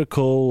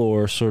political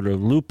or sort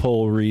of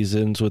loophole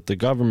reasons with the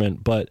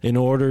government, but in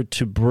order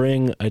to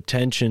bring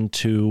attention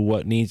to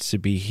what needs to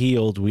be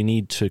healed. We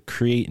need to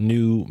create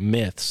new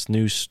myths,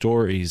 new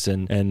stories,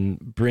 and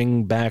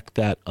bring back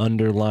that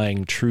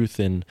underlying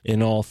truth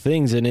in all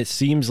things. And it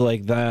seems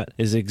like that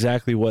is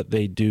exactly what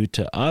they do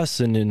to us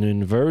in an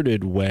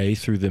inverted way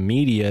through the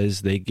media,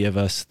 is they give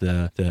us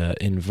the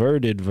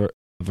inverted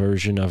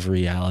version of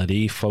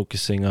reality,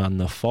 focusing on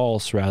the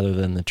false rather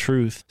than the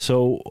truth.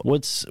 So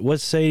what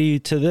say you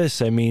to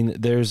this? I mean,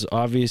 there's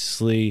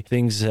obviously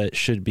things that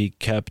should be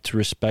kept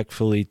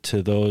respectfully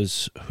to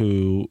those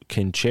who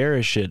can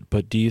cherish it,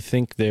 but do you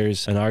think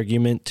there's an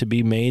argument to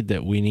be made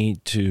that we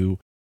need to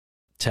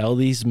tell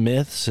these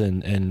myths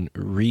and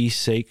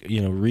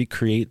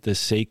recreate the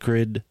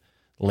sacred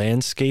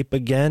landscape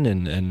again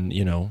and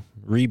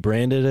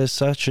rebrand it as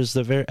such at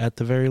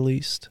the very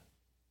least?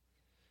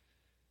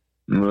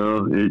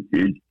 Well,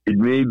 it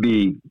may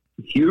be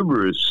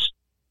hubris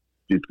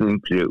to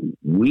think that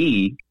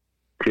we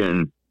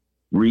can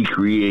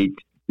recreate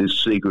this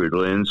sacred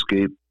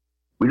landscape.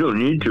 We don't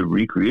need to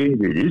recreate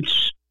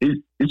it.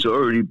 It's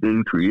already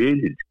been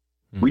created.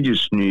 Mm-hmm. We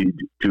just need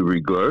to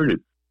regard it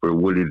for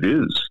what it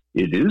is.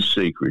 It is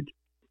sacred,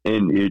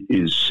 and it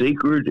is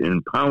sacred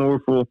and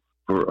powerful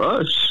for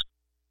us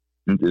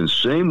in the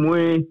same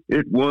way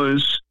it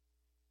was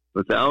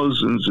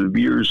thousands of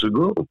years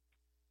ago.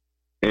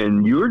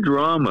 And your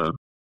drama,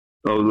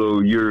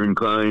 although you're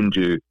inclined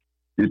to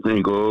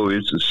think, oh,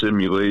 it's a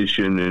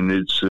simulation and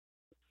it's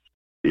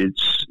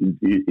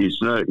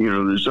not,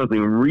 there's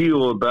nothing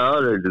real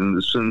about it in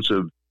the sense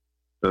of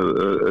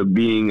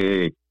being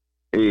a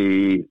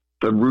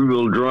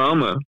real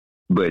drama,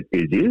 but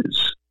it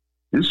is.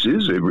 This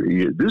is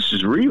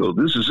real.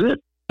 This is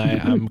it.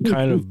 I'm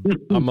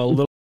a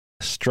little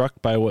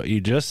struck by what you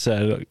just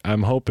said.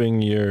 I'm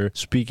hoping you're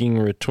speaking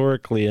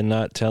rhetorically and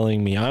not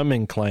telling me I'm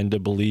inclined to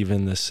believe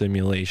in the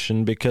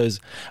simulation, because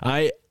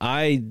I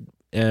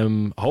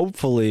am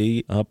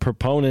hopefully a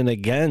proponent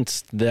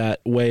against that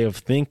way of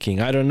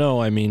thinking. I don't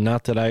know. I mean,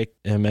 not that I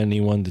am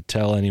anyone to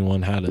tell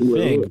anyone how to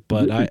think,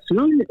 but as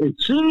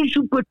soon as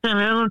you put that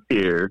out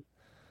there,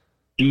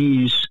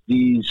 these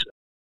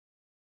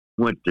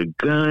the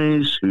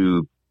guys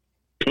who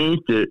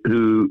paint it,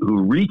 who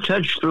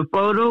retouch the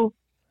photo,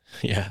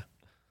 yeah,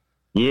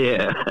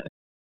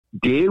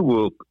 they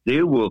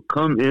will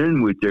come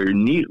in with their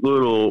neat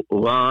little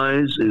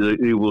lies.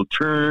 They will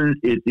turn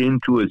it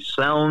into a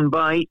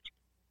soundbite,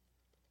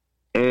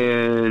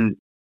 and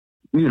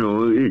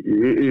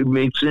it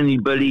makes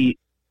anybody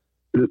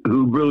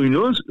who really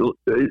knows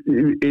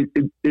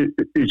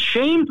it's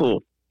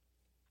shameful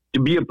to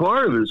be a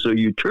part of it. So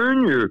you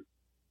turn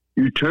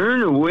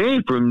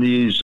away from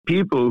these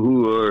people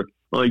who are,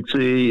 like,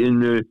 say, in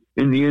the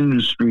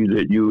industry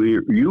that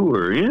you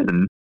are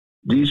in,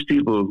 these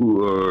people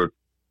who are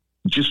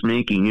just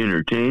making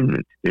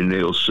entertainment, and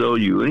they'll sell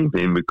you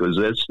anything because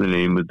that's the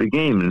name of the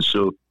game. And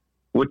so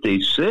what they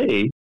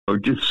say are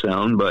just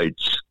sound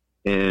bites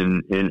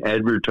and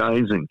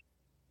advertising,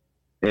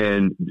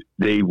 and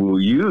they will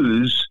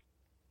use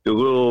the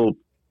little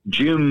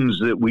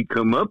gems that we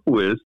come up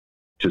with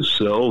to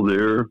sell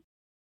this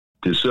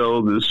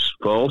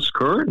false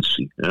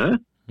currency. Huh?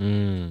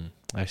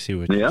 I see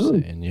what you're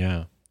saying.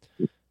 Yeah.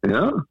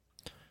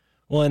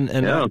 Well,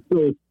 and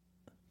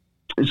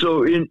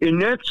so in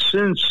that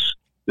sense,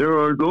 there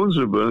are those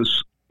of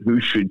us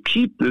who should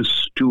keep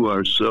this to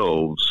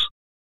ourselves.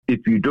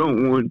 If you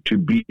don't want to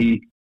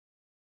be,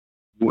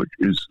 what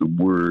is the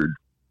word?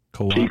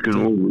 Co-opted. Taken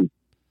over.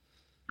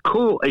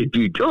 If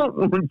you don't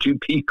want to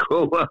be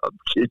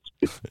co-opted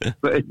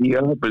by the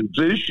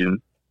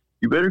opposition,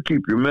 you better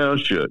keep your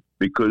mouth shut,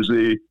 because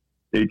they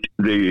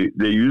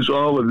use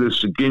all of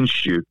this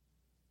against you.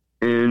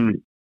 And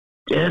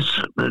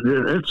that's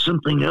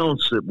something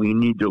else that we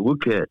need to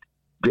look at.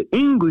 The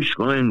English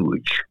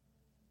language.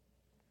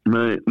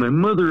 My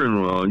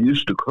mother-in-law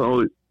used to call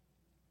it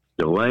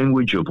the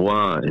language of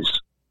lies.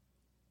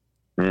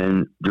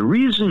 And the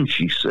reason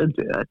she said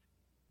that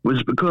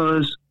was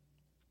because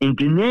in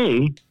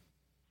Dene,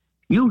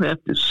 you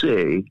have to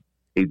say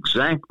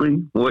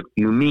exactly what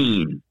you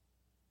mean.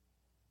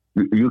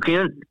 You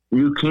can't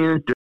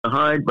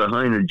hide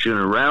behind a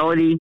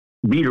generality,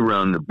 beat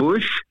around the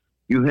bush.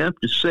 You have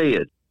to say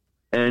it.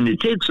 And it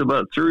takes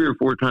about 3 or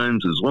 4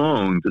 times as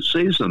long to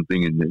say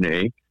something in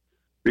Dene,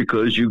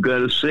 because you've got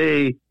to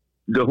say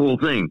the whole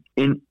thing.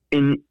 In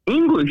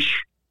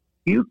English,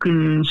 you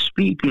can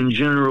speak in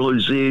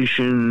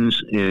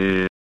generalizations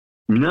and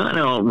not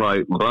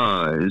outright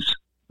lies,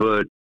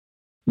 but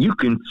you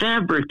can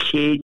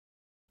fabricate.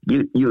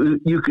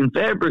 You can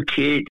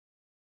fabricate.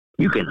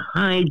 You can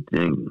hide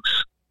things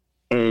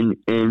and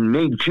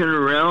make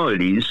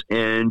generalities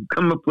and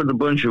come up with a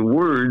bunch of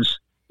words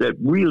that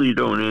really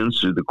don't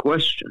answer the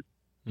question.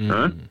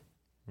 Huh?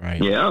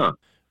 Right. Yeah.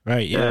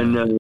 Right.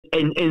 Yeah.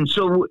 And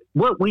so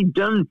what we've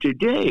done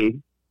today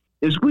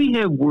is we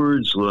have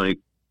words like,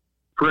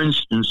 for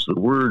instance, the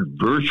word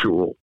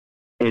virtual,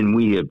 and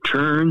we have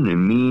turned the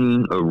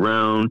meaning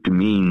around to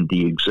mean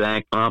the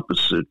exact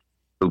opposite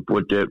of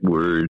what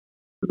the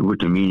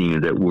meaning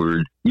of that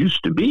word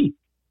used to be.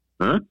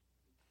 Huh?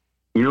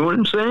 You know what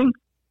I'm saying?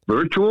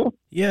 Virtual?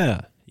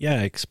 Yeah.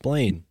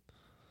 Explain,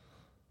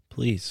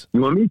 please.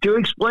 You want me to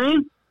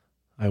explain?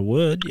 I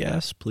would.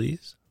 Yes,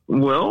 please.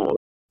 Well,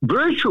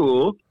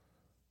 virtual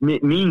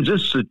means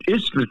it's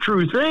the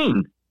true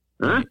thing.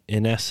 Huh?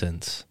 In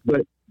essence.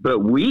 But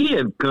we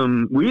have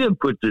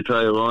put the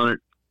title on it.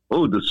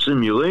 Oh, the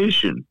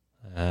simulation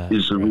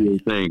is the real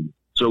thing.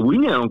 So we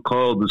now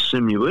call the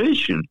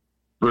simulation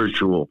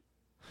virtual.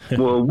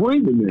 Well,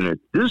 wait a minute.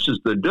 This is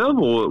the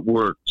devil at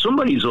work.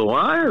 Somebody's a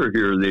liar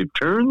here. They've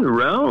turned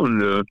around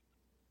the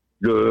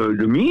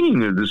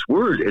meaning of this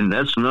word, and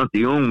that's not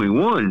the only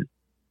one.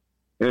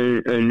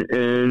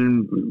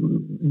 And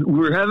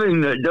we're having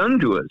that done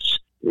to us.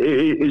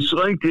 It's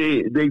like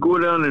they go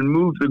down and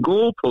move the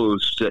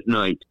goalposts at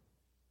night.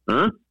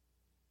 Huh?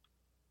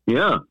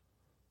 Yeah.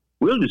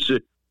 We'll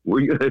change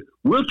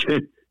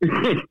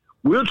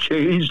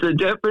the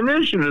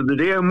definition of the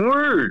damn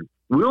word.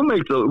 We'll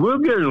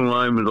get in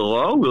line with the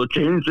law. We'll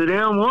change the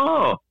damn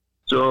law.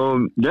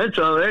 So that's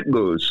how that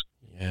goes.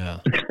 Yeah.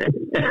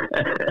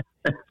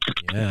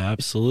 Yeah,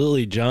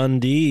 absolutely. John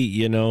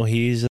D.,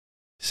 he's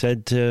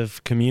said to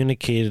have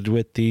communicated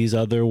with these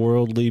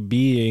otherworldly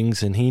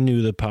beings, and he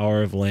knew the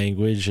power of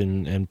language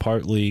and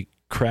partly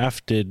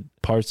crafted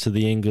parts of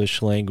the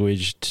English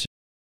language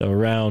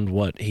around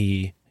what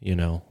he,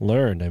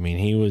 learned. I mean,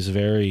 he was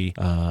very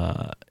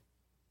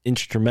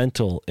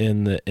instrumental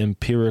in the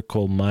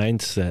empirical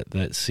mindset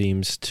that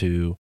seems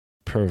to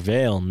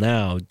prevail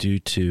now due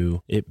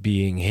to it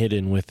being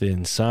hidden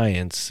within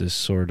science, this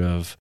sort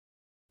of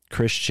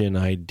Christian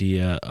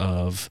idea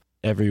of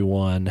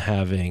everyone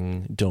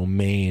having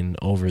domain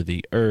over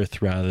the earth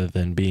rather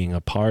than being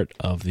a part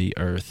of the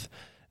earth.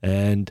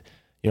 And,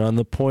 on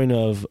the point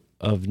of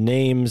of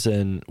names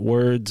and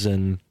words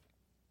and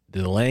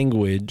the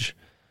language,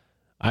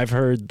 I've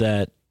heard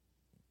that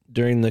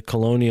during the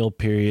colonial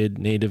period,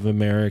 Native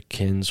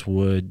Americans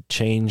would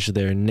change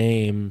their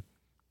name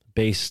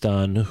based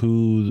on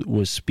who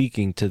was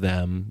speaking to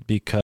them,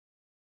 because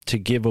to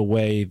give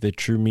away the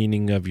true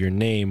meaning of your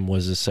name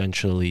was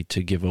essentially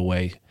to give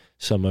away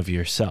some of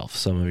yourself,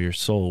 some of your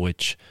soul,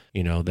 which,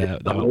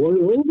 that power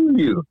over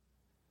you.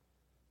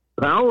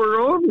 Power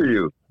over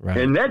you. Right.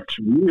 And that's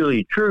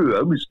really true.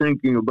 I was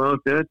thinking about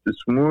that this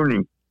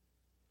morning,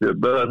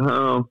 about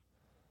how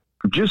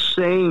just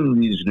saying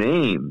these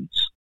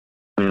names,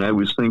 and I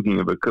was thinking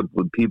of a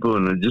couple of people,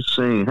 and I'm just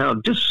saying how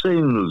just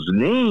saying those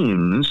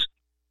names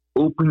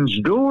opens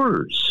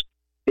doors,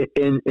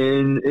 and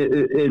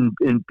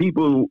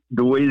people,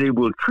 the way they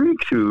will treat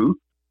you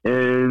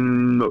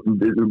and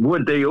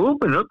what they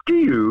open up to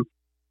you,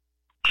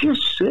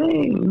 just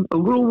saying a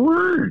little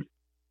word,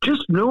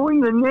 just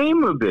knowing the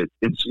name of it.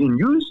 It's in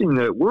using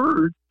that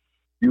word,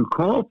 you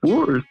call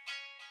forth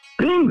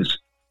things.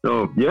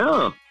 So,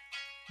 yeah,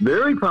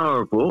 very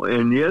powerful.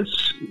 And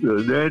yes,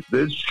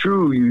 that's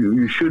true.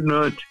 You should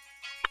not,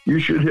 you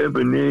should have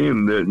a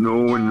name that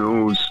no one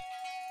knows.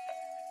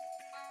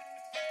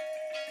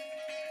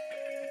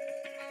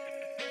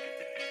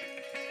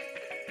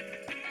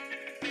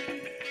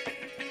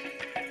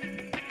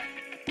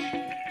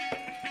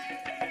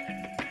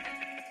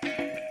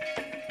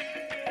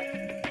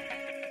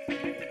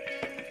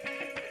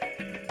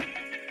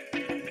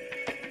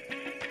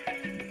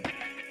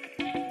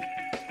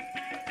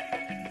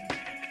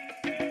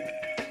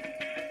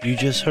 You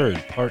just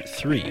heard part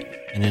 3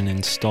 in an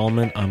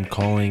installment I'm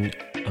calling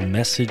A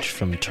Message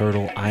from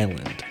Turtle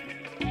Island.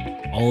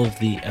 All of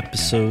the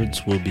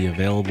episodes will be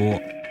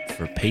available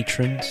for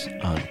patrons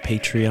on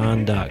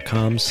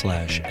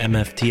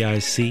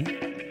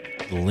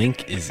patreon.com/MFTIC. The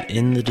link is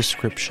in the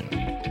description.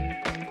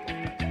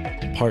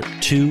 Part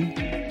 2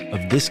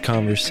 of this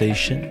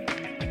conversation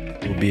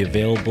will be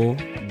available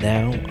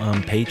now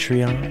on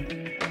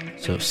Patreon,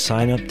 so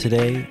sign up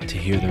today to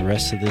hear the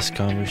rest of this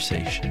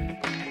conversation.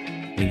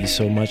 Thank you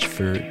so much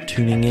for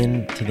tuning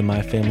in to the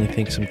My Family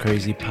Thinks I'm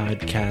Crazy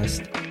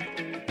podcast,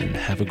 and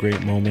have a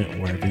great moment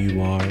wherever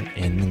you are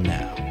in the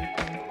now.